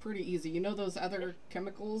 It's pretty easy. You know those other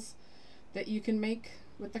chemicals that you can make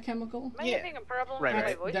with the chemical? Am I having a problem Right, with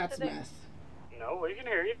right. my voice That's today? meth. No, we can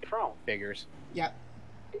hear you. What's wrong? Figures. Yeah.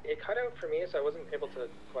 It cut out for me, so I wasn't able to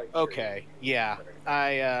quite. Okay. Yeah.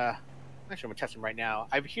 Actually, I'm gonna test him right now.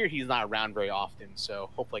 I hear he's not around very often, so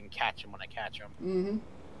hopefully I can catch him when I catch him. Mm-hmm.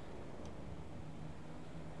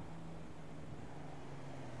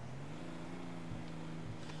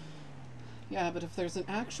 Yeah, but if there's an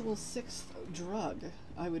actual 6th drug,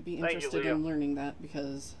 I would be Thank you, interested Leo. in learning that,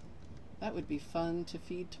 because that would be fun to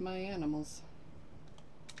feed to my animals.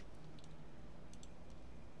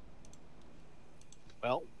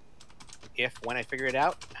 Well, when I figure it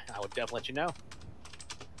out, I will definitely let you know.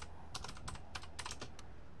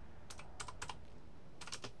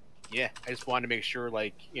 Yeah, I just wanted to make sure,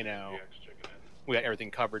 like, you know, we got everything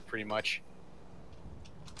covered pretty much.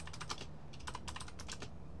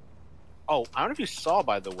 Oh, I don't know if you saw,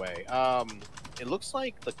 by the way. It looks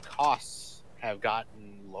like the costs have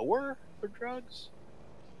gotten lower for drugs.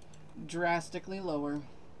 Drastically lower.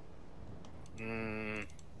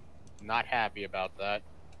 Not happy about that.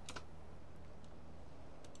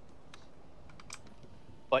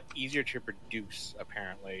 But easier to produce,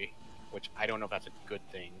 apparently, which I don't know if that's a good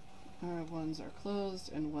thing. Ones are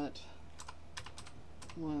closed and what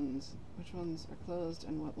ones? Which ones are closed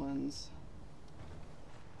and what ones?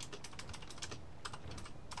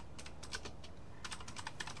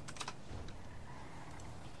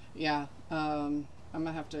 Yeah, I'm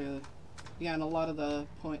gonna have to. Yeah, and a lot of the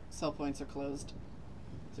sell points are closed,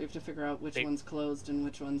 so you have to figure out which one's closed and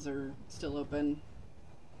which ones are still open.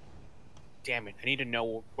 Damn it! I need to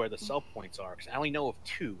know where the sell points are because I only know of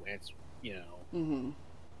 2, and it's, you know,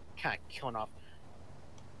 kind of killing off.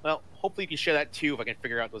 Well, hopefully you can share that too if I can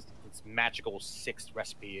figure out what this magical 6th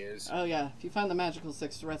recipe is. Oh yeah, if you find the magical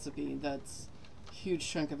 6th recipe, that's a huge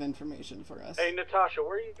chunk of information for us. Hey, Natasha,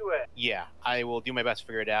 where are you at? Yeah, I will do my best to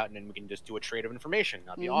figure it out, and then we can just do a trade of information.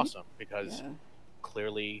 That'd be awesome because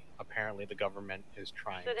clearly, apparently, the government is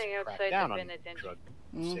trying to crack down on drug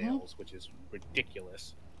sales, which is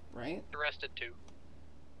ridiculous. Right? Arrested too.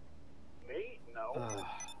 Me? No.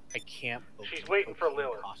 I can't believe she's waiting for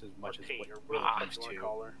Lilith. Costs as much as what drugs to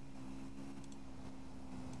call her.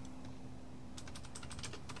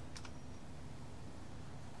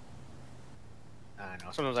 I don't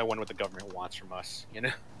know. Sometimes I wonder what the government wants from us, you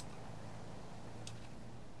know?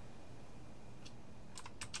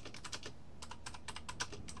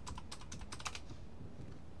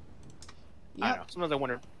 I don't know. Sometimes I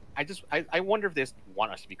wonder. I wonder if they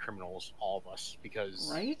want us to be criminals, all of us,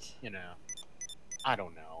 because you know, I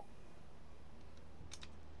don't know.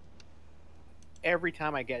 Every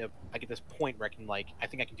time I get this point where I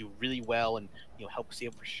think I can do really well and, you know, help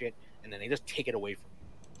save for shit, and then they just take it away from me.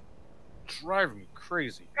 Driving me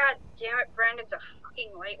crazy. God damn it, Brandon's a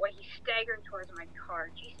fucking light while he's staggering towards my car.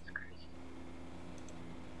 Jesus Christ.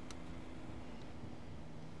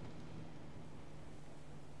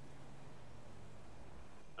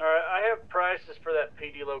 Alright, I have prices for that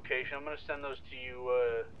PD location. I'm gonna send those to you,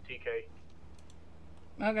 TK.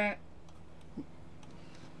 Okay.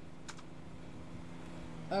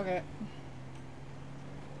 Okay.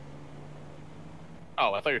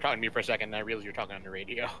 Oh, I thought you were talking to me for a second, and I realized you were talking on the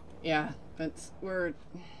radio. Yeah, we're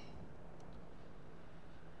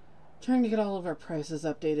trying to get all of our prices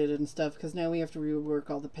updated and stuff, because now we have to rework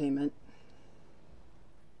all the payment.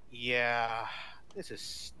 Yeah, this is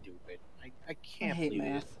stupid. I can't hate believe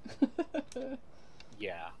math. it.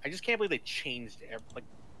 Yeah, I just can't believe they changed like,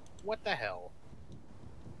 what the hell?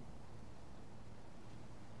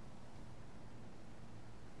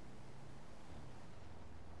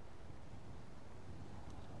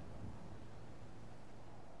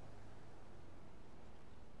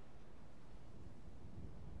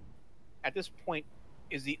 At this point,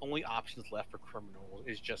 is the only options left for criminals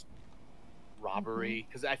is just robbery?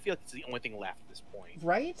 Because I feel like it's the only thing left at this point.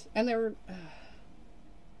 Right? And they were...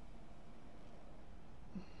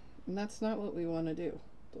 and that's not what we want to do,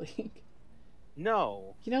 Blake.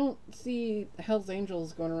 No. You don't see Hell's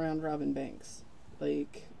Angels going around robbing banks.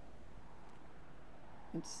 Like...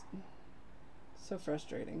 It's so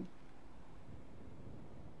frustrating.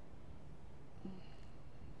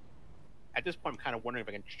 At this point, I'm kind of wondering if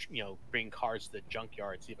I can, you know, bring cars to the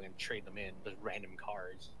junkyard, see if I can trade them in, just random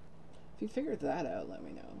cars. If you figure that out, let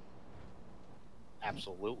me know.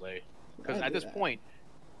 Absolutely. Because at this point,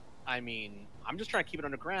 I mean, I'm just trying to keep it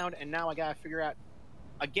underground, and now I gotta figure out,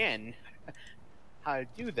 again, how to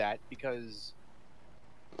do that, because,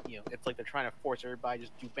 you know, it's like they're trying to force everybody to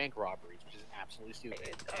just do bank robberies, which is absolutely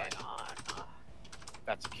stupid. And if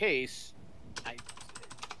that's the case,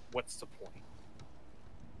 what's the point?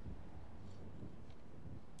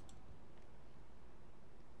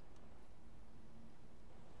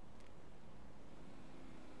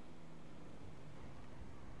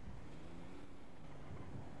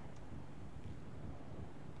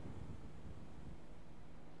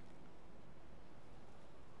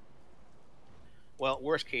 Well,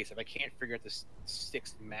 worst case, if I can't figure out this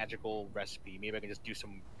 6th magical recipe, maybe I can just do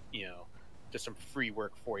some, you know, just some free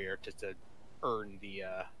work for you, just to earn the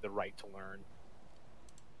right to learn.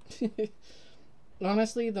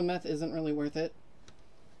 Honestly, the meth isn't really worth it,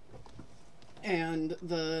 and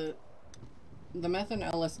the meth and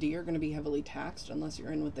LSD are going to be heavily taxed unless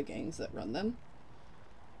you're in with the gangs that run them.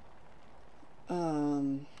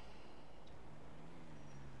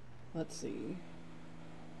 Let's see.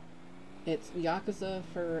 It's Yakuza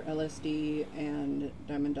for LSD and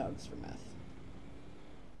Diamond Dogs for meth.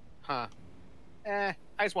 Huh. I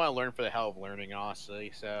just want to learn for the hell of learning,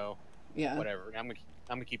 honestly. So, Yeah. whatever. I'm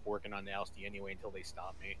gonna keep working on the LSD anyway until they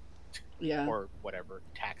stop me. Yeah. Or whatever,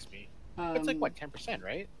 tax me. It's like what, 10%,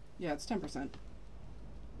 right? Yeah, it's 10%.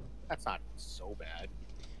 That's not so bad.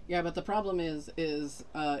 Yeah, but the problem is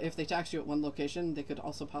if they tax you at one location, they could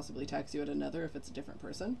also possibly tax you at another if it's a different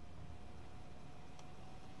person.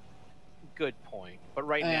 Good point. But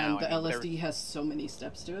right and now, the I mean, LSD has so many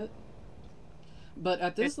steps to it. But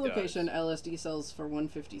at this location, LSD sells for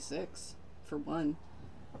 $156 for one.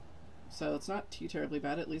 So it's not too terribly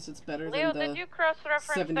bad. At least it's better Leo, than the did you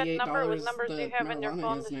cross-reference that number with numbers the you have in your marijuana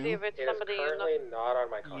phone is to now. see if it's It is somebody you know? currently not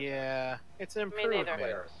on my contact. Yeah, it's an Me neither.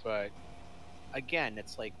 improvement, but again,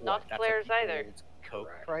 it's like what? Not That's Claire's like either. old Coke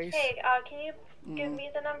price. Hey, can you give me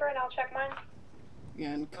the number and I'll check mine? Yeah,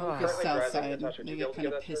 and Oh. Coke is Currently south driving, side. Natasha, They would you get be able kind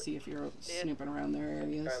to of give that to pissy if you're snooping around their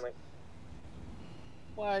areas. Kindly.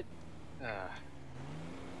 What?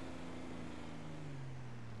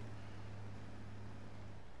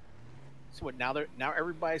 So what? Now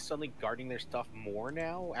everybody's suddenly guarding their stuff more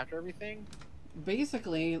now after everything.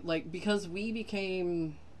 Basically, like, because we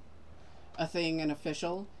became a thing and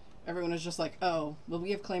official, everyone is just like, oh, well,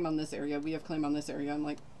 we have claim on this area, we have claim on this area. I'm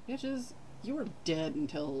like, bitches, you were dead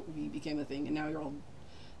until we became a thing, and now you're all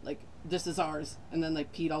like, this is ours, and then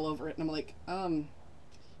like peed all over it, and I'm like,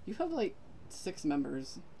 you have like 6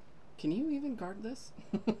 members. Can you even guard this?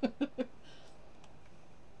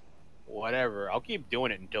 Whatever. I'll keep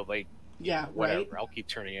doing it until they. Yeah, whatever. right? I'll keep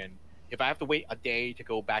turning in. If I have to wait a day to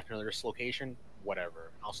go back to another location,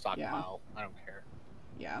 whatever. I'll stockpile. I don't care.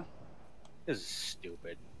 Yeah. This is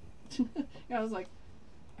stupid. Yeah, I was like,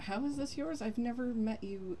 how is this yours? I've never met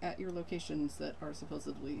you at your locations that are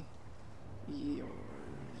supposedly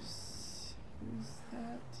yours. Who's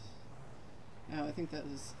that? Oh, I think that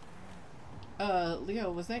was...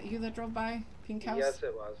 Leo, was that you that drove by Pink House? Yes,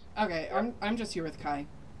 it was. Okay, Yeah. I'm just here with Kai.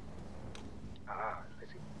 Ah, I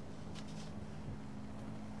see.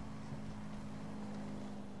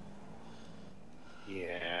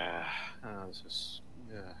 Yeah. This is.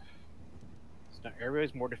 It's not.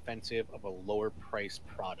 Everybody's more defensive of a lower price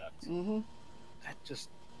product. Mm-hmm. That just.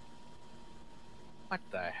 What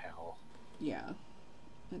the hell? Yeah.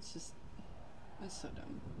 It's just... It's so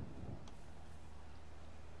dumb.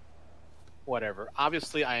 Whatever.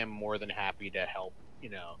 Obviously, I am more than happy to help,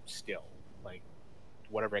 still. Like,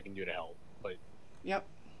 whatever I can do to help. But. Yep.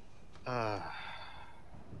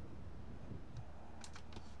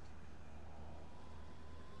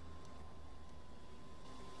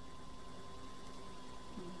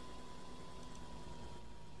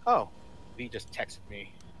 Oh, V just texted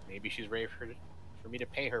me. Maybe she's ready for me to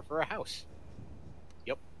pay her for a house.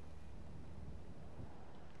 Yep.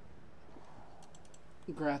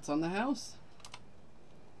 Congrats on the house.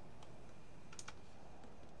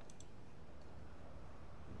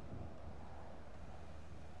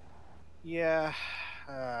 Yeah.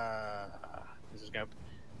 This is gonna.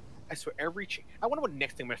 I swear, I wonder what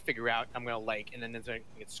next thing I'm gonna figure out. I'm gonna like, and then it's gonna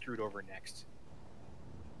get screwed over next.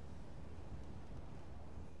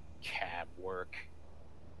 Cab work.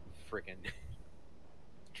 Friggin'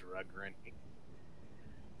 drug renting.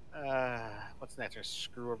 What's next? Gonna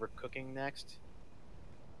screw over cooking next.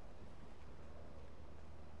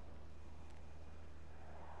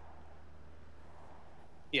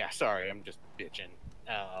 Yeah, sorry, I'm just bitching.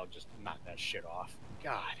 I'll just knock that shit off.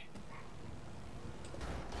 God.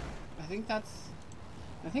 I think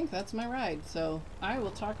that's my ride, so I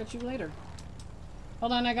will talk at you later.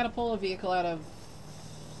 Hold on, I gotta pull a vehicle out of...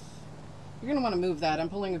 You're gonna want to move that. I'm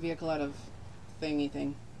pulling a vehicle out of thingy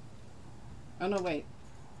thing. Oh no, wait.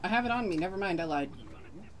 I have it on me. Never mind, I lied.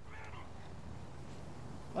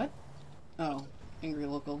 What? Oh, angry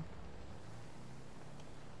local.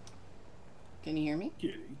 Can you hear me?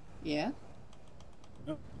 Kitty. Yeah?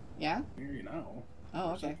 Oh. Yeah? I hear you now.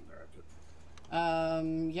 Oh, okay.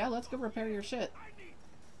 Yeah, let's go repair your shit.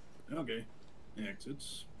 Okay. Yeah, 'cause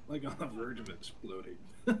it's like on the verge of exploding.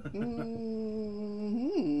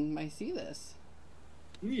 I see this.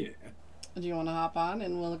 Yeah. Do you want to hop on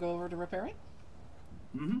and we'll go over to repair it?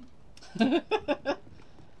 Mm-hmm.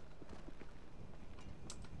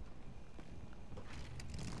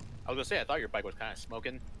 I was gonna say, I thought your bike was kind of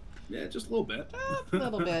smoking. Yeah, just a little bit. A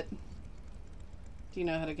little bit. Do you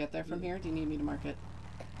know how to get there from here? Do you need me to mark it?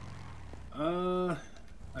 I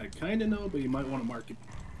kind of know, but you might want to mark it.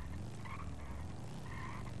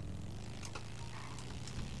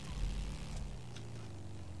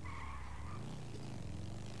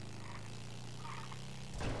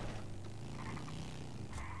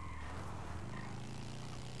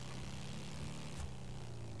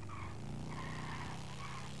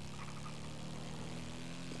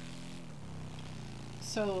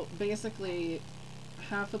 So basically,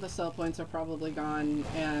 half of the sell points are probably gone,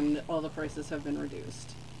 and all the prices have been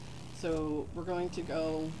reduced. So we're going to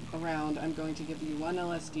go around. I'm going to give you 1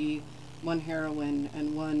 LSD, 1 heroin,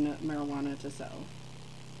 and 1 marijuana to sell.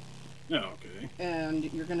 Oh, okay.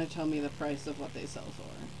 And you're going to tell me the price of what they sell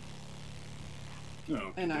for.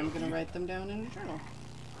 Oh, and I'm going to write them down in a journal.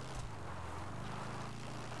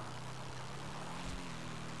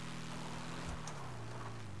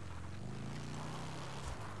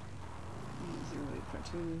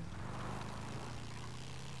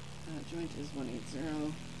 Joint is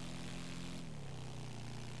 180.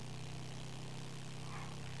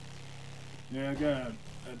 Yeah, I got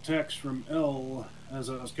a text from L as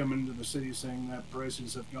I was coming into the city saying that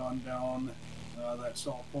prices have gone down. That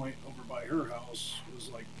salt point over by her house was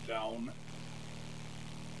like down.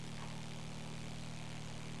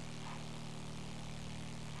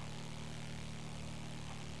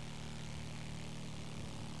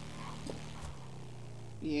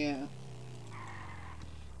 Yeah.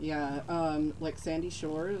 Yeah, like Sandy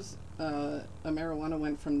Shores, a marijuana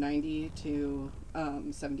went from 90 to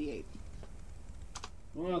 78.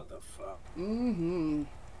 What the fuck? Mm-hmm.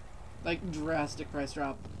 Like, drastic price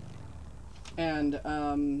drop. And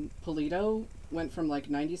Polito went from like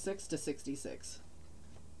 96 to 66.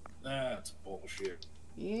 That's bullshit.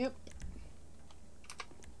 Yep.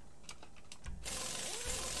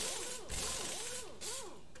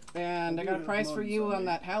 And I got a price for you on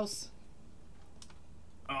that house.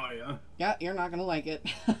 Oh, yeah? Yeah, you're not gonna like it.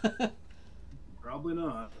 Probably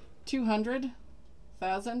not.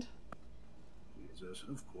 200,000. Jesus,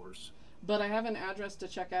 of course. But I have an address to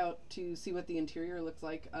check out to see what the interior looks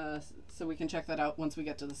like, so we can check that out once we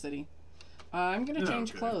get to the city. I'm gonna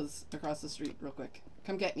change clothes across the street real quick.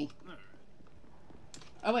 Come get me. All right.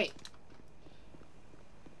 Oh, wait.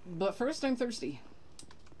 But first, I'm thirsty.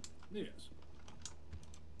 Yes.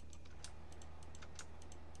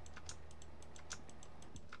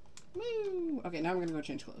 Woo! Okay, now I'm gonna go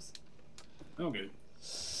change clothes. Okay.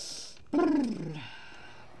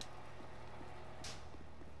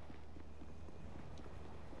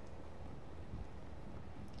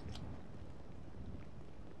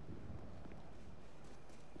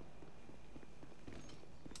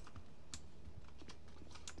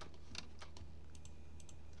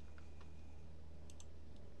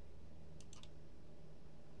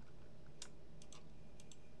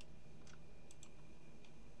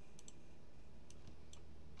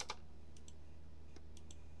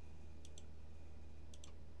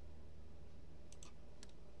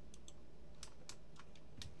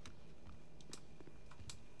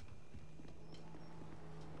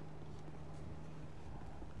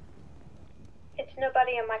 It's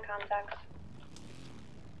nobody in my contacts.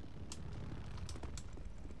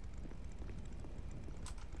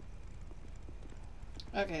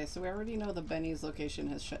 Okay, so we already know the Benny's location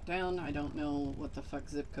has shut down. I don't know what the fuck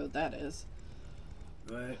zip code that is.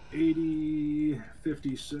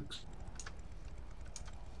 8056.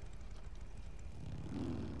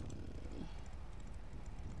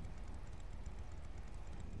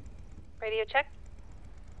 Radio check.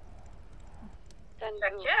 Then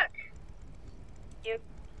check. You.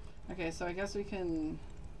 Okay, so I guess we can...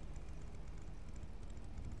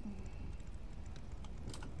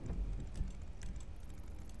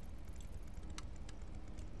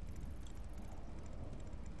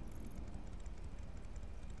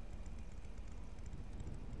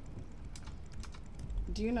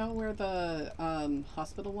 Do you know where the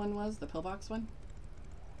hospital one was? The pillbox one?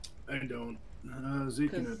 I don't.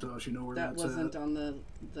 Zeke and Natasha know where that that's wasn't at. on the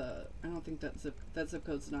I don't think that zip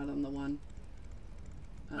code's not on the one.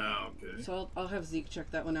 Oh, okay. So I'll have Zeke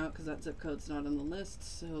check that one out because that zip code's not on the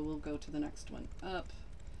list. So we'll go to the next one up.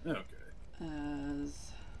 Okay.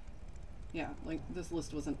 As yeah, like this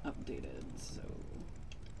list wasn't updated, so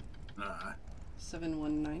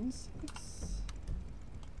 7196.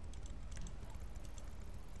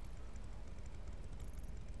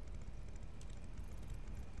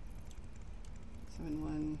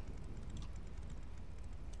 71.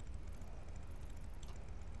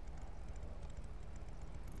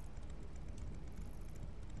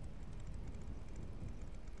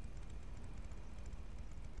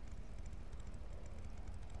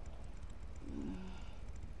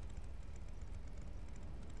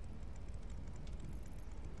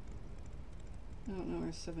 I don't know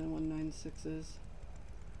where 7196 is.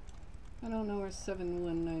 I don't know where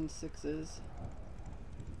 7196 is.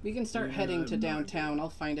 We can start heading to downtown. I'll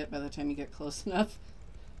find it by the time you get close enough.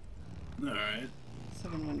 Alright.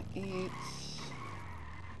 718.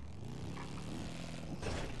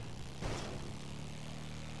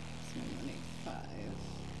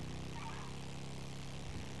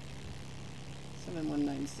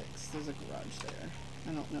 7196. There's a garage there.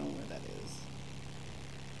 I don't know where that is.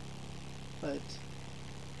 But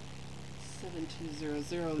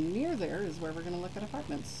 7200 near there is where we're going to look at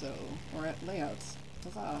apartments, so, or at layouts.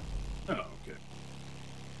 Huzzah. Oh, okay.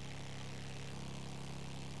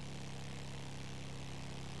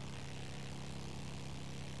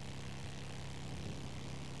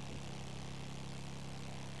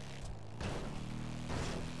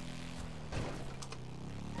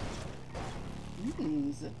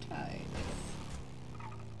 Zip ties.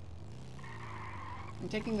 I'm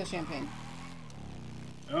taking the champagne.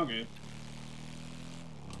 Okay.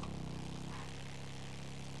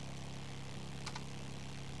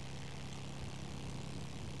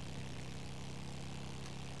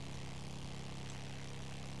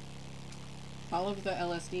 All of the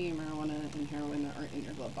LSD, marijuana, and heroin are in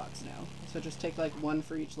your glove box now. So just take like one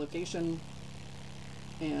for each location,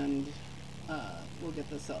 and we'll get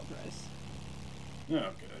the sell price. Okay.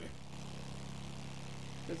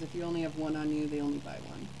 Because if you only have one on you, they only buy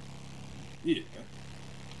one. Yeah.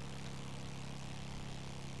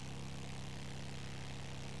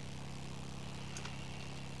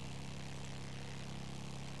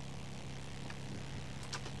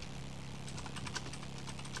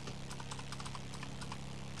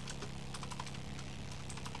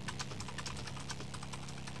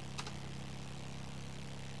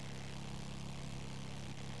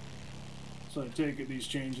 So I take it these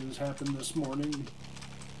changes happened this morning.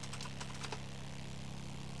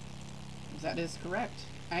 That is correct.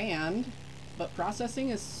 But processing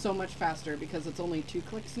is so much faster because it's only 2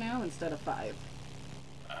 clicks now instead of 5.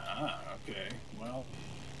 Ah, okay. Well.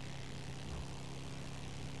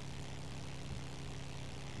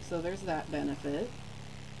 So there's that benefit.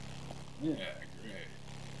 Yeah, great.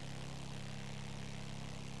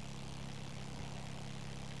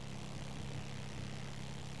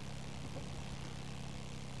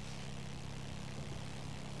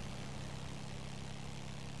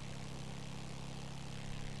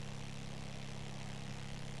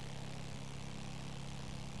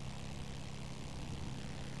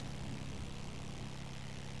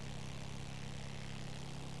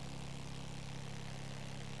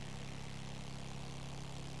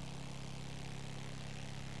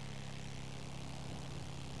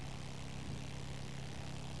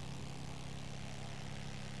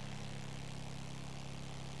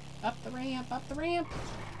 Up the ramp, up the ramp.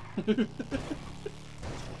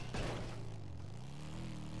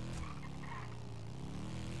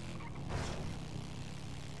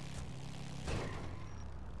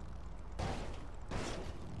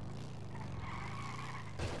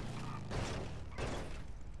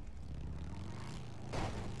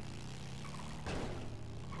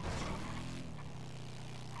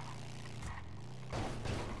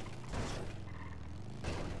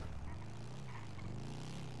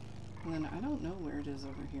 And then I don't know where it is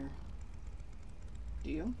over here.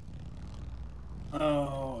 Do you?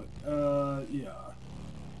 Oh, yeah.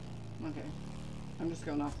 Okay. I'm just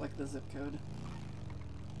going off like the zip code.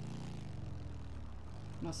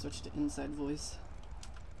 I'll switch to inside voice.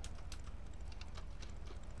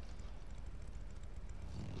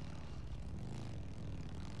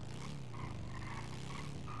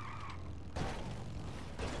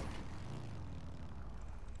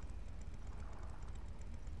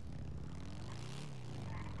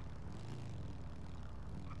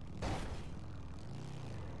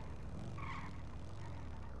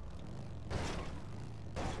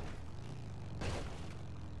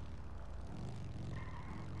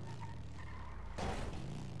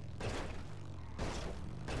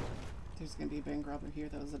 There's gonna be a bank robber here.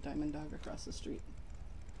 That was a diamond dog across the street.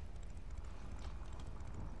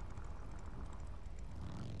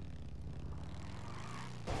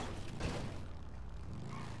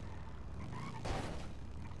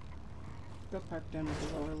 Go park down at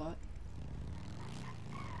the lower lot.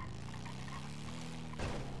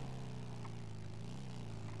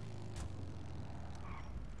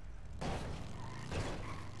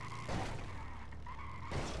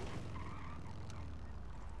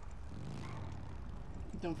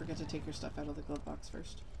 Don't forget to take your stuff out of the glove box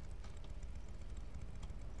first.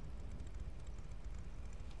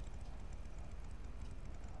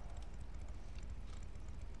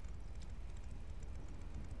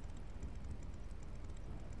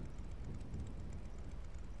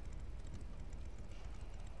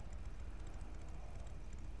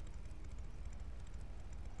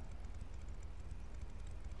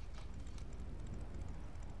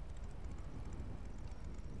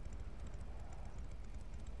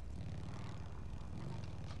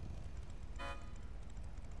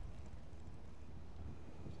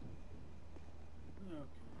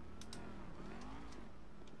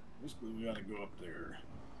 Basically, we gotta go up there.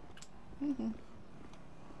 Mm-hmm.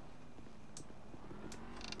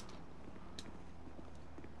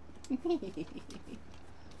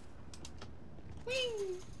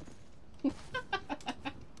 Whee!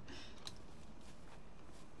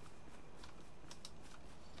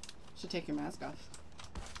 Should take your mask off.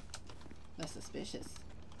 That's suspicious.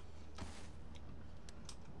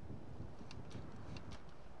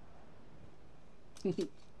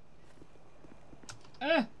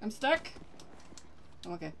 I'm stuck.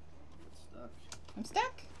 I'm okay. Stuck. I'm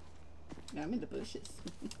stuck. No, I'm in the bushes.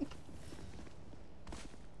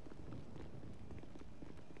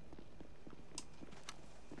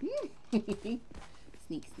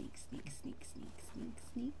 Sneak, sneak, sneak, sneak, sneak, sneak,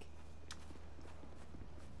 sneak.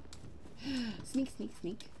 Sneak, sneak,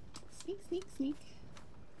 sneak. Sneak, sneak, sneak.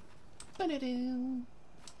 Ba-da-doo.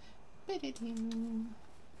 Ba-da-doo.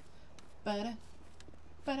 Ba-da.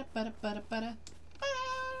 Ba-da, ba-da, ba-da, ba-da.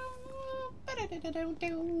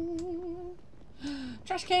 Ba-da-da-da-do-do.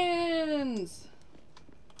 Trash cans!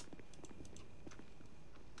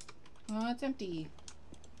 Oh, it's empty.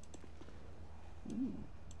 Ooh,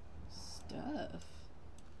 stuff.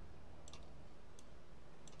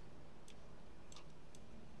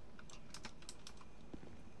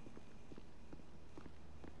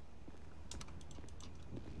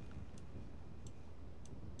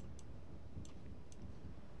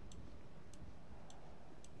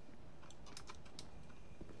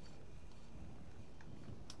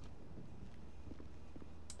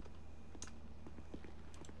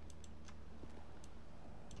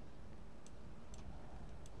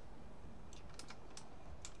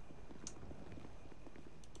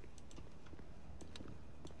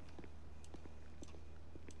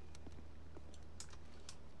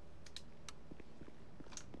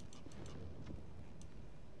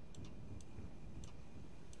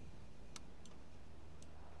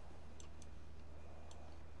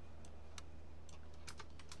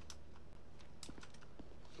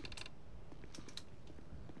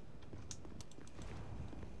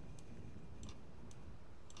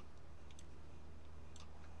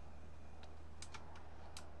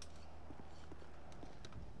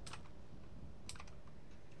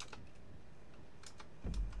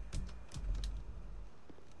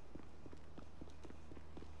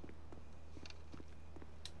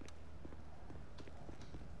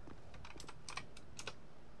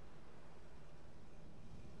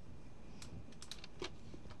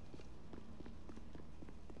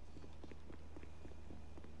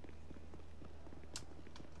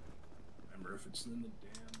 Remember if it's in the dam.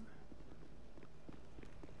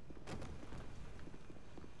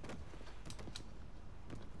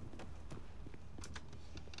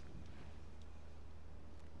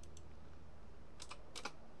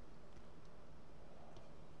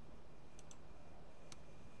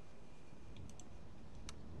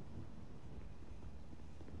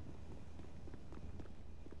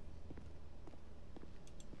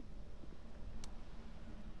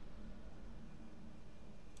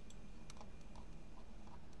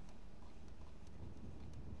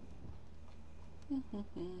 I thought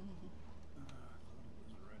it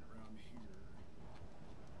was right around here.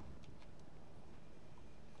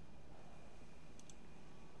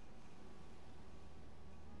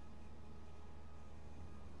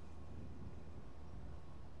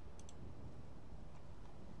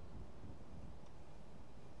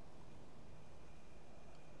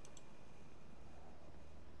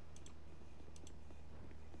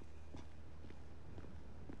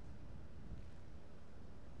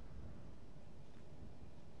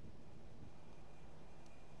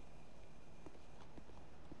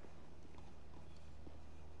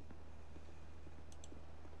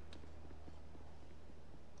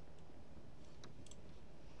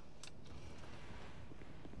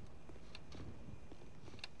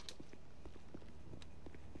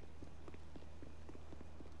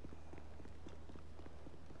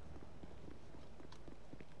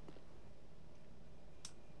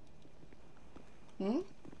 Hmm?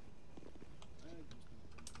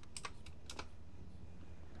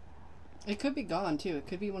 It could be gone too. It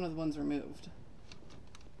could be one of the ones removed.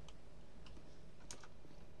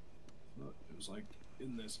 Look, it was like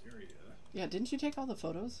in this area. Yeah, didn't you take all the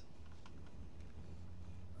photos?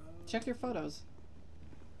 Check your photos.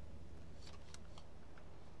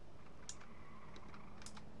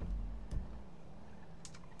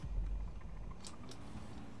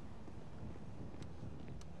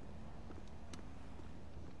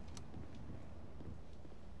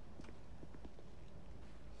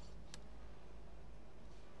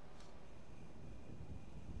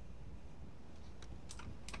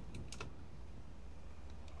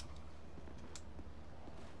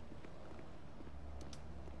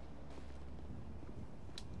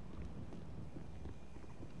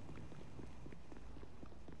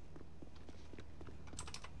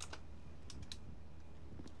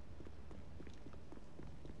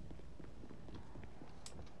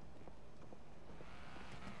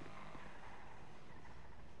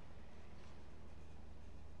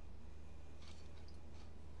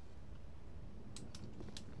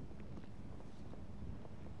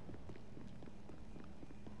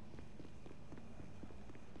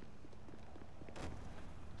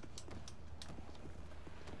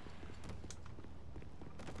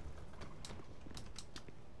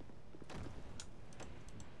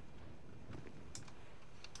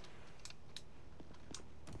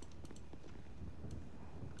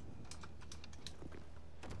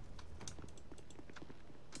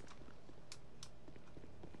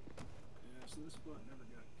 so this spot never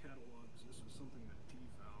got cataloged. This was something that T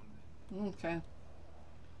found. Okay.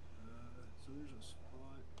 So there's a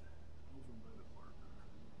spot over by the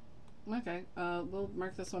marker. Okay. We'll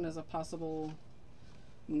mark this one as a possible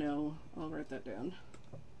no. I'll write that down.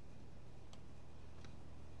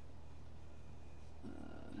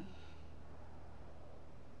 Unless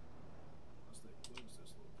they closed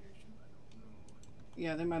this location, I don't know.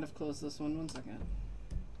 Yeah, they might have closed this one. 1 second.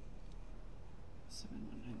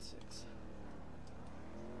 7196.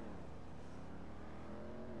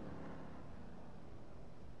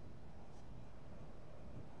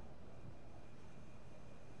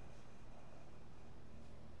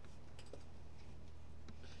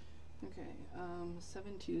 Okay,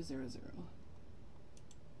 7200.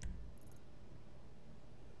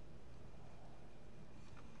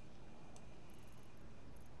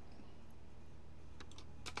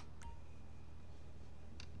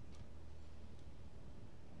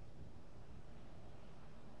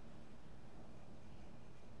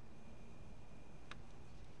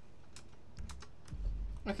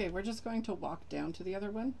 Okay, we're just going to walk down to the other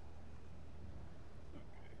one.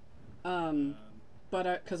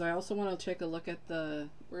 But because I also want to take a look at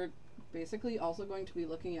we're basically also going to be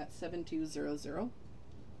looking at 7200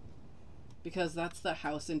 because that's the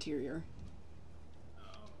house interior.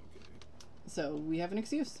 So we have an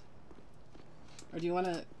excuse. Or do you want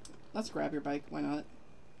to? Let's grab your bike. Why not?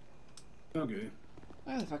 Okay.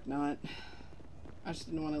 Why the fuck not? I just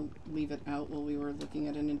didn't want to leave it out while we were looking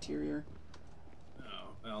at an interior.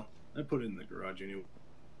 Oh well, I put it in the garage anyway.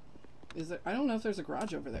 Is there? I don't know if there's a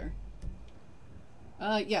garage over there.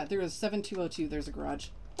 Yeah, there is 7202. There's a garage.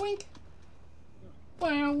 Boink.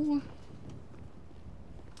 Wow.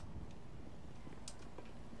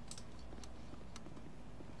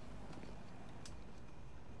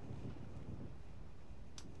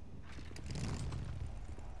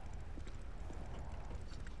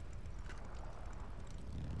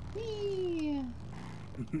 Whee.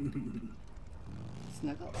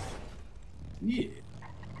 Snuggles. Yeah.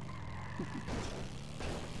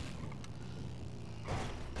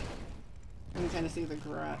 You can kind of see the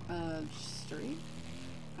garage street.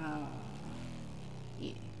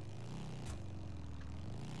 Yeah.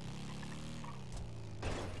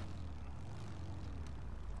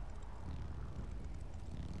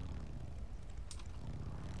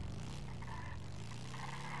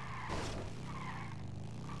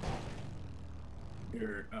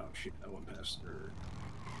 Here, oh shit, that one passed through.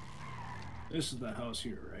 This is the house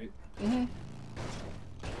here, right? Mm-hmm.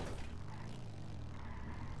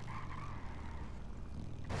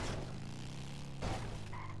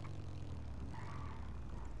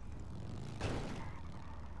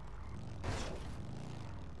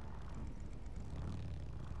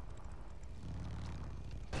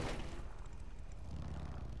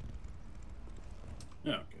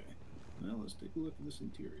 Okay. Well, let's take a look at this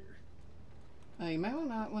interior. You might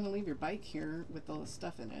not want to leave your bike here with all the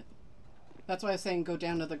stuff in it. That's why I was saying go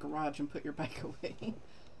down to the garage and put your bike away.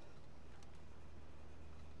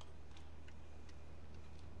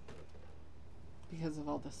 Because of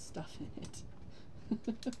all the stuff in it.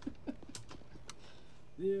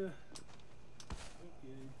 Yeah.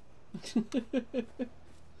 Okay.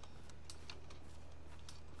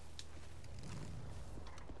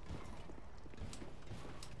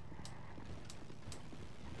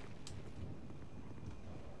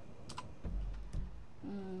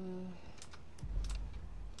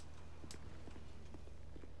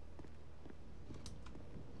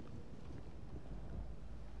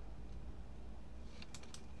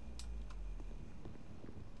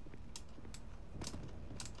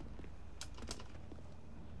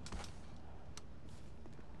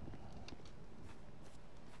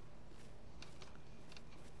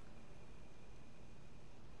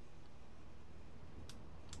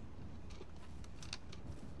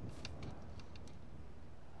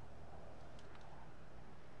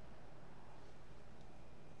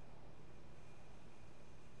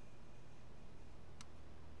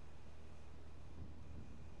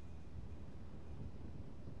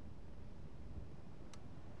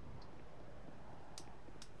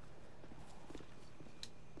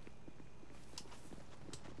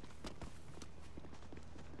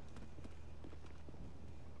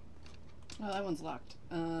 Oh, that one's locked.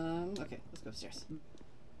 Okay, let's go upstairs.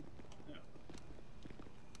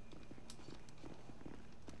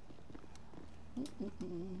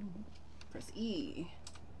 Press E.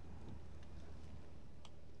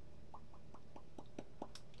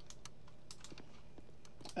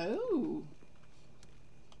 Oh.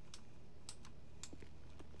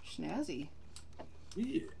 Snazzy.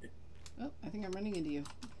 Yeah. Oh, I think I'm running into you.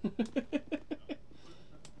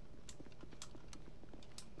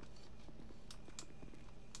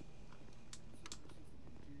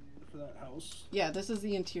 Yeah, this is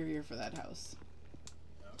the interior for that house.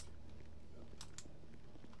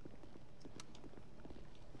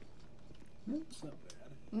 It's not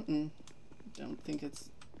bad. Don't think it's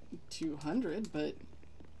 200, but...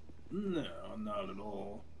 No, not at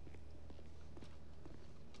all.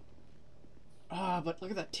 Ah, but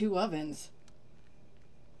look at that, 2 ovens.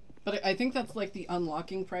 But I think that's like the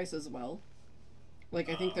unlocking price as well. Like,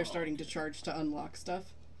 I think they're starting to charge to unlock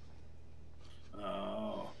stuff.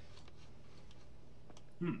 Oh.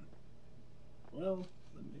 Well,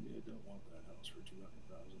 then maybe I don't want that house for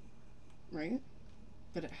 200,000. Right?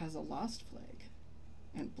 But it has a lost flag.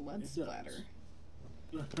 And blood splatter.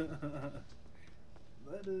 That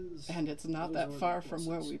is... And it's not that far from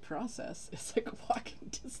where we process. It's like a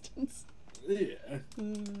walking distance. Yeah.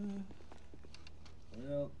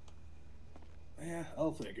 Well, yeah,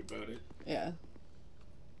 I'll think about it. Yeah.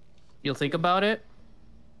 You'll think about it?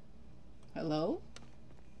 Hello?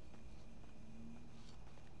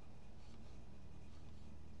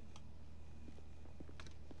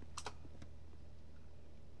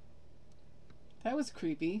 That was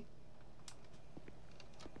creepy.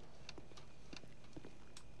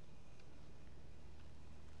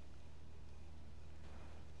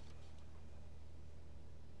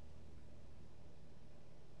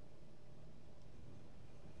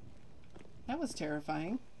 That was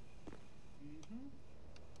terrifying.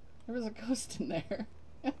 There was a ghost in there.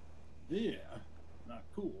 Yeah, not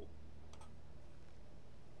cool.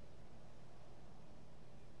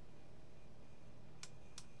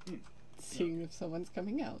 Seeing if someone's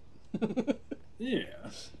coming out.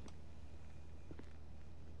 Yeah.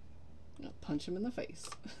 I'll punch him in the face.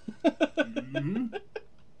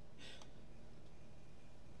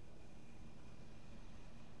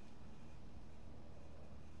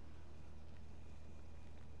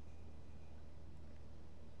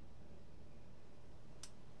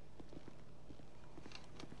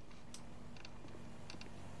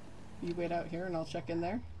 You wait out here and I'll check in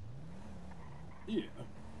there? Yeah.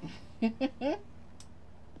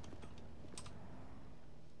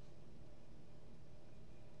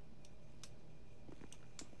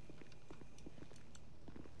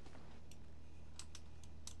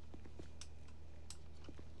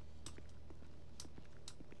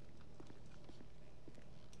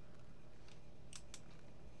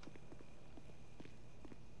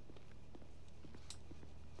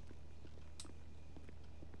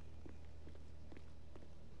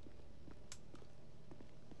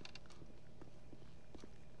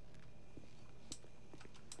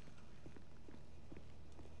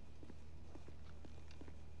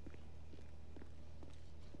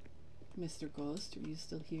 Mr. Ghost, are you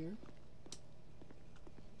still here?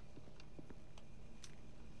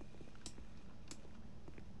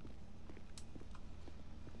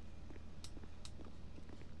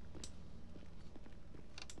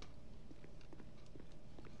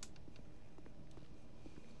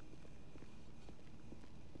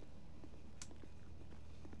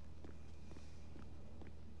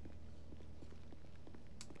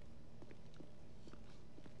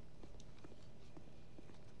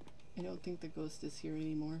 I don't think the ghost is here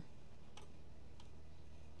anymore.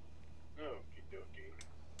 Okie dokie.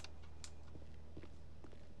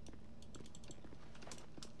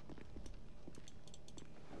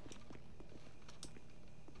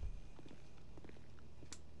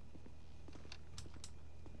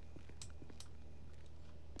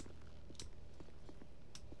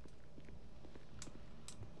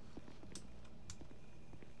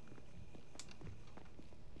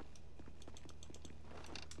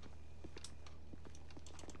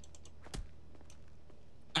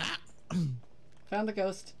 Found the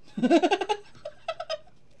ghost.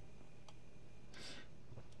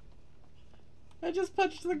 I just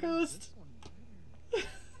punched the ghost. Yeah,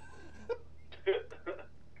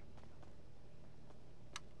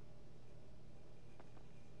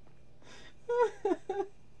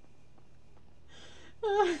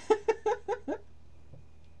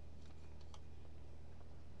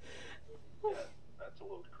 that's a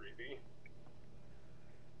little creepy.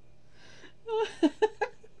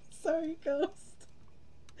 Sorry, ghost.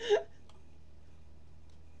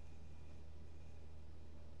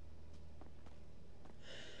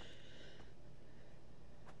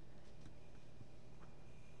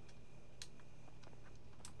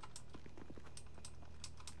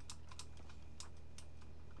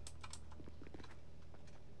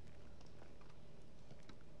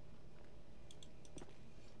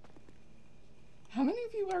 How many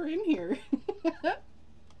of you are in here?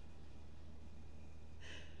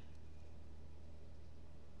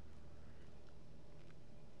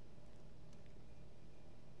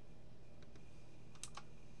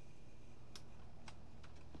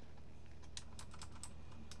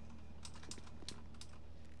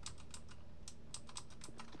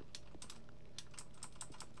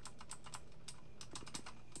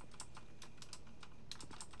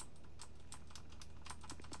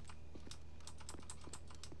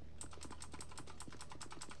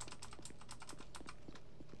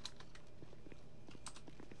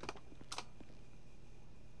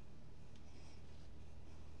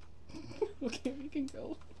 Okay, we can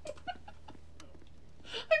go.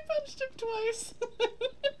 I punched him twice.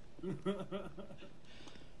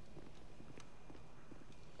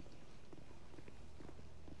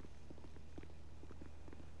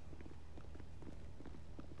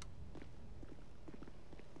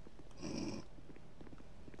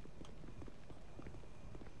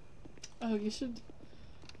 Oh, you should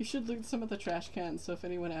loot some of the trash cans, so if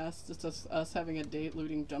anyone asks, it's just us having a date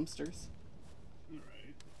looting dumpsters.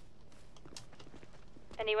 Alright.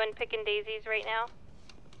 Anyone picking daisies right now?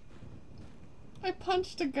 I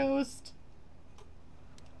punched a ghost.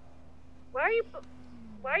 Why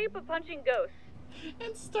are you punching ghosts?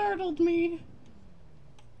 It startled me.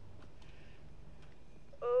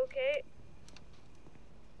 Okay.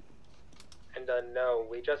 And no,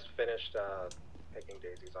 we just finished picking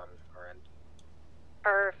daisies on our end.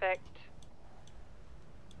 Perfect.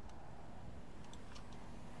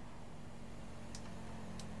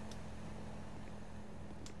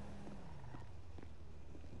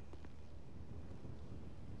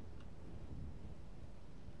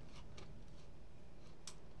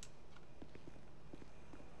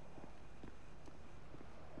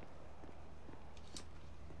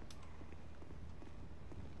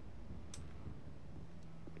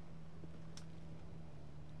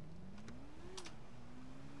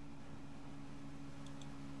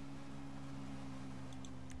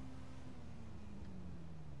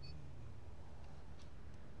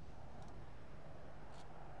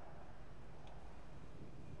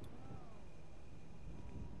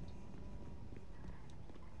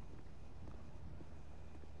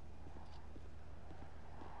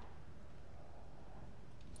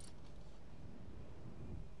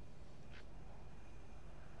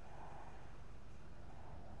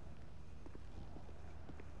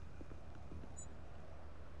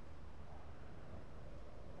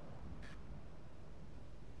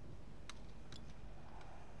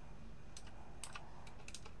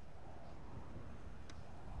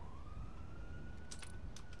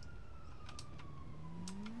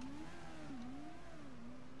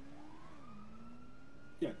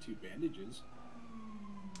 Got 2 bandages.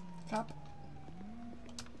 Cop.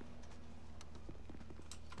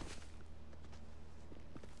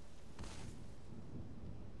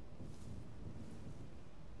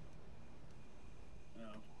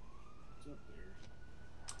 Oh, it's up there.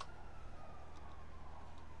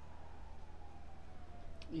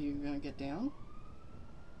 You gonna get down?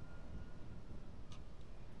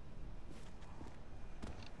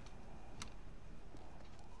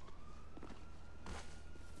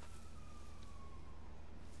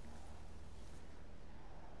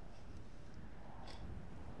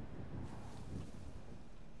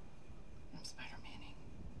 I'm Spider-Manning.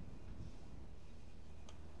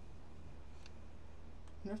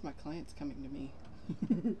 I wonder if my client's coming to me.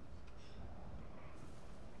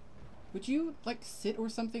 Would you, like, sit or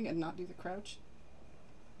something and not do the crouch?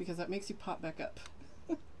 Because that makes you pop back up.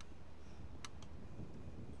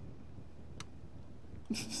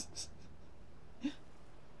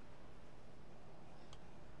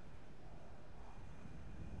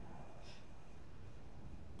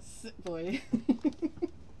 Sit, boy.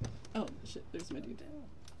 Oh, shit, there's my dude.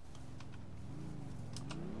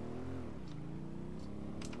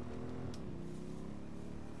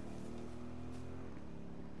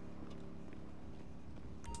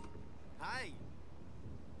 Hi.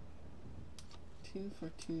 2 for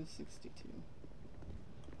 262.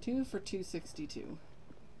 2 for 262.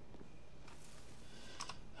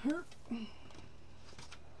 Hurt.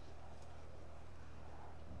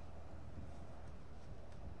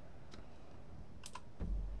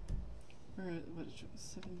 Alright, what is it?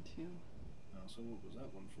 7-2. Oh, so what was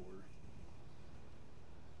that one for?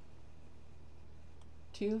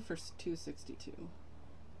 2 for 262.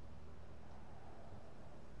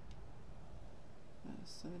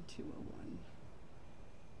 7201.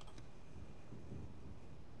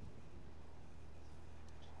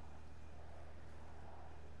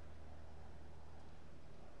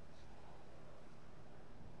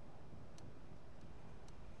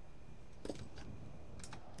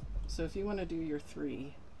 So if you want to do your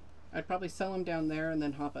 3, I'd probably sell them down there and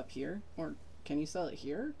then hop up here. Or can you sell it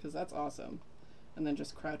here? Because that's awesome. And then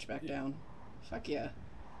just crouch back down. Fuck yeah.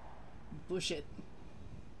 Bush it.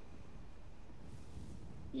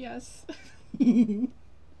 Yes.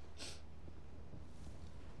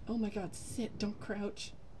 Oh my god, sit, don't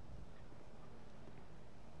crouch.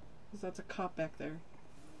 Because that's a cop back there.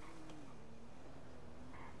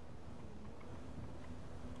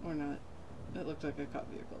 Or not. It looked like a cop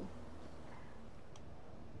vehicle.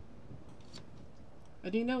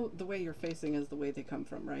 And you know the way you're facing is the way they come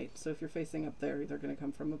from, right? So if you're facing up there, they're going to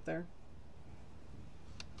come from up there.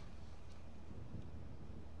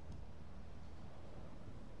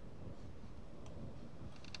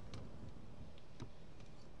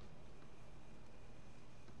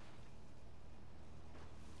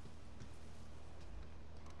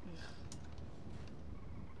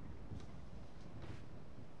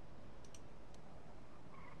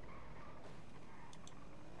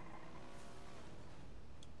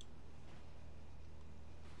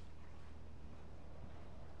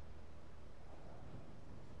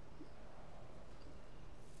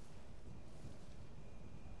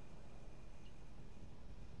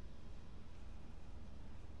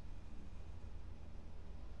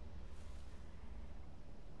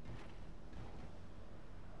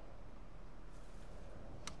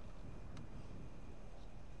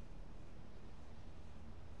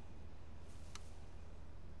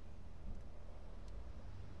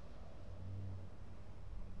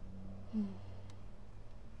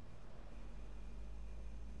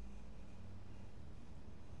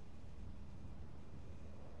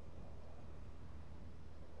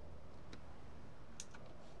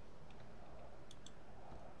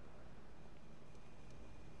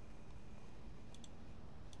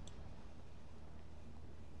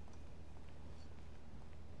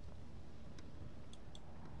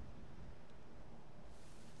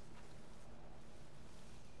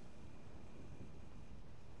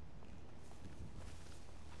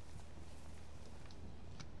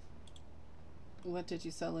 What did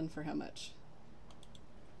you sell in for how much?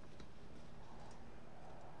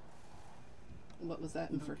 What was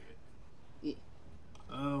that in for? Yeah.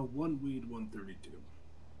 1 weed, 132.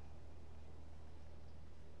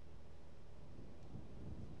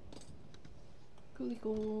 Coolie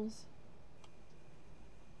cools.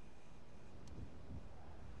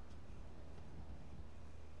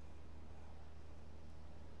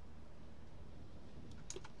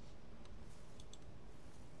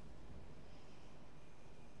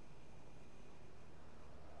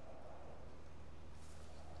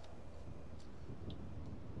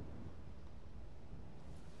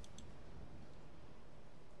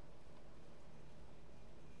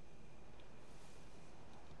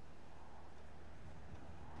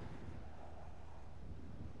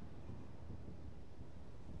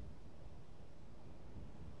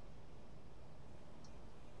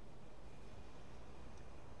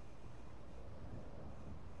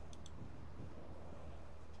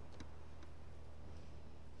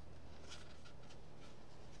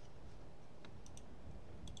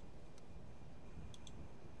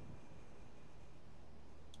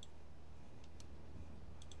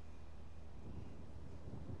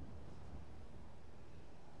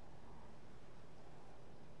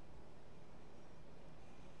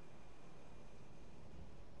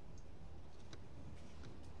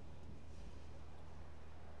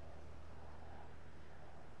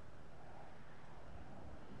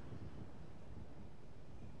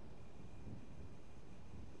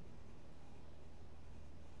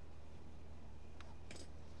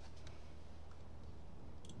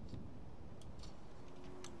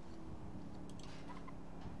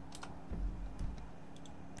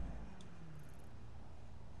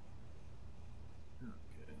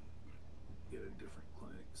 Okay. Get a different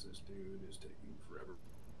clinic because this dude is taking forever.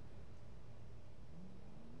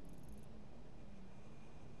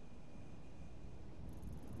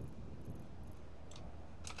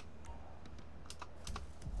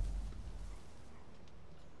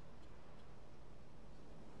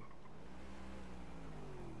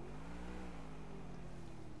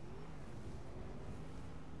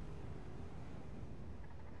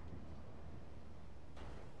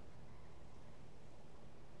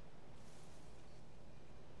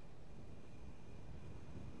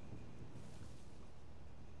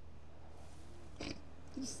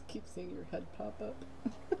 You just keep seeing your head pop up.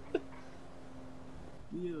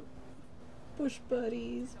 Yep. Bush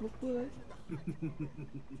buddies, what?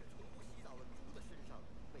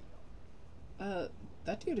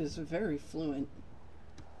 That dude is very fluent.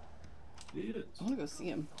 He is. I want to go see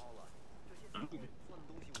him.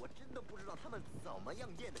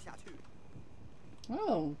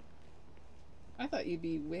 Oh. I thought you'd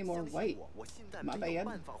be way more white. My bad.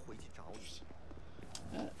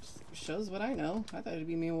 That shows what I know. I thought it'd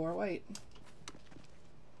be me more white.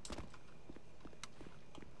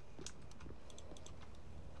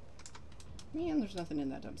 Man, there's nothing in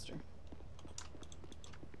that dumpster.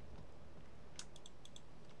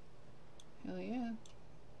 Hell yeah.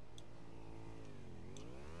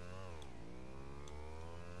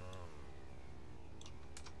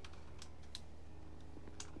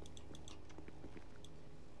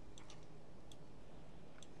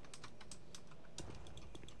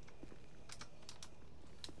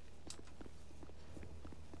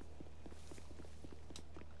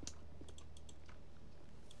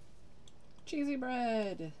 Cheesy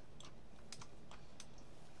bread.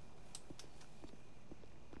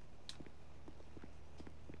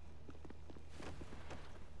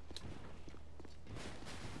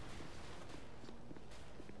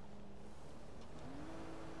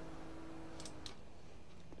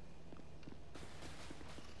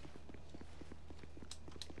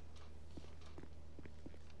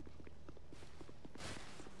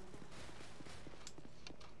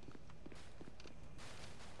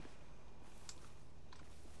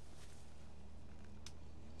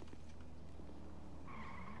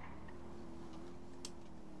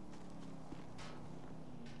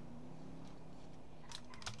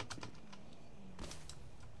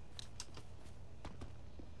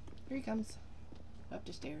 Here he comes. Up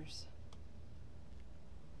the stairs.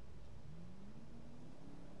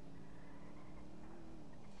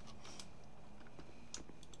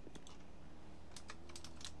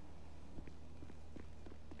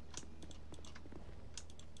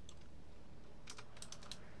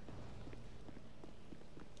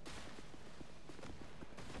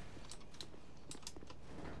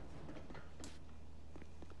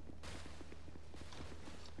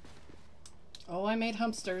 Oh, I made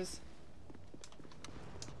humpsters.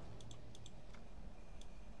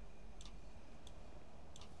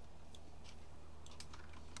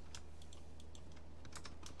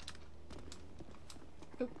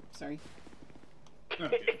 Sorry.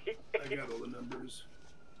 Okay. I got all the numbers.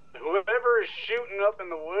 Whoever is shooting up in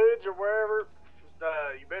the woods or wherever,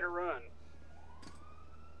 you better run.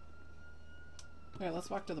 Alright, let's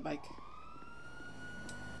walk to the bike.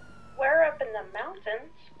 We're up in the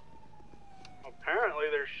mountains. Apparently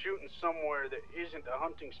they're shooting somewhere that isn't a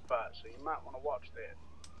hunting spot, so you might want to watch that.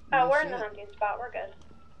 Oh, we're in the hunting spot. We're good.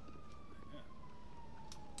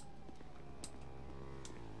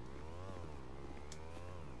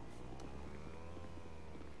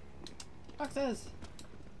 Boxes!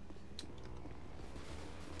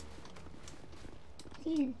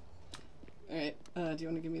 Alright, do you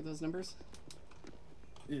want to give me those numbers?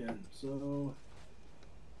 Yeah, so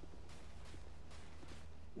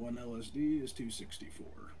 1 LSD is 264.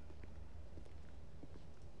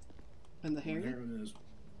 And the heroin? Heroin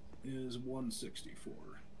is 164.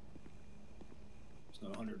 So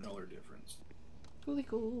 $100 difference. Coolie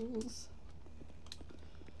cools.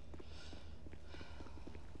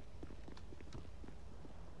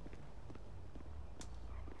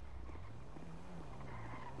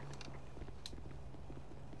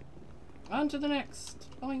 On to the next.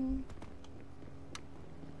 Boing.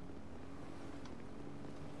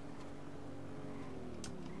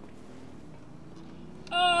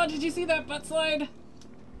 Oh, did you see that butt slide?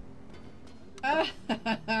 That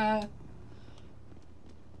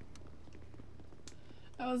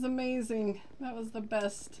was amazing. That was the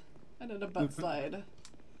best. I did a butt slide.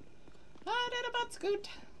 I did a butt scoot.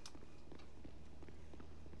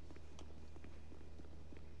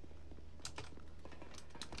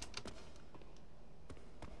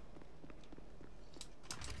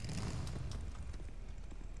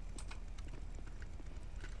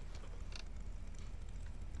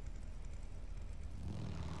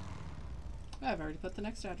 I've already put the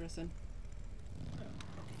next address in.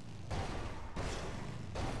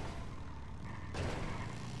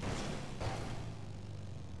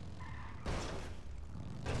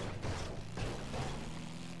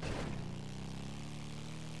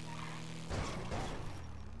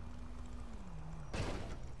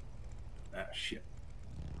 Ah, shit.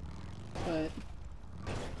 But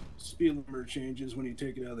speed limit changes when you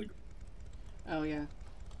take it out of the... Oh, yeah.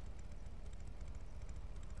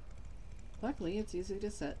 Luckily, it's easy to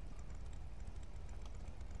set.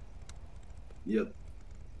 Yep.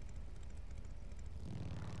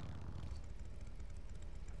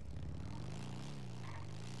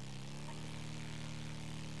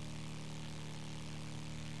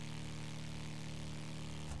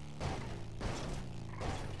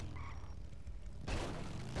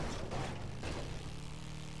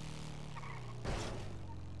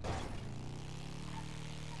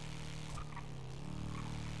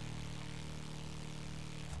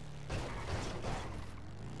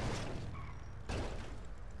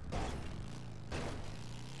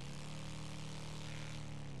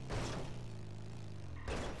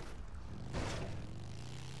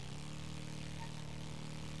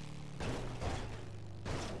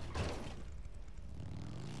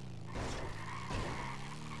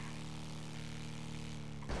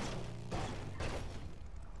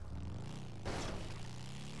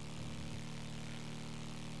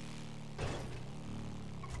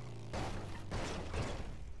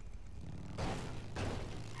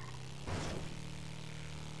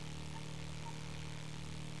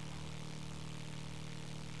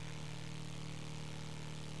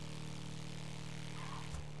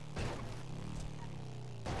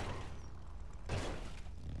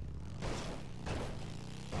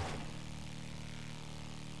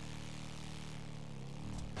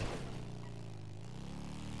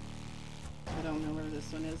 I don't know where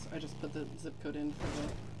this one is. I just put the zip code in for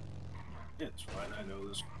the... It's fine, I know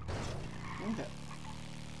this. Okay.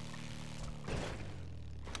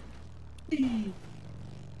 And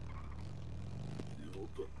we'll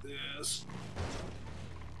put this...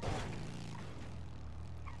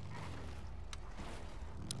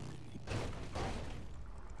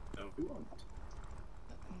 No, we won't.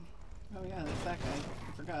 Oh yeah, that's that guy.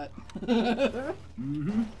 I forgot.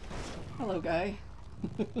 Mm-hmm. Hello, guy.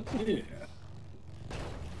 Yeah.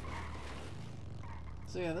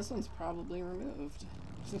 So yeah, this one's probably removed.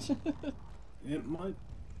 It might.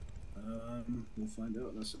 We'll find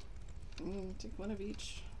out in a second. Take one of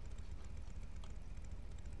each.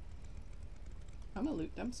 I'm gonna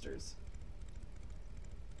loot dumpsters.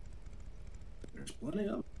 There's plenty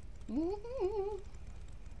of. Mm-hmm.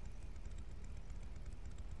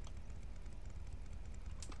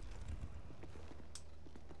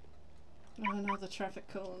 Oh no, the traffic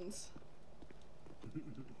cones.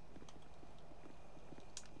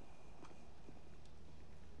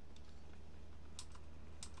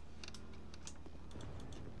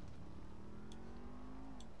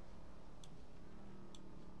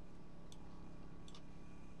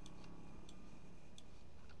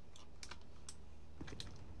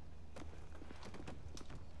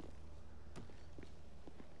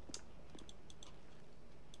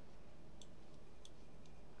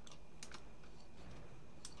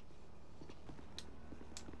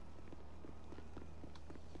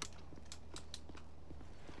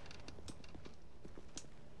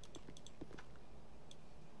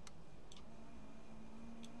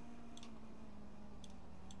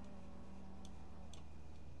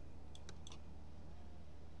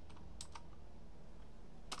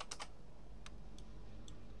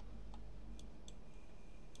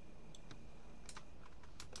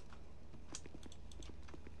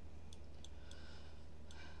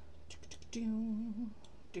 Oh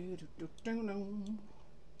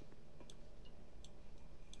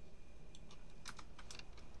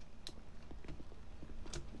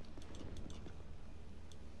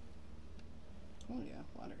yeah,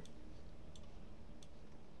 water.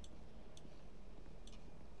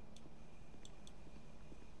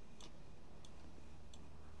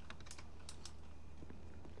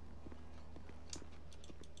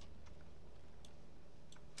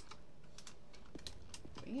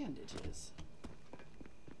 Bandages.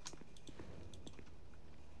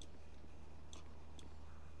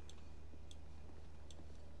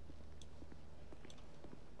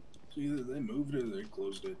 So either they moved it or they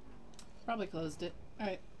closed it. Probably closed it.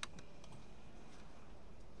 Alright.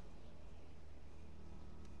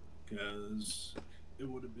 Because it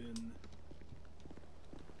would have been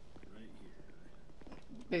right here.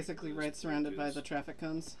 Basically right surrounded by the traffic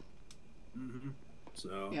cones. Mm-hmm.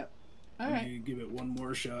 So, yep. Let Alright. me give it one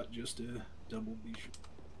more shot just to double be sure.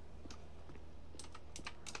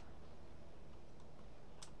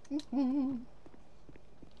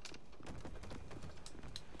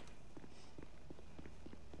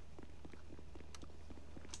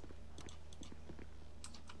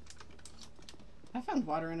 I found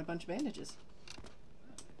water and a bunch of bandages.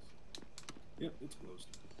 Yep, it's closed.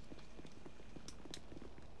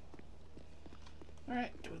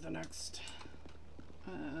 Alright, do the next.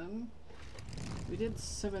 We did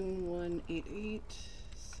 7188,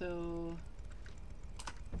 so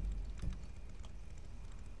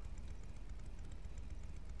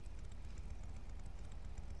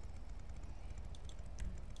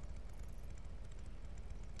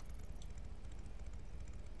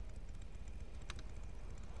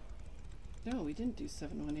no, we didn't do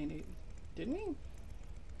 7188, didn't we?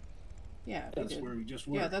 Yeah, we that's did. Where we just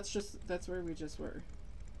were. Yeah, that's where we just were.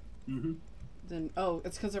 Mm-hmm. Then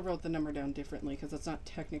it's because I wrote the number down differently because it's not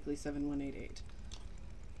technically 7188.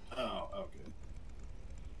 Oh, okay.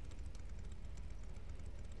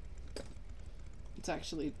 It's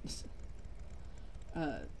actually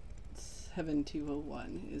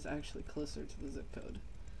 7201 is actually closer to the zip code.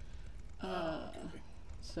 Okay.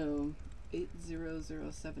 So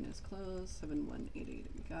 8007 is closed. 7188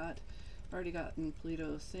 we got. Already gotten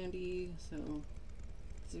Polito Sandy, so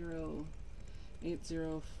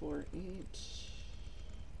 08048.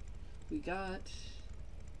 We got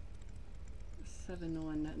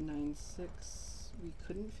 7196. We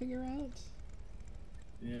couldn't figure out.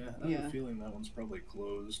 Yeah, I have a feeling that one's probably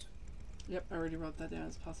closed. Yep, I already wrote that down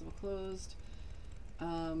as possible closed.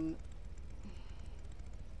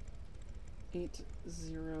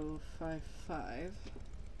 8055.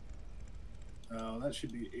 Oh, that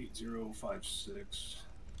should be 8056.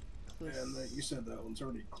 And that, you said that one's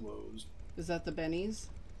already closed. Is that the Bennies?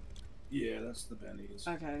 Yeah, that's the Bennies.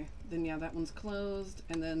 Okay, then yeah, that one's closed.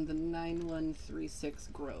 And then the 9136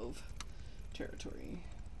 Grove territory.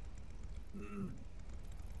 Mm.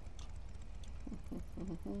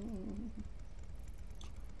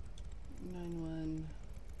 91.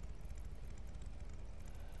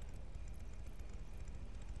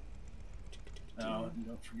 Oh, and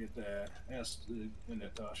don't forget that. Ask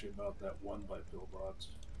Natasha about that one by Pillbox.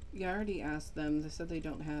 Yeah, I already asked them. They said they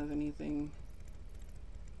don't have anything.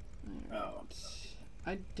 Right. Oh.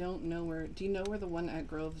 I don't know where. Do you know where the one at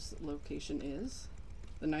Grove's location is?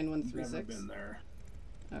 The 9136? Never been there.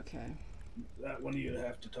 Okay. That one you'd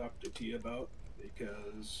have to talk to Tia about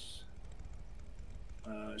because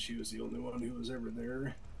she was the only one who was ever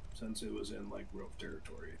there since it was in like Grove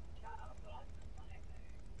territory.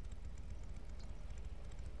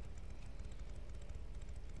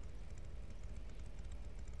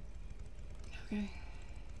 Okay.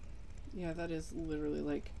 Yeah, that is literally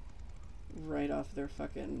like right off their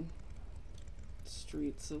fucking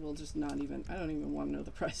street, so we'll just not even. I don't even want to know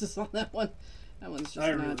the prices on that one. That one's just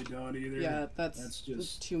I not. really don't either. Yeah, that's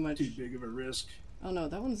just too much. Too big of a risk. Oh no,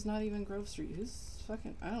 that one's not even Grove Street. Who's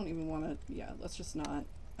fucking? I don't even want to. Yeah, let's just not.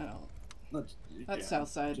 I don't. That's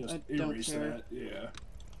Southside. I don't care. That. Yeah.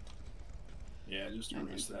 Yeah, just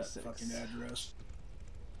erase that fucking address.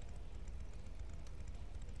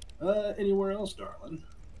 Anywhere else, darling?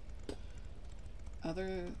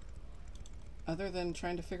 Other than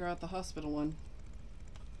trying to figure out the hospital one.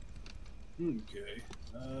 Okay.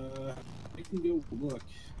 I can go look.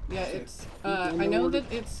 Yeah, it's. I know that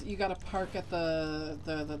it's. You gotta park at the.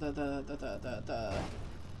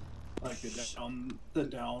 Like the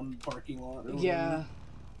down parking lot. Yeah.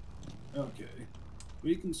 Okay.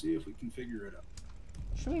 We can see if we can figure it out.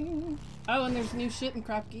 Swing. Oh, and there's new shit in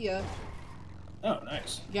Kropkia. Oh,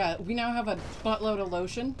 nice. Yeah, we now have a buttload of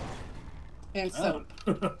lotion and soap.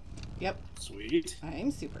 Oh. Yep. Sweet. I'm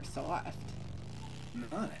super soft.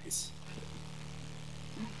 Nice.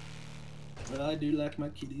 Well, I do like my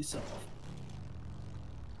kitty soft.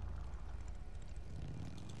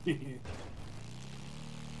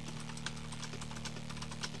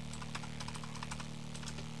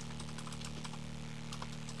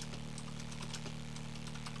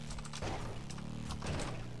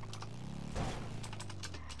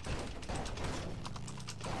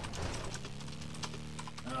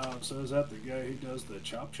 So is that the guy who does the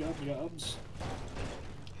chop shop jobs?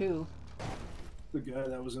 Who? The guy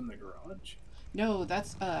that was in the garage? No,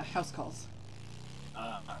 that's house calls.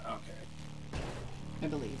 Okay. I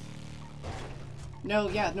believe. No,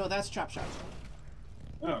 yeah, no, that's chop shop.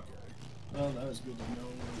 Okay. Well, that was good to know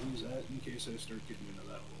where he's at in case I start getting into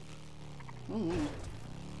that a little bit. Mm-hmm.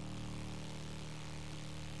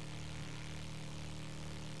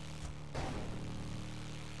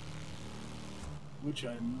 Which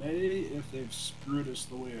I may, if they've screwed us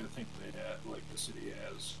the way I think they had, like the city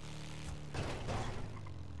has.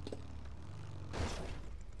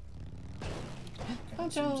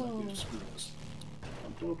 Kinda seems like they've screwed us.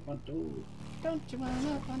 Panto, panto. Don't you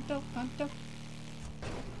wanna panto, panto?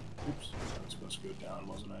 Oops, I was supposed to go down,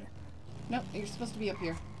 wasn't I? Nope, you're supposed to be up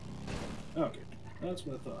here. Okay, that's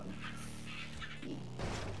what I thought.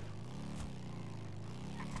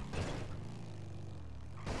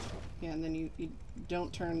 Yeah, and then you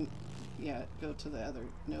don't turn, yeah, go to the other,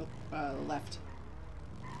 nope, left.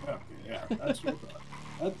 Okay, yeah, that's what I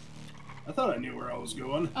thought. I thought I knew where I was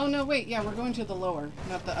going. Oh, no, wait, yeah, we're going to the lower,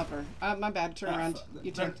 not the upper. My bad, turn around.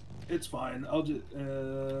 You turned. It's fine, I'll just,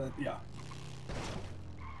 yeah.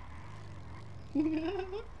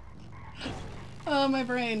 Oh, my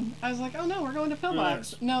brain. I was like, oh no, we're going to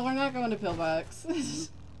Pillbox. No, we're not going to Pillbox.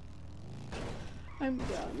 I'm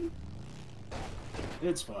done.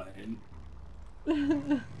 It's fine.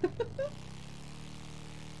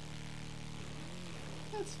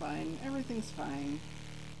 That's fine. Everything's fine.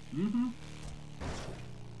 Mm-hmm.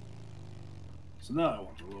 So now I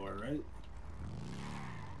want the lower, right?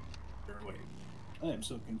 Or wait. I am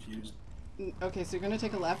so confused. Okay, so you're going to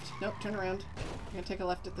take a left. Nope, turn around. You're going to take a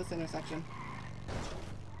left at this intersection.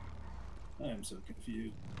 I am so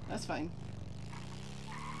confused. That's fine.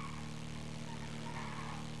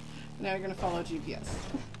 Now you're going to follow GPS.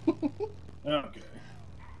 Okay.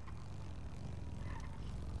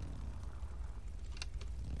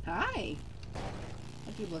 Hi!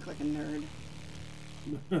 I do look like a nerd.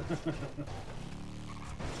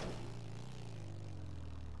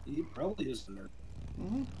 He probably is a nerd.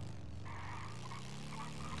 Mm-hmm.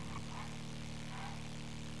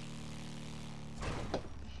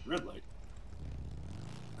 Red light.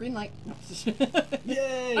 Green light. No.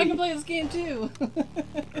 Yay! I can play this game too!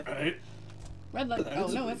 Right. Red light. Oh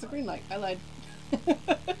no, it's a green light. I lied.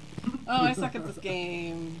 Oh, I suck at this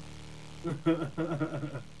game.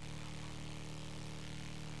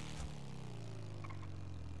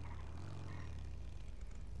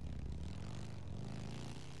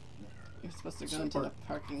 You're supposed to go into the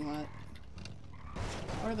parking lot.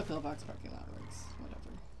 Or the pillbox parking lot works.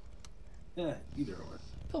 Whatever. Yeah, either or.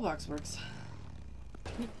 Pillbox works.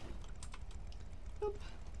 Oop.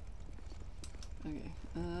 Okay.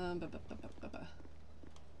 A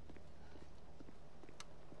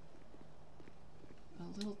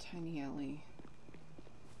little tiny alley.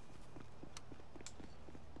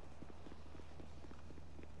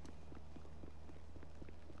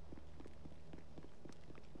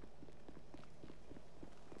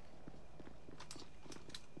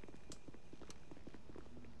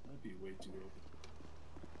 Might be way too open.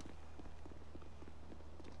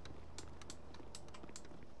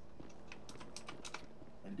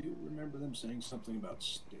 I do remember them saying something about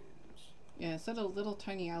stairs. Yeah, it said a little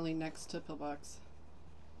tiny alley next to pillbox.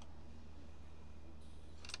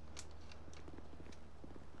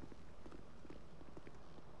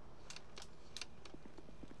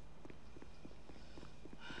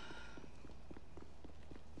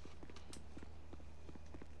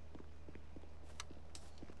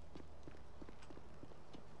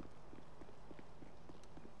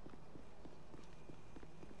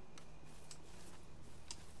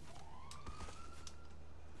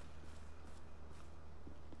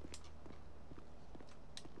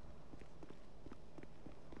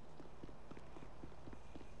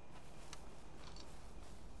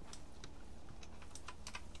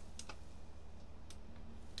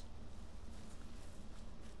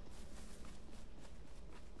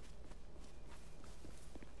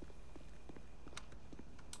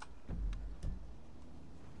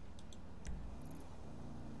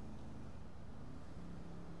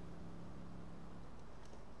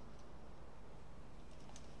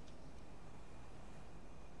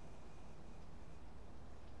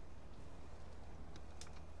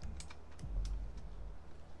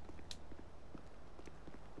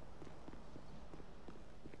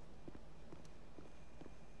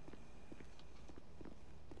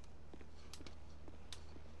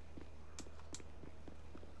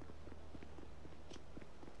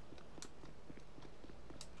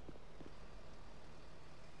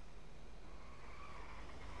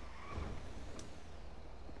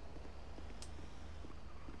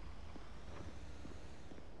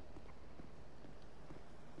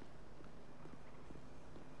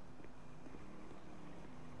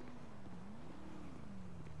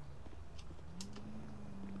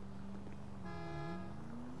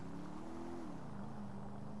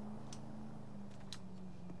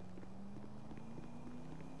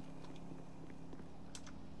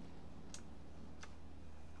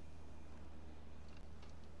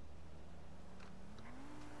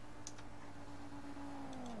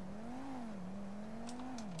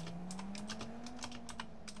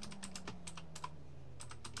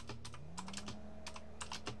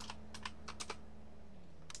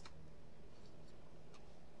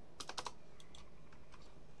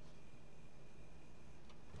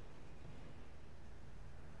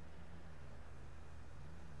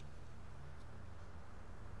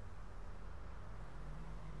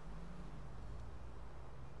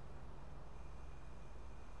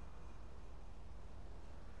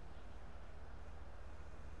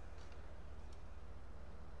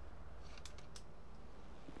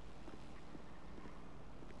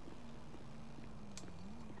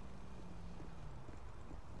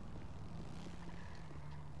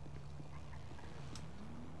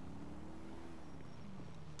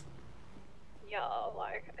 deal.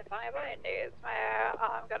 Like, if anybody needs me,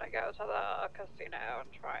 I'm gonna go to the casino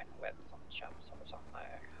and try and win some chips or something.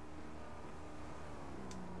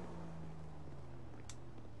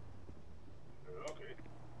 Okay.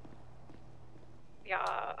 Yeah,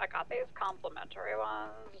 I got these complimentary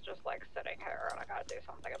ones just like sitting here and I gotta do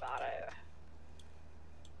something about it.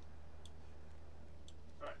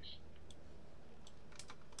 Nice.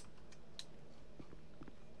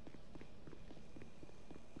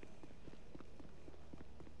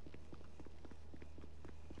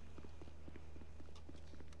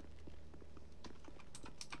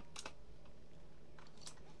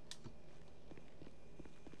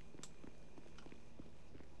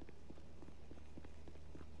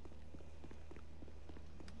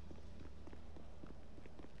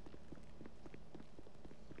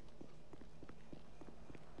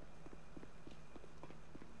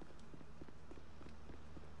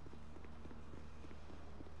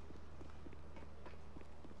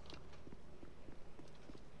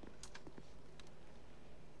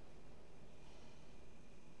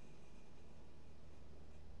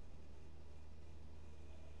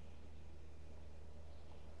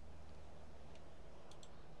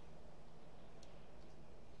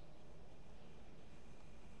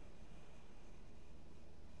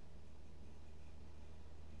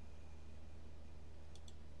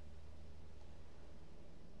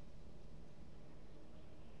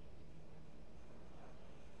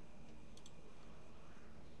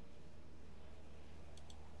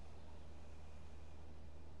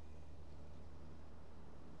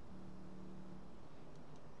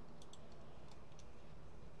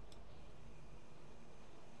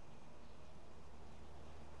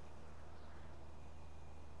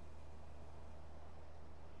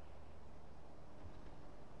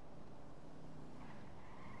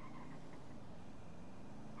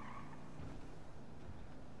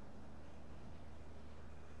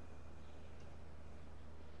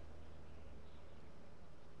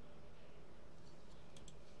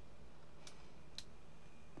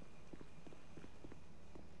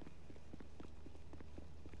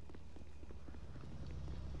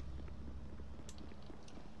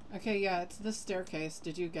 Okay, yeah, it's this staircase.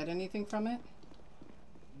 Did you get anything from it?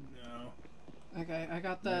 No. Okay, I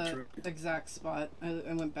got the exact spot.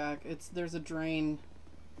 I went back. There's a drain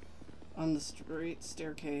on the straight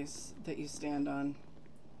staircase that you stand on.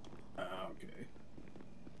 Okay.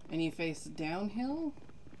 And you face downhill?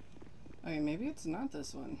 Okay, maybe it's not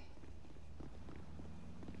this one.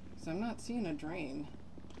 So I'm not seeing a drain.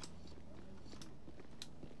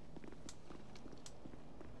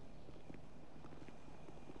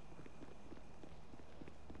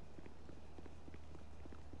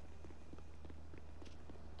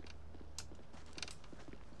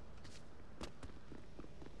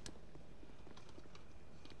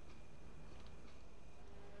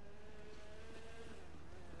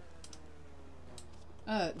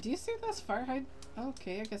 Do you see this fire hydrant?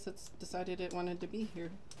 Okay, I guess it's decided it wanted to be here.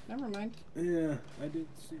 Never mind. Yeah, I did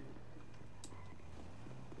see it.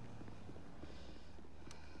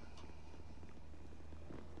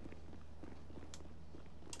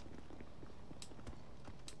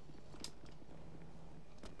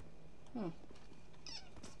 Huh.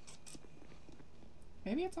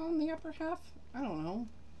 Maybe it's on the upper half? I don't know.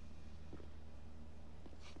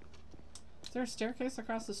 Is there a staircase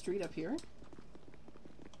across the street up here?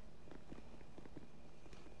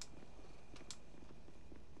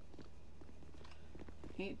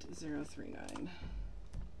 Eight 039.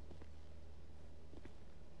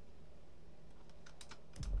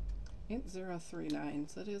 Eight 039,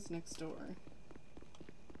 so it is next door.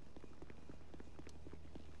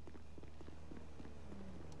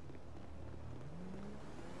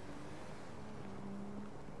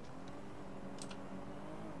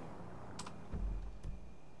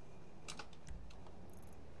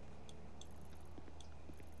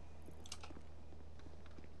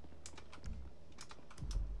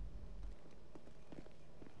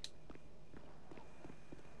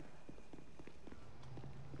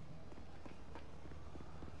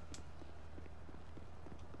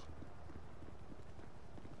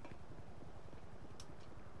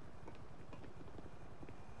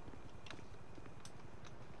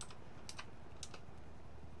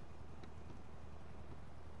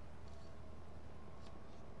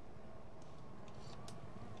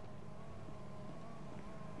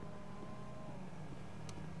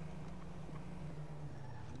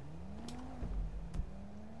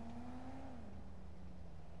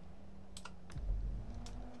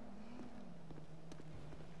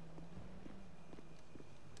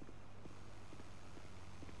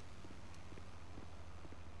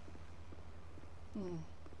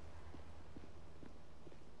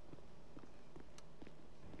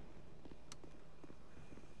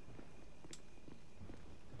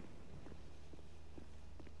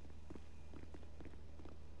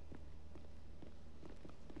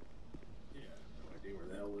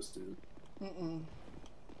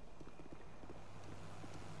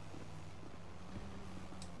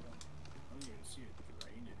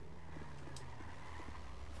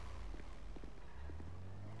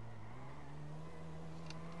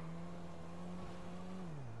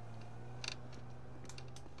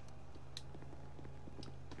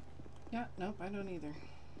 Yeah, nope, I don't either.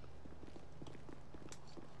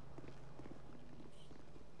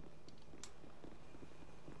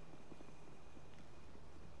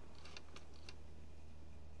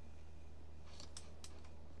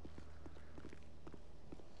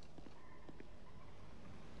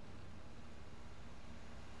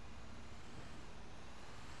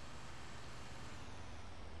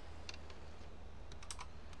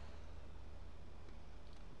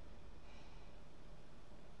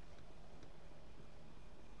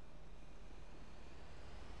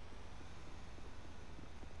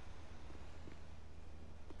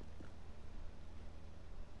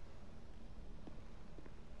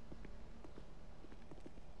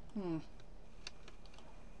 Hmm.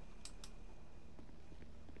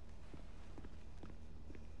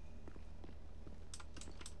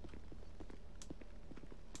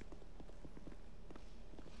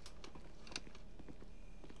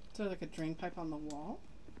 So like a drain pipe on the wall?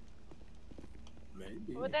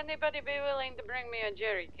 Maybe. Would anybody be willing to bring me a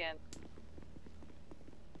jerry can?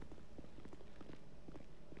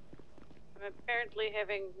 I'm apparently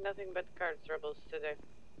having nothing but car troubles today.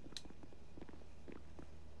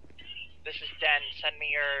 This is Den. Send me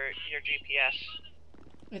your GPS.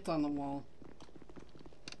 It's on the wall.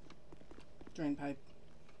 Drain pipe.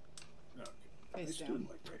 Okay. Face I stood down.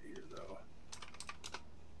 like right here though.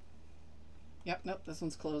 Yep, nope, this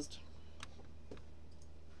one's closed.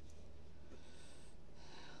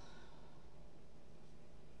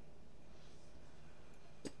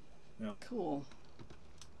 No. Cool.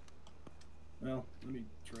 Well, let me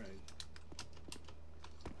try.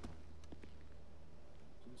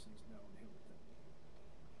 This thing's downhill.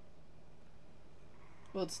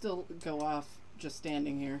 Well, it'd still go off just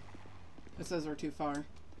standing here. It says we're too far.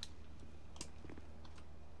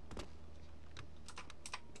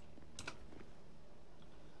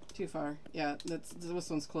 Too far. Yeah, this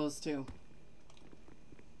one's closed too.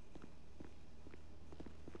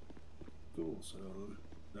 Cool. So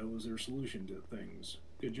that was their solution to things.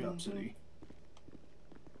 Good job, city.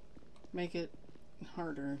 Make it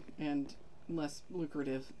harder and less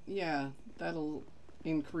lucrative. Yeah, that'll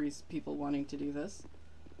increase people wanting to do this.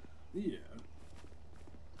 Yeah.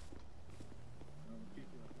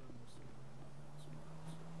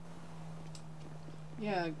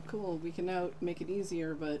 Yeah, cool. We can now make it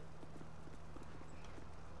easier, but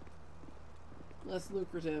less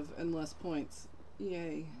lucrative and less points.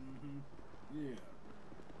 Yay. Yeah.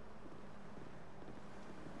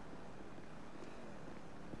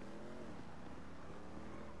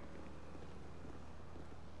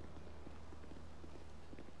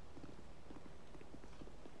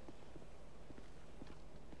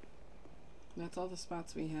 That's all the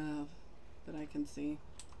spots we have that I can see.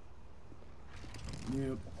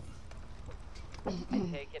 Yep. I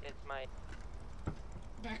take it it's my...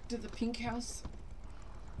 Back to the pink house.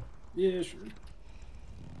 Yeah, sure.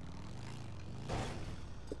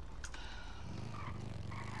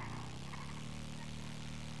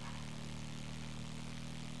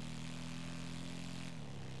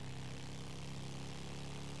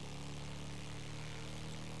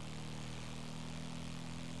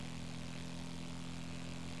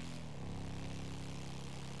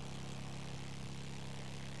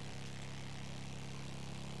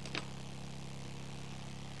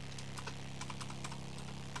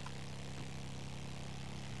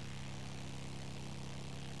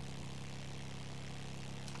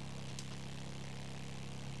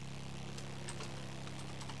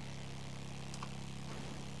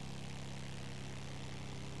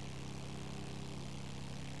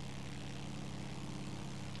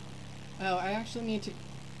 Oh, I actually need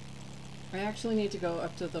to go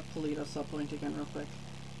up to the Polito sub point again real quick.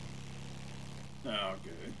 Oh,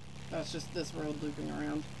 okay. That's just this road looping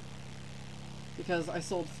around. Because I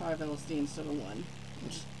sold 5 LSD instead of 1.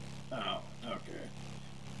 Oh, okay.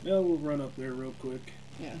 Yeah, we'll run up there real quick.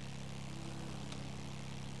 Yeah.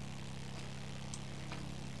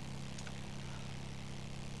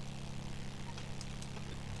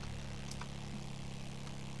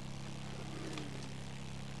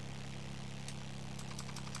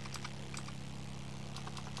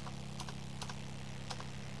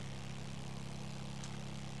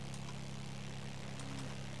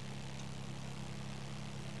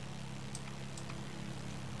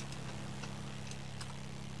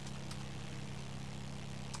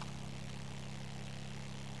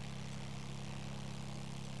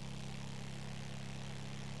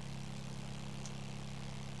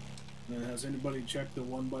 Has anybody checked the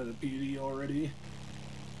one by the PD already?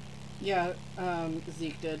 Yeah,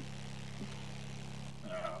 Zeke did.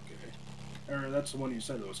 Ah, okay. Or that's the one you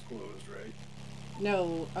said that was closed, right?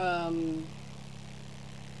 No,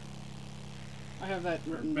 I have that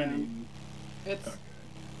written down. It's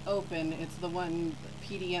open. It's the one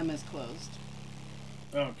PDM is closed.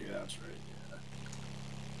 Okay, that's right.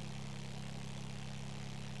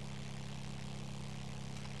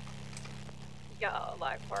 Yeah,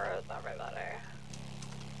 like where is everybody?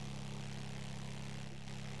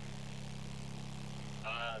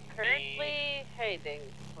 Currently hiding,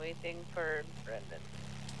 waiting for Brendan.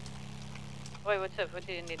 Wait, what's up? What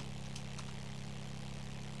do you need?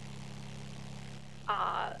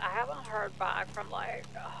 I haven't heard back from like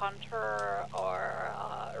Hunter or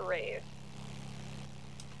Wraith.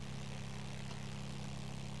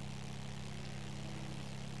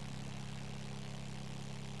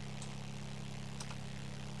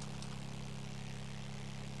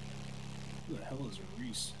 Who the hell is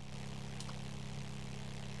Reese?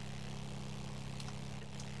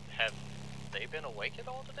 Have they been awake at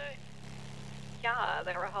all today? Yeah,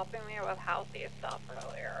 they were helping me with housey stuff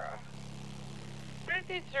earlier.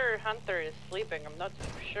 Pretty sure Hunter is sleeping. I'm not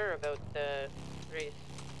sure about the Reese.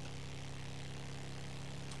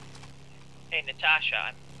 Hey,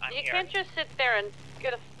 Natasha, I'm You here. can't just sit there and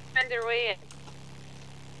get a find your way in.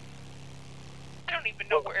 I don't even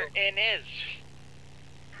know where N is.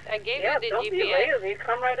 I gave Yeah, you the don't GPS. be lazy.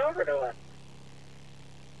 Come right over to us.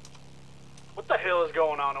 What the hell is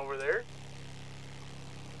going on over there?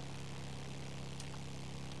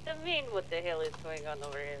 I mean, what the hell is going on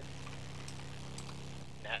over here?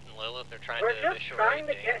 Nat and Lilith are trying We're to just initiate trying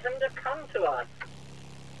to a- get him to come to us.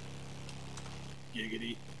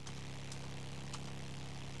 Giggity.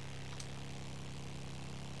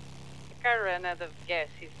 I ran out of gas.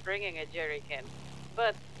 He's bringing a jerry can.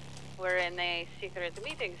 But we're in a secret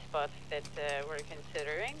meeting spot that we're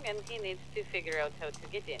considering, and he needs to figure out how to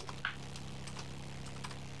get in.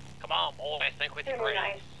 Come on, boy, think with your brains.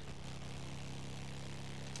 Nice.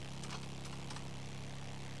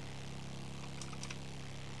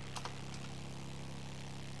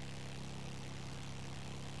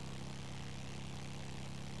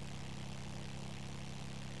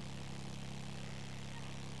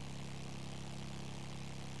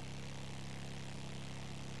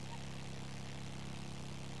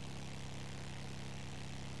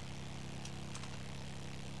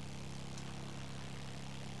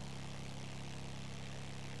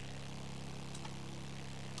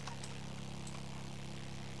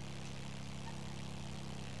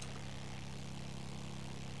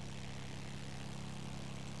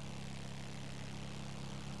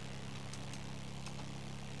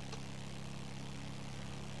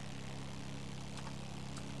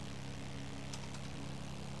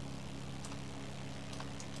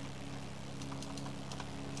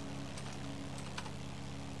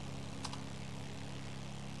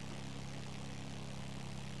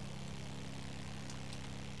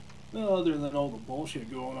 Well, other than all the bullshit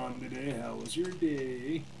going on today, how was your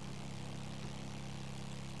day?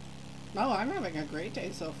 Oh, I'm having a great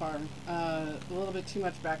day so far. A little bit too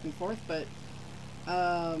much back and forth, but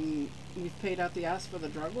we've paid out the ass for the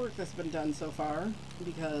drug work that's been done so far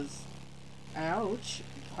because, ouch,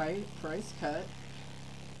 price cut.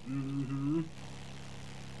 Mm-hmm.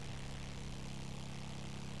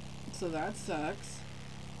 So that sucks.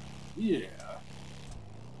 Yeah.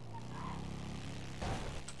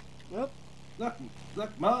 Whoop.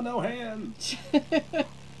 Look, ma, no hands.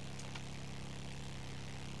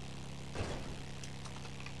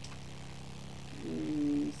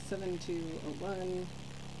 7201.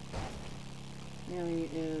 Mary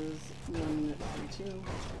is 132.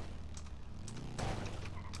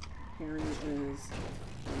 Harry is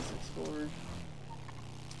 164.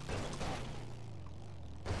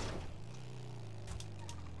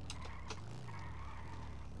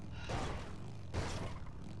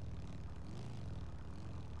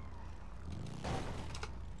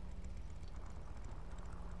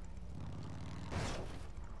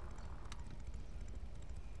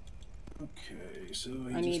 Okay, so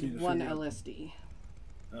I need one LSD.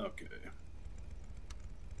 Okay.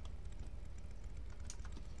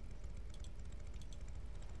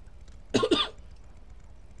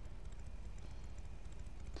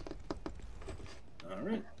 All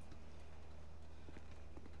right.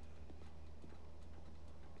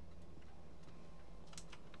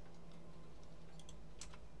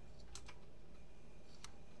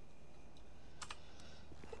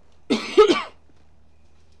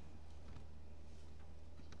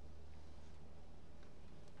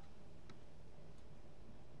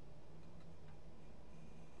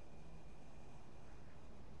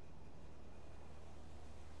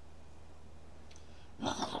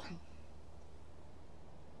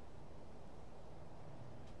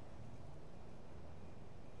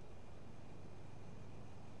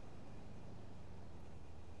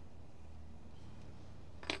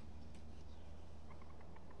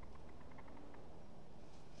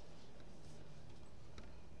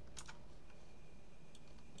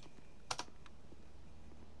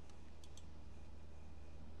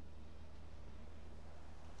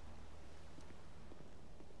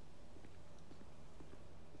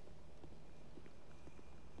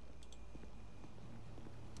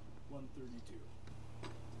 32.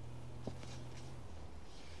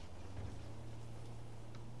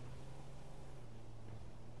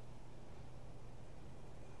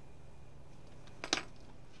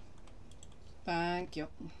 Thank you.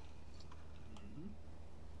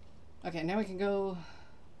 Okay, now we can go.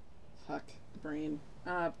 Fuck, brain.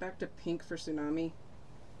 Back to pink for tsunami.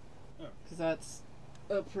 Because that's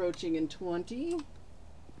approaching in 20.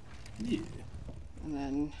 Yeah. And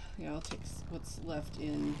then, yeah, I'll take what's left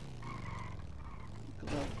in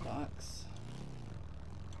glove box.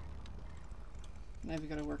 Now we've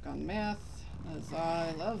got to work on math. As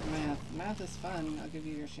I love math. Math is fun. I'll give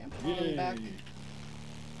you your champagne back.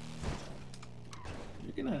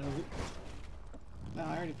 You can have it. No,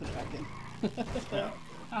 I already put it back in.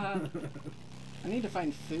 I need to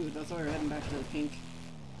find food. That's why we're heading back to the pink.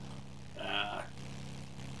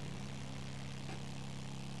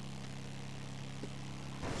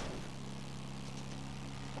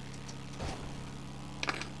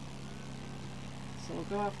 So we'll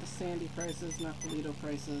go off the Sandy prices, not the Lido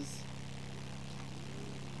prices.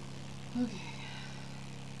 Okay.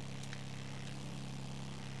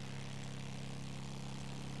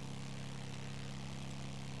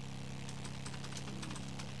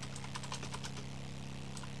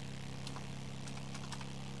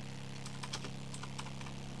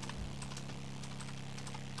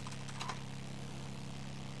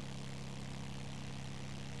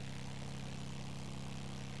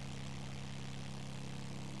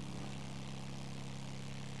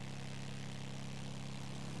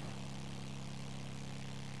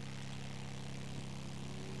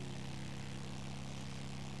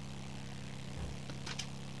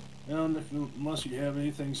 And unless you have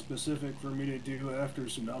anything specific for me to do after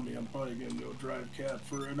tsunami, I'm probably going to go drive cat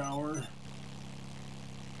for an hour.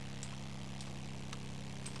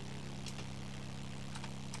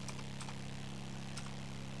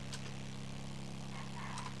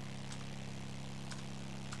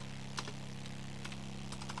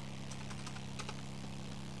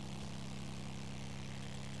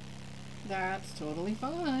 That's totally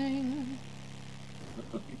fine.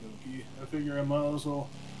 Okie dokie. I figure I might as well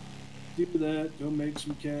do that, go make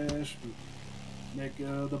some cash, make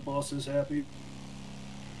the bosses happy.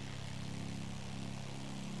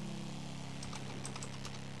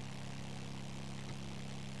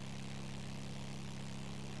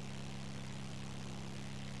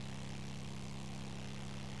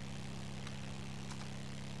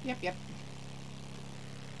 Yep.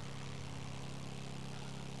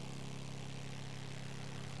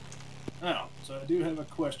 Now, so I do have a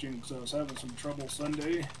question because I was having some trouble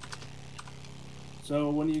Sunday. So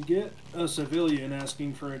when you get a civilian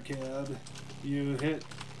asking for a cab, you hit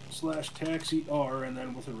 /taxi R and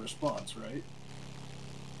then with a response, right?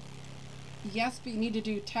 Yes, but you need to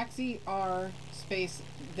do taxi R space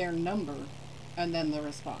their number and then the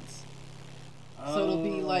response. So it'll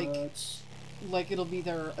be like it'll be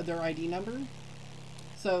their ID number.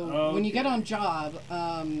 So when you get on job,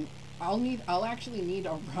 I'll actually need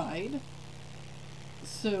a ride.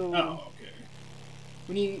 So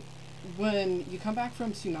when you come back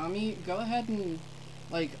from tsunami, go ahead and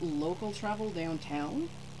like local travel downtown.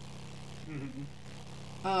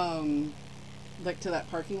 Like to that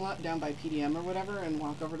parking lot down by PDM or whatever, and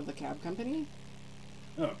walk over to the cab company.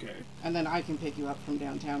 Okay. And then I can pick you up from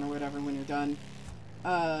downtown or whatever when you're done.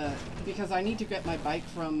 Because I need to get my bike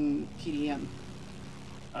from PDM.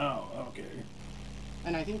 Oh, okay.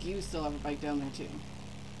 And I think you still have a bike down there too.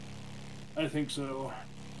 I think so.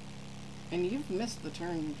 And you've missed the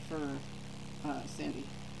turn for Sandy.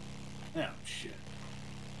 Oh, shit.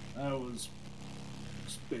 I was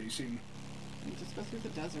spacing. You just go through the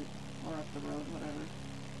desert or up the road, whatever.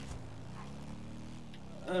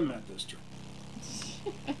 I'm at this turn.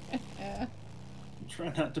 Try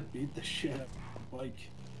not to beat the shit out of the bike.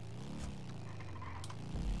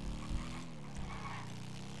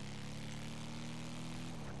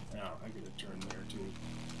 Now, I get a turn there too.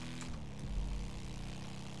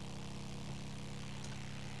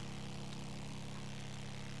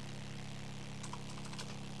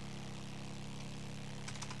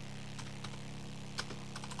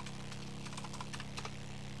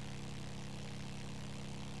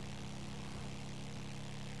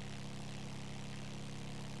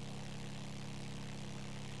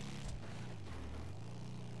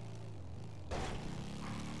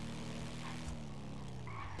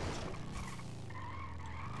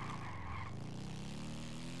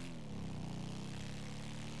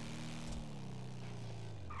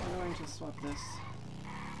 I'm going to swap this.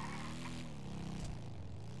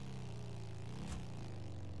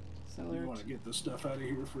 So you want to get the stuff out of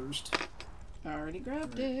here first? I already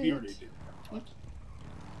grabbed it. it. You already did. Yep.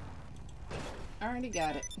 I already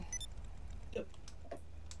got it. Yep.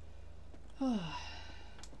 Good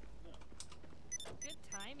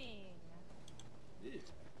timing. Yeah.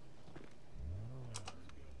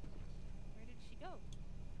 Where did she go?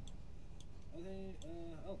 I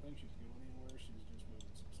don't think she's going anywhere. She's just moving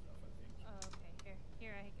some stuff, I think. Oh, okay.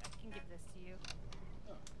 Here, I can give this to you.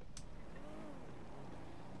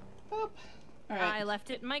 Oh. Oop. All right. I left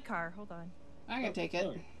it in my car. Hold on. I can take it.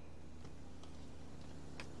 Okay.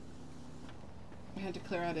 I had to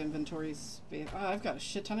clear out inventory space. Oh, I've got a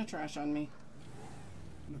shit ton of trash on me.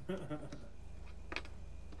 There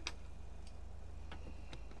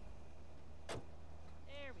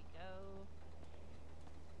we go.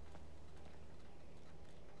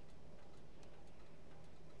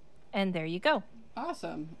 And there you go.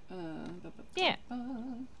 Awesome. Yeah.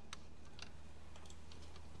 And,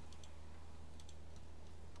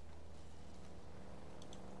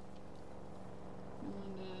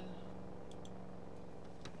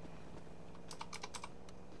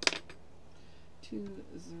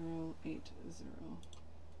 2080.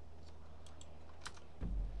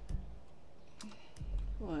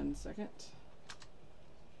 1 second.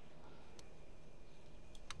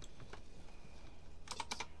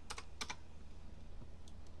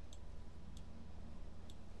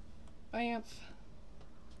 Bamf.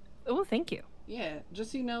 Oh, thank you. Yeah,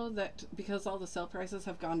 just so you know that because all the sale prices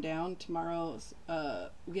have gone down, tomorrow's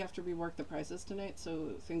we have to rework the prices tonight, so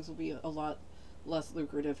things will be a lot less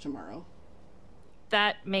lucrative tomorrow.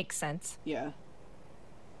 That makes sense. Yeah.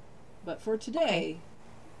 But for today,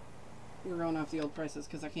 we're going off the old prices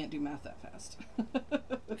because I can't do math that fast.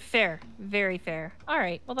 Fair. Very fair. All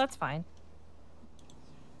right. Well, that's fine.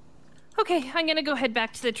 Okay, I'm going to go head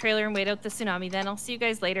back to the trailer and wait out the tsunami then. I'll see you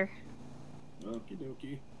guys later. Okie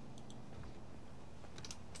dokie.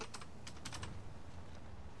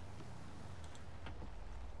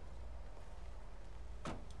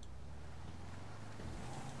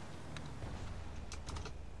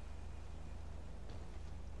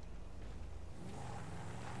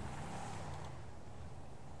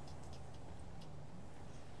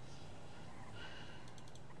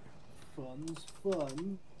 Fun's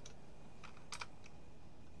fun.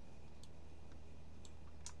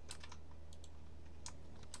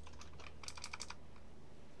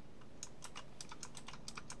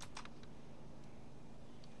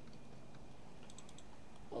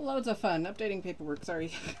 Loads of fun. Updating paperwork,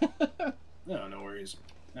 sorry. No, no worries.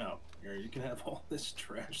 No, here, you can have all this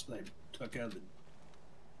trash that I took out of the...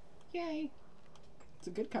 Yay. It's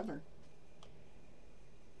a good cover.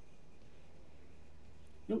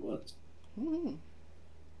 It was. Mm-hmm.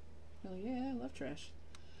 Hell yeah, I love trash.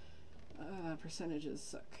 Percentages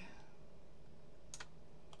suck.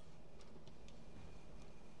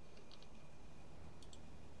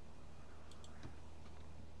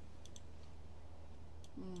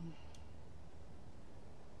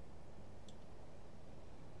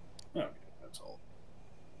 Okay, that's all.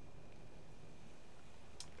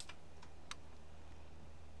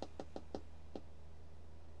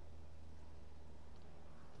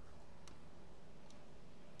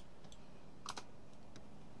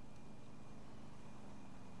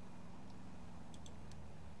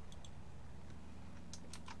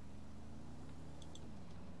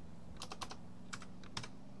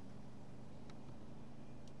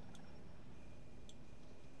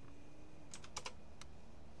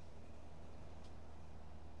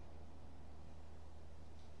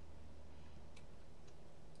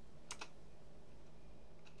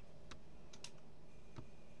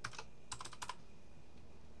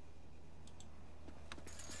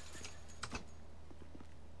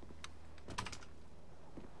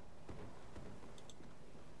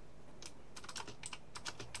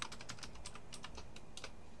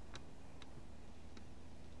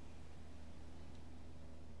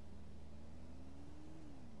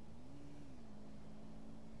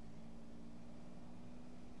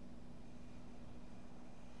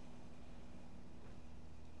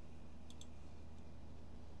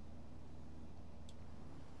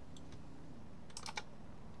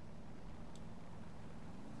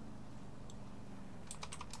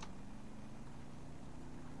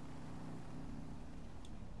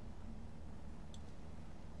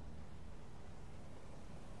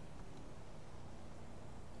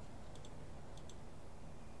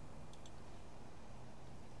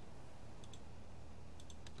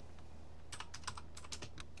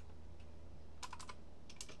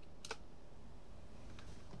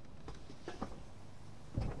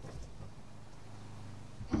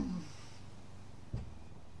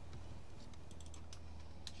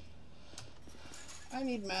 I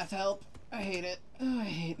need math help. I hate it. Oh, I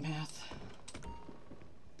hate math.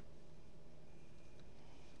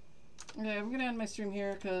 Okay, I'm gonna end my stream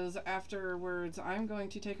here because afterwards I'm going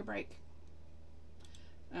to take a break.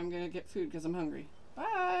 I'm gonna get food because I'm hungry.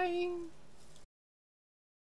 Bye!